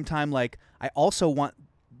 But at the same time, like, I also want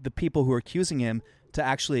the people who are accusing him to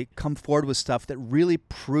actually come forward with stuff that really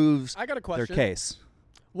proves I got a question. their case.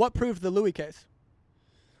 What proved the Louis case?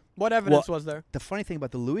 What evidence was there? The funny thing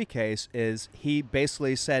about the Louis case is he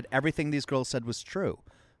basically said everything these girls said was true.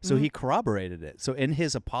 So he corroborated it. So in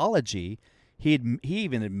his apology, he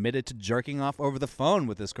even admitted to jerking off over the phone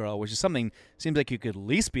with this girl, which is something seems like you could at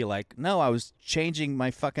least be like, no, I was changing my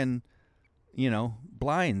fucking,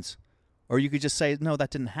 blinds. Or you could just say, no, that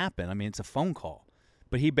didn't happen. I mean, it's a phone call.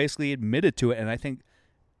 But he basically admitted to it, and I think,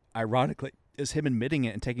 ironically, is him admitting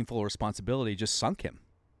it and taking full responsibility just sunk him.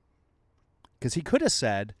 Because he could have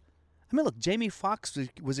said, I mean, look, Jamie Foxx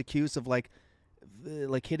was accused of, like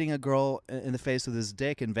hitting a girl in the face with his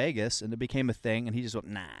dick in Vegas, and it became a thing, and he just went,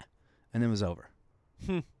 nah, and it was over.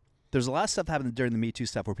 There's a lot of stuff that happened during the Me Too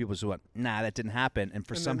stuff where people just went, nah, that didn't happen, and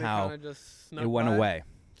somehow it went away.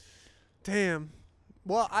 Damn.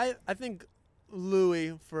 Well, I think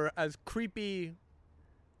Louis, for as creepy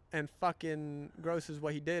and fucking gross as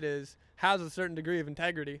what he did is, has a certain degree of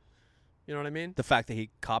integrity. You know what I mean? The fact that he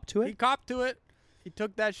copped to it? He copped to it. He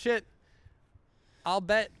took that shit. I'll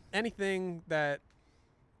bet anything that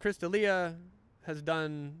Chris D'Elia has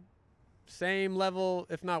done same level,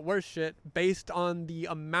 if not worse shit, based on the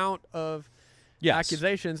amount of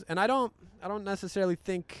accusations. And I don't necessarily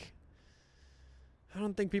think... I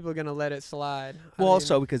don't think people are going to let it slide. Well,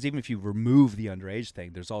 also, because even if you remove the underage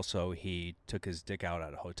thing, there's also he took his dick out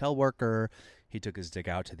at a hotel worker. He took his dick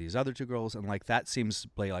out to these other two girls. And, like, that seems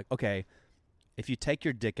like, okay, if you take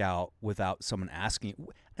your dick out without someone asking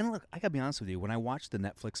you. And, look, I got to be honest with you. When I watched the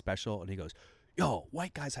Netflix special and he goes, yo,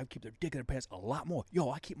 white guys have to keep their dick in their pants a lot more. Yo,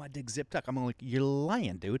 I keep my dick zipped up. I'm like, you're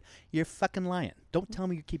lying, dude. You're fucking lying. Don't tell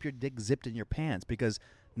me you keep your dick zipped in your pants because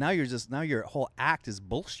now your whole act is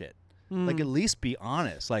bullshit. Like, at least be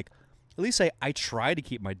honest. Like, at least say, I try to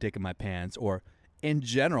keep my dick in my pants. Or, in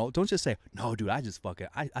general, don't just say, no, dude, I just fucking,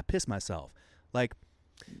 I piss myself. Like,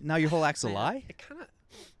 now your whole act's a lie?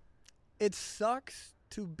 It sucks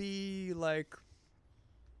to be, like,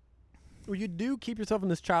 well, you do keep yourself in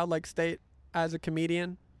this childlike state as a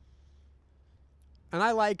comedian. And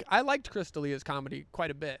I liked Chris D'Elia's comedy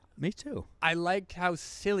quite a bit. Me too. I liked how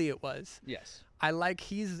silly it was. Yes. I like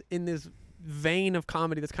he's in this vein of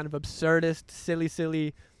comedy that's kind of absurdist,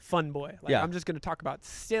 silly fun boy. Like, I'm just going to talk about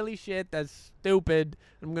silly shit that's stupid.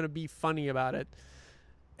 I'm going to be funny about it.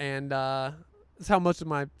 And that's how most of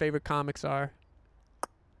my favorite comics are.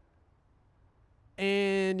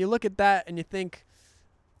 And you look at that and you think,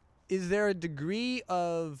 is there a degree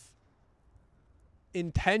of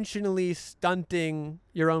intentionally stunting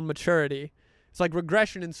your own maturity? It's like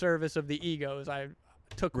regression in service of the ego, as I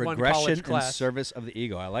took one college class. Regression in service of the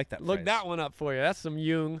ego. I like that Look phrase. that one up for you. That's some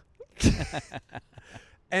Jung.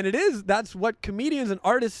 And that's what comedians and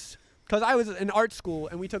artists, because I was in art school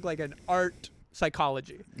and we took like an art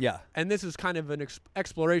psychology. Yeah. And this is kind of an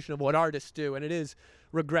exploration of what artists do, and it is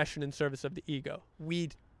regression in service of the ego. We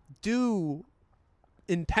do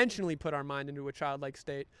intentionally put our mind into a childlike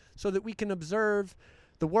state so that we can observe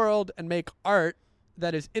the world and make art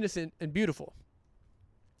that is innocent and beautiful.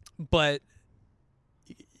 But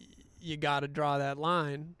you got to draw that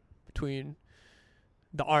line between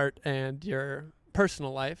the art and your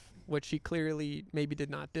personal life, which he clearly maybe did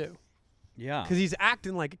not do. Yeah. Because he's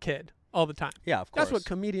acting like a kid all the time. Yeah, of course. That's what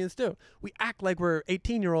comedians do. We act like we're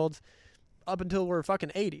 18-year-olds up until we're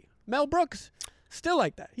fucking 80. Mel Brooks, still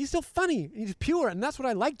like that. He's still funny. He's pure, and that's what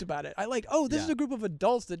I liked about it. I like, this is a group of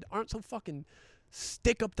adults that aren't so fucking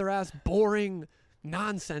stick up their ass, boring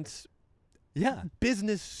nonsense. Yeah.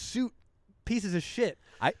 Business suit pieces of shit.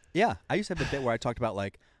 I used to have a bit where I talked about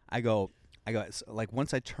like like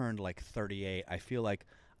once I turned like 38, I feel like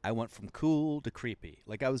I went from cool to creepy.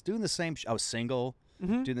 Like I was doing the same. I was single,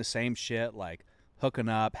 doing the same shit, like hooking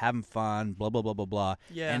up, having fun, blah blah blah blah blah.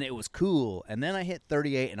 Yeah. And it was cool. And then I hit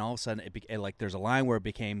 38, and all of a sudden like there's a line where it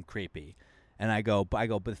became creepy. And I go, but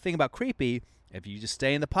the thing about creepy, if you just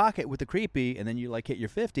stay in the pocket with the creepy, and then you like hit your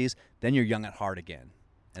 50s, then you're young at heart again.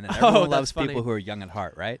 And then everyone loves funny. people who are young at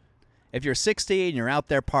heart, right? If you're 60 and you're out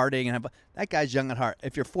there partying and that guy's young at heart.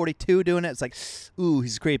 If you're 42 doing it, it's like, ooh,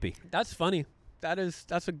 he's creepy. That's funny.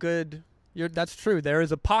 That's a good. That's true. There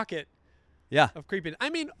is a pocket. Yeah. Of creepy. I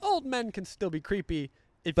mean, old men can still be creepy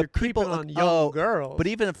if you're creeping on young girls. But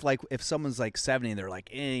even if someone's like 70 and they're like,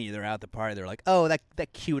 they're out at the party, they're like, oh,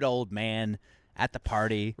 that cute old man at the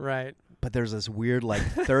party. Right. But there's this weird like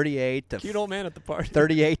 38 to cute old man at the party.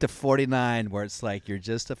 38 to 49 where it's like you're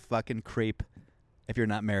just a fucking creep if you're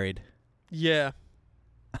not married. Yeah.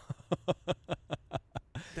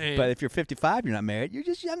 Dang. But if you're 55, you're not married. You're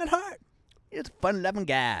just young at heart. You're just a fun-loving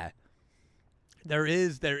guy. There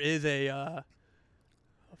is a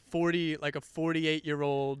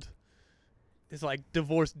 48-year-old is like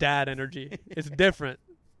divorced dad energy. It's different.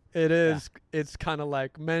 It is. Yeah. It's kind of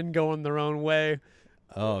like men going their own way.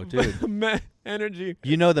 Oh, dude. Men energy.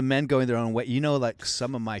 You know the men going their own way. You know, like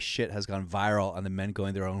some of my shit has gone viral on the men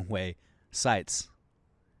going their own way sites.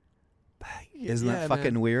 Isn't that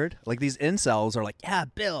fucking weird? Like these incels are like, yeah,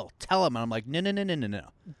 Bill, tell him. And I'm like, no.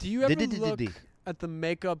 Do you ever look at the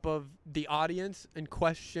makeup of the audience and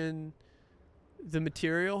question the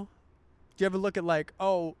material? Do you ever look at like,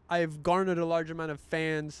 oh, I've garnered a large amount of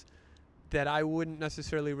fans that I wouldn't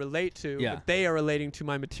necessarily relate to, but they are relating to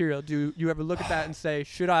my material? Do you ever look at that and say,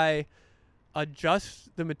 should I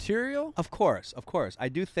adjust the material? Of course. I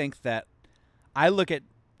do think that I look at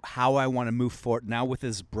how I want to move forward now with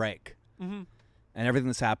this break. Mm-hmm. And everything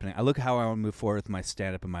that's happening. I look at how I want to move forward with my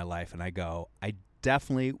stand-up in my life, and I go, I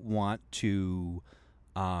definitely want to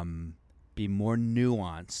be more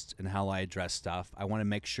nuanced in how I address stuff. I want to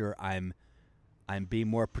make sure I'm being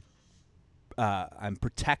more I'm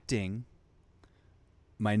protecting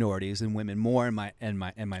minorities and women more in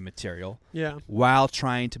my material. Yeah. While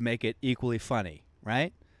trying to make it equally funny,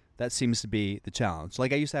 right? That seems to be the challenge.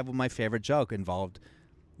 Like I used to have my favorite joke involved.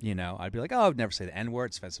 You know, I'd be like, oh, I'd never say the N-word.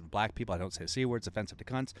 It's offensive to black people. I don't say the C-word. It's offensive to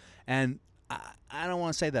cunts. And I don't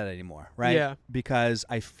want to say that anymore, right? Yeah. Because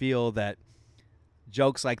I feel that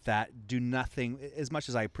jokes like that do nothing. As much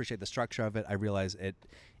as I appreciate the structure of it, I realize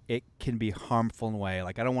it can be harmful in a way.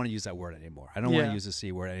 Like, I don't want to use that word anymore. I don't want to use the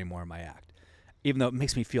C-word anymore in my act. Even though it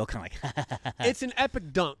makes me feel kind of like... It's an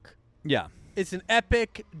epic dunk. Yeah. It's an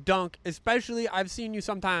epic dunk. Especially, I've seen you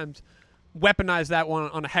sometimes weaponize that one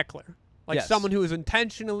on a heckler. Like someone who is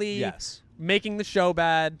intentionally making the show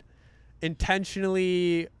bad,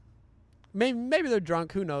 intentionally, maybe they're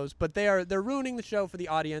drunk, who knows, but they're ruining the show for the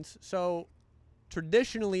audience. So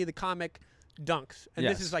traditionally the comic dunks, and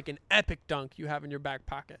this is like an epic dunk you have in your back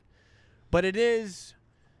pocket. But it is,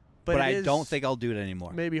 but I don't think I'll do it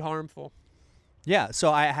anymore. Maybe harmful. Yeah,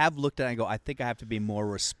 so I have looked at it and go, I think I have to be more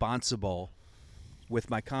responsible with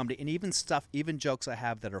my comedy, and even jokes I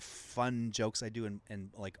have that are fun jokes I do in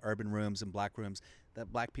like urban rooms and black rooms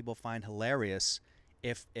that black people find hilarious.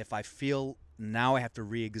 If I feel now I have to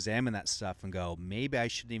re-examine that stuff and go, maybe I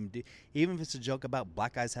shouldn't even do, even if it's a joke about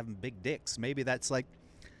black guys having big dicks, maybe that's like,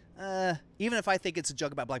 even if I think it's a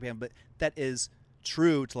joke about black people, but that is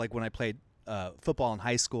true to like when I played football in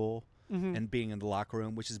high school and being in the locker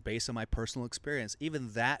room, which is based on my personal experience.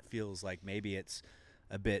 Even that feels like maybe it's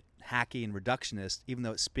a bit hacky and reductionist, even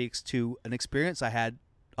though it speaks to an experience I had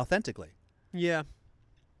authentically. Yeah.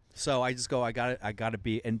 So I just go, I gotta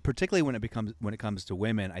be, and particularly when it comes to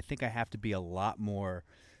women, I think I have to be a lot more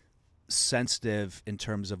sensitive in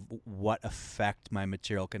terms of what effect my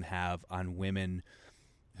material can have on women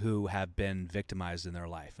who have been victimized in their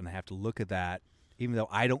life. And I have to look at that, even though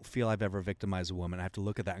I don't feel I've ever victimized a woman, I have to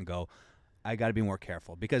look at that and go, I got to be more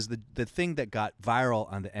careful. Because the thing that got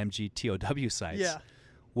viral on the MGTOW sites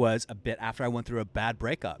was a bit after I went through a bad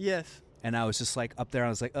breakup. Yes. And I was just like up there, I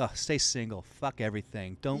was like, ugh, stay single, fuck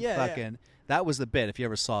everything, don't fucking. Yeah. That was the bit. If you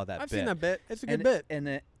ever saw that, I've seen that bit. It's a good bit. And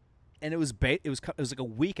it was like a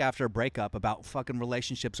week after a breakup about fucking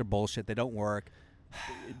relationships are bullshit. They don't work.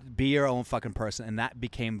 Be your own fucking person, and that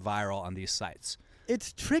became viral on these sites.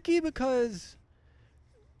 It's tricky because,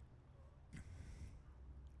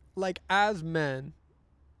 like, as men,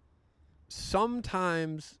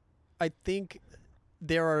 sometimes I think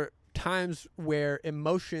there are times where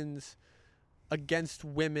emotions against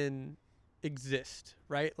women exist,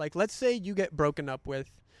 right? Like, let's say you get broken up with,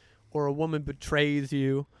 or a woman betrays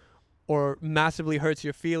you, or massively hurts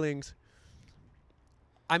your feelings.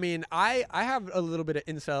 I mean, I have a little bit of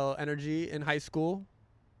incel energy in high school,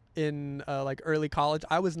 in like early college.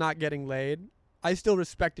 I was not getting laid. I still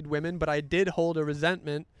respected women, but I did hold a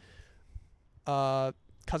resentment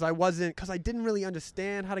because I didn't really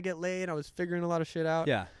understand how to get laid. I was figuring a lot of shit out.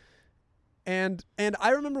 Yeah. And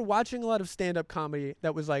I remember watching a lot of stand-up comedy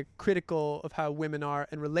that was like critical of how women are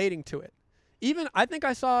and relating to it. even I think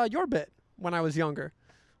I saw your bit when I was younger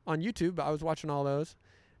on YouTube. I was watching all those.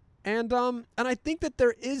 And I think that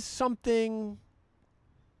there is something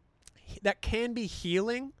that can be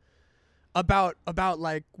healing about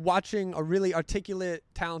like watching a really articulate,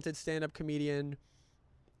 talented stand-up comedian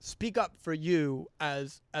speak up for you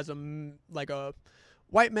as a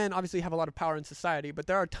white men obviously have a lot of power in society, but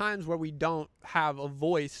there are times where we don't have a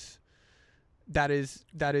voice that is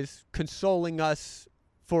consoling us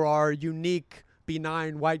for our unique,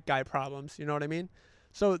 benign white guy problems. You know what I mean?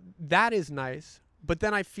 So that is nice. But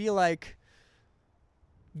then I feel like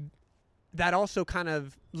that also kind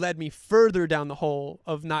of led me further down the hole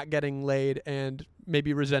of not getting laid and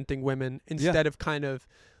maybe resenting women instead of kind of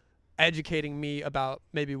educating me about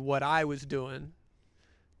maybe what I was doing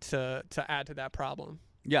to add to that problem.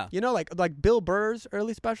 Yeah. You know, like Bill Burr's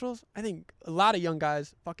early specials, I think a lot of young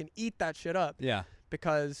guys fucking eat that shit up. Yeah.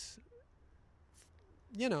 Because,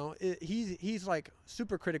 you know, he's like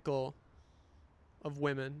super critical of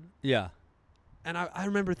women. Yeah. And I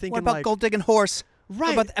remember thinking, what about like, gold digging horse? Right.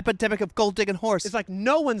 What about the epidemic of gold digging horse? It's like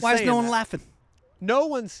no one's Why saying is no one that. laughing? No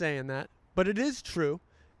one's saying that, but it is true.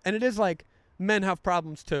 And it is like men have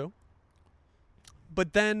problems too.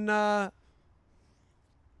 But then I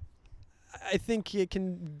think it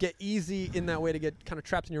can get easy in that way to get kind of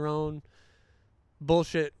trapped in your own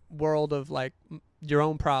bullshit world of like your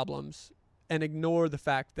own problems and ignore the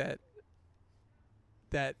fact that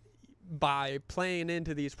by playing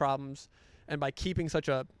into these problems and by keeping such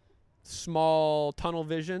a small tunnel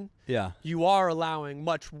vision, you are allowing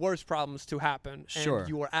much worse problems to happen, and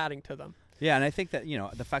you are adding to them. Yeah, and I think that, you know,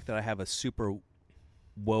 the fact that I have a super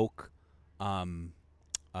woke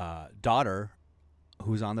daughter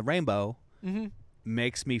who's on the rainbow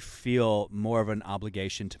makes me feel more of an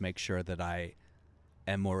obligation to make sure that I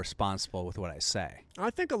am more responsible with what I say. I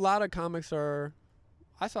think a lot of comics are.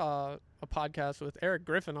 I saw a podcast with Eric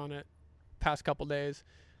Griffin on it past couple days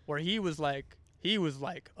where he was like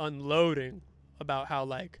unloading about how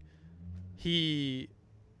like his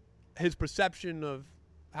perception of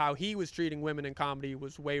how he was treating women in comedy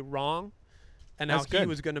was way wrong, and how he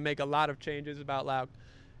was going to make a lot of changes about like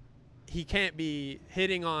he can't be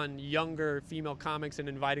hitting on younger female comics and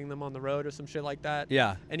inviting them on the road or some shit like that.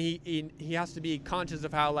 Yeah. And he has to be conscious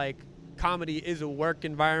of how like comedy is a work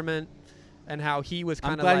environment, and how he was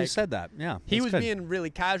kind of like. I'm glad you said that. Yeah. He was being really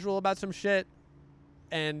casual about some shit.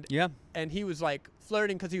 And he was like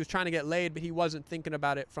flirting because he was trying to get laid, but he wasn't thinking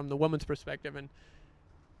about it from the woman's perspective. And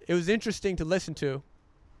it was interesting to listen to,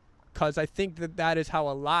 because I think that is how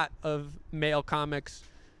a lot of male comics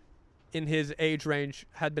in his age range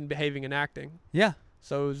had been behaving and acting. Yeah.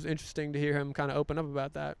 So it was interesting to hear him kind of open up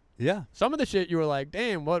about that. Yeah. Some of the shit you were like,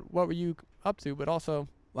 damn, what were you up to? But also,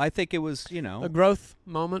 I think it was, you know, a growth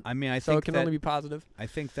moment. I mean, so it can only be positive. I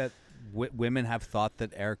think that women have thought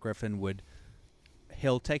that Eric Griffin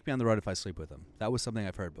he'll take me on the road if I sleep with him. That was something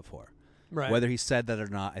I've heard before. Right. Whether he said that or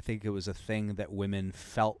not, I think it was a thing that women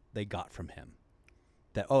felt they got from him.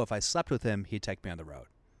 That, if I slept with him, he'd take me on the road.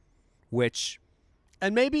 Which...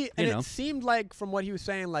 And maybe, and it seemed like from what he was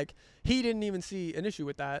saying, like he didn't even see an issue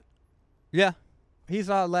with that. Yeah. He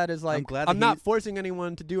saw that as like, I'm not forcing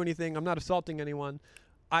anyone to do anything. I'm not assaulting anyone.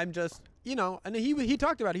 I'm just, you know, and he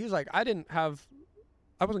talked about it. He was like, I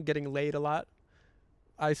wasn't getting laid a lot.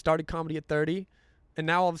 I started comedy at 30. And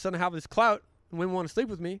now all of a sudden I have this clout and women want to sleep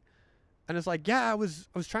with me. And it's like, yeah, I was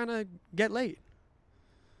trying to get laid.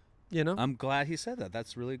 You know? I'm glad he said that.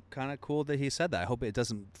 That's really kind of cool that he said that. I hope it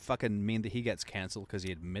doesn't fucking mean that he gets canceled because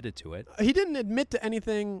he admitted to it. He didn't admit to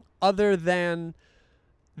anything other than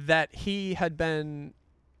that he had been...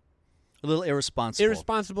 a little irresponsible.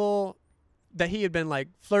 Irresponsible, that he had been like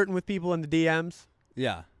flirting with people in the DMs.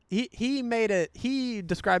 Yeah. He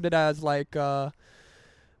described it as like...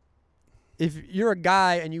 if you're a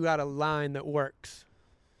guy and you got a line that works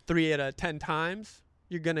 3 out of 10 times,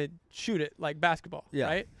 you're going to shoot it like basketball,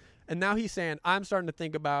 right? And now he's saying, I'm starting to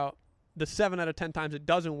think about the 7 out of 10 times it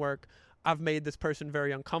doesn't work, I've made this person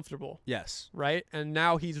very uncomfortable. Yes. Right? And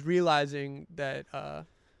now he's realizing that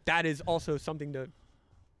that is also something to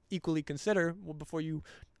equally consider before you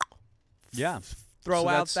throw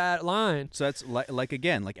out that line. So that's like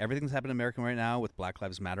again, like everything that's happening in America right now with Black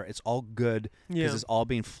Lives Matter, it's all good because it's all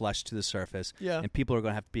being flushed to the surface. Yeah. And people are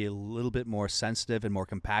going to have to be a little bit more sensitive and more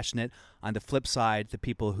compassionate. On the flip side, the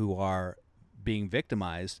people who are being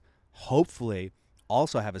victimized hopefully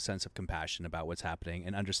also have a sense of compassion about what's happening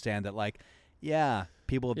and understand that, like,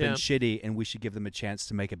 people have been shitty and we should give them a chance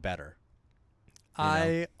to make it better.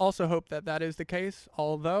 I also hope that is the case,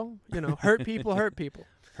 although, hurt people hurt people.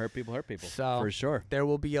 Hurt people, So for sure. There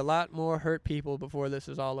will be a lot more hurt people before this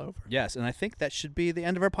is all over. Yes, and I think that should be the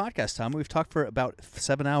end of our podcast, Tom. We've talked for about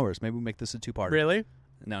 7 hours. Maybe we'll make this a 2-parter. Really?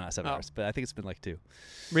 No, not 7 hours, but I think it's been like 2.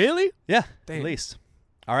 Really? Yeah, Damn. at least.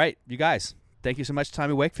 All right, you guys. Thank you so much,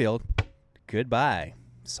 Tommy Wakefield. Goodbye.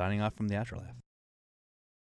 Signing off from the Afterlaugh.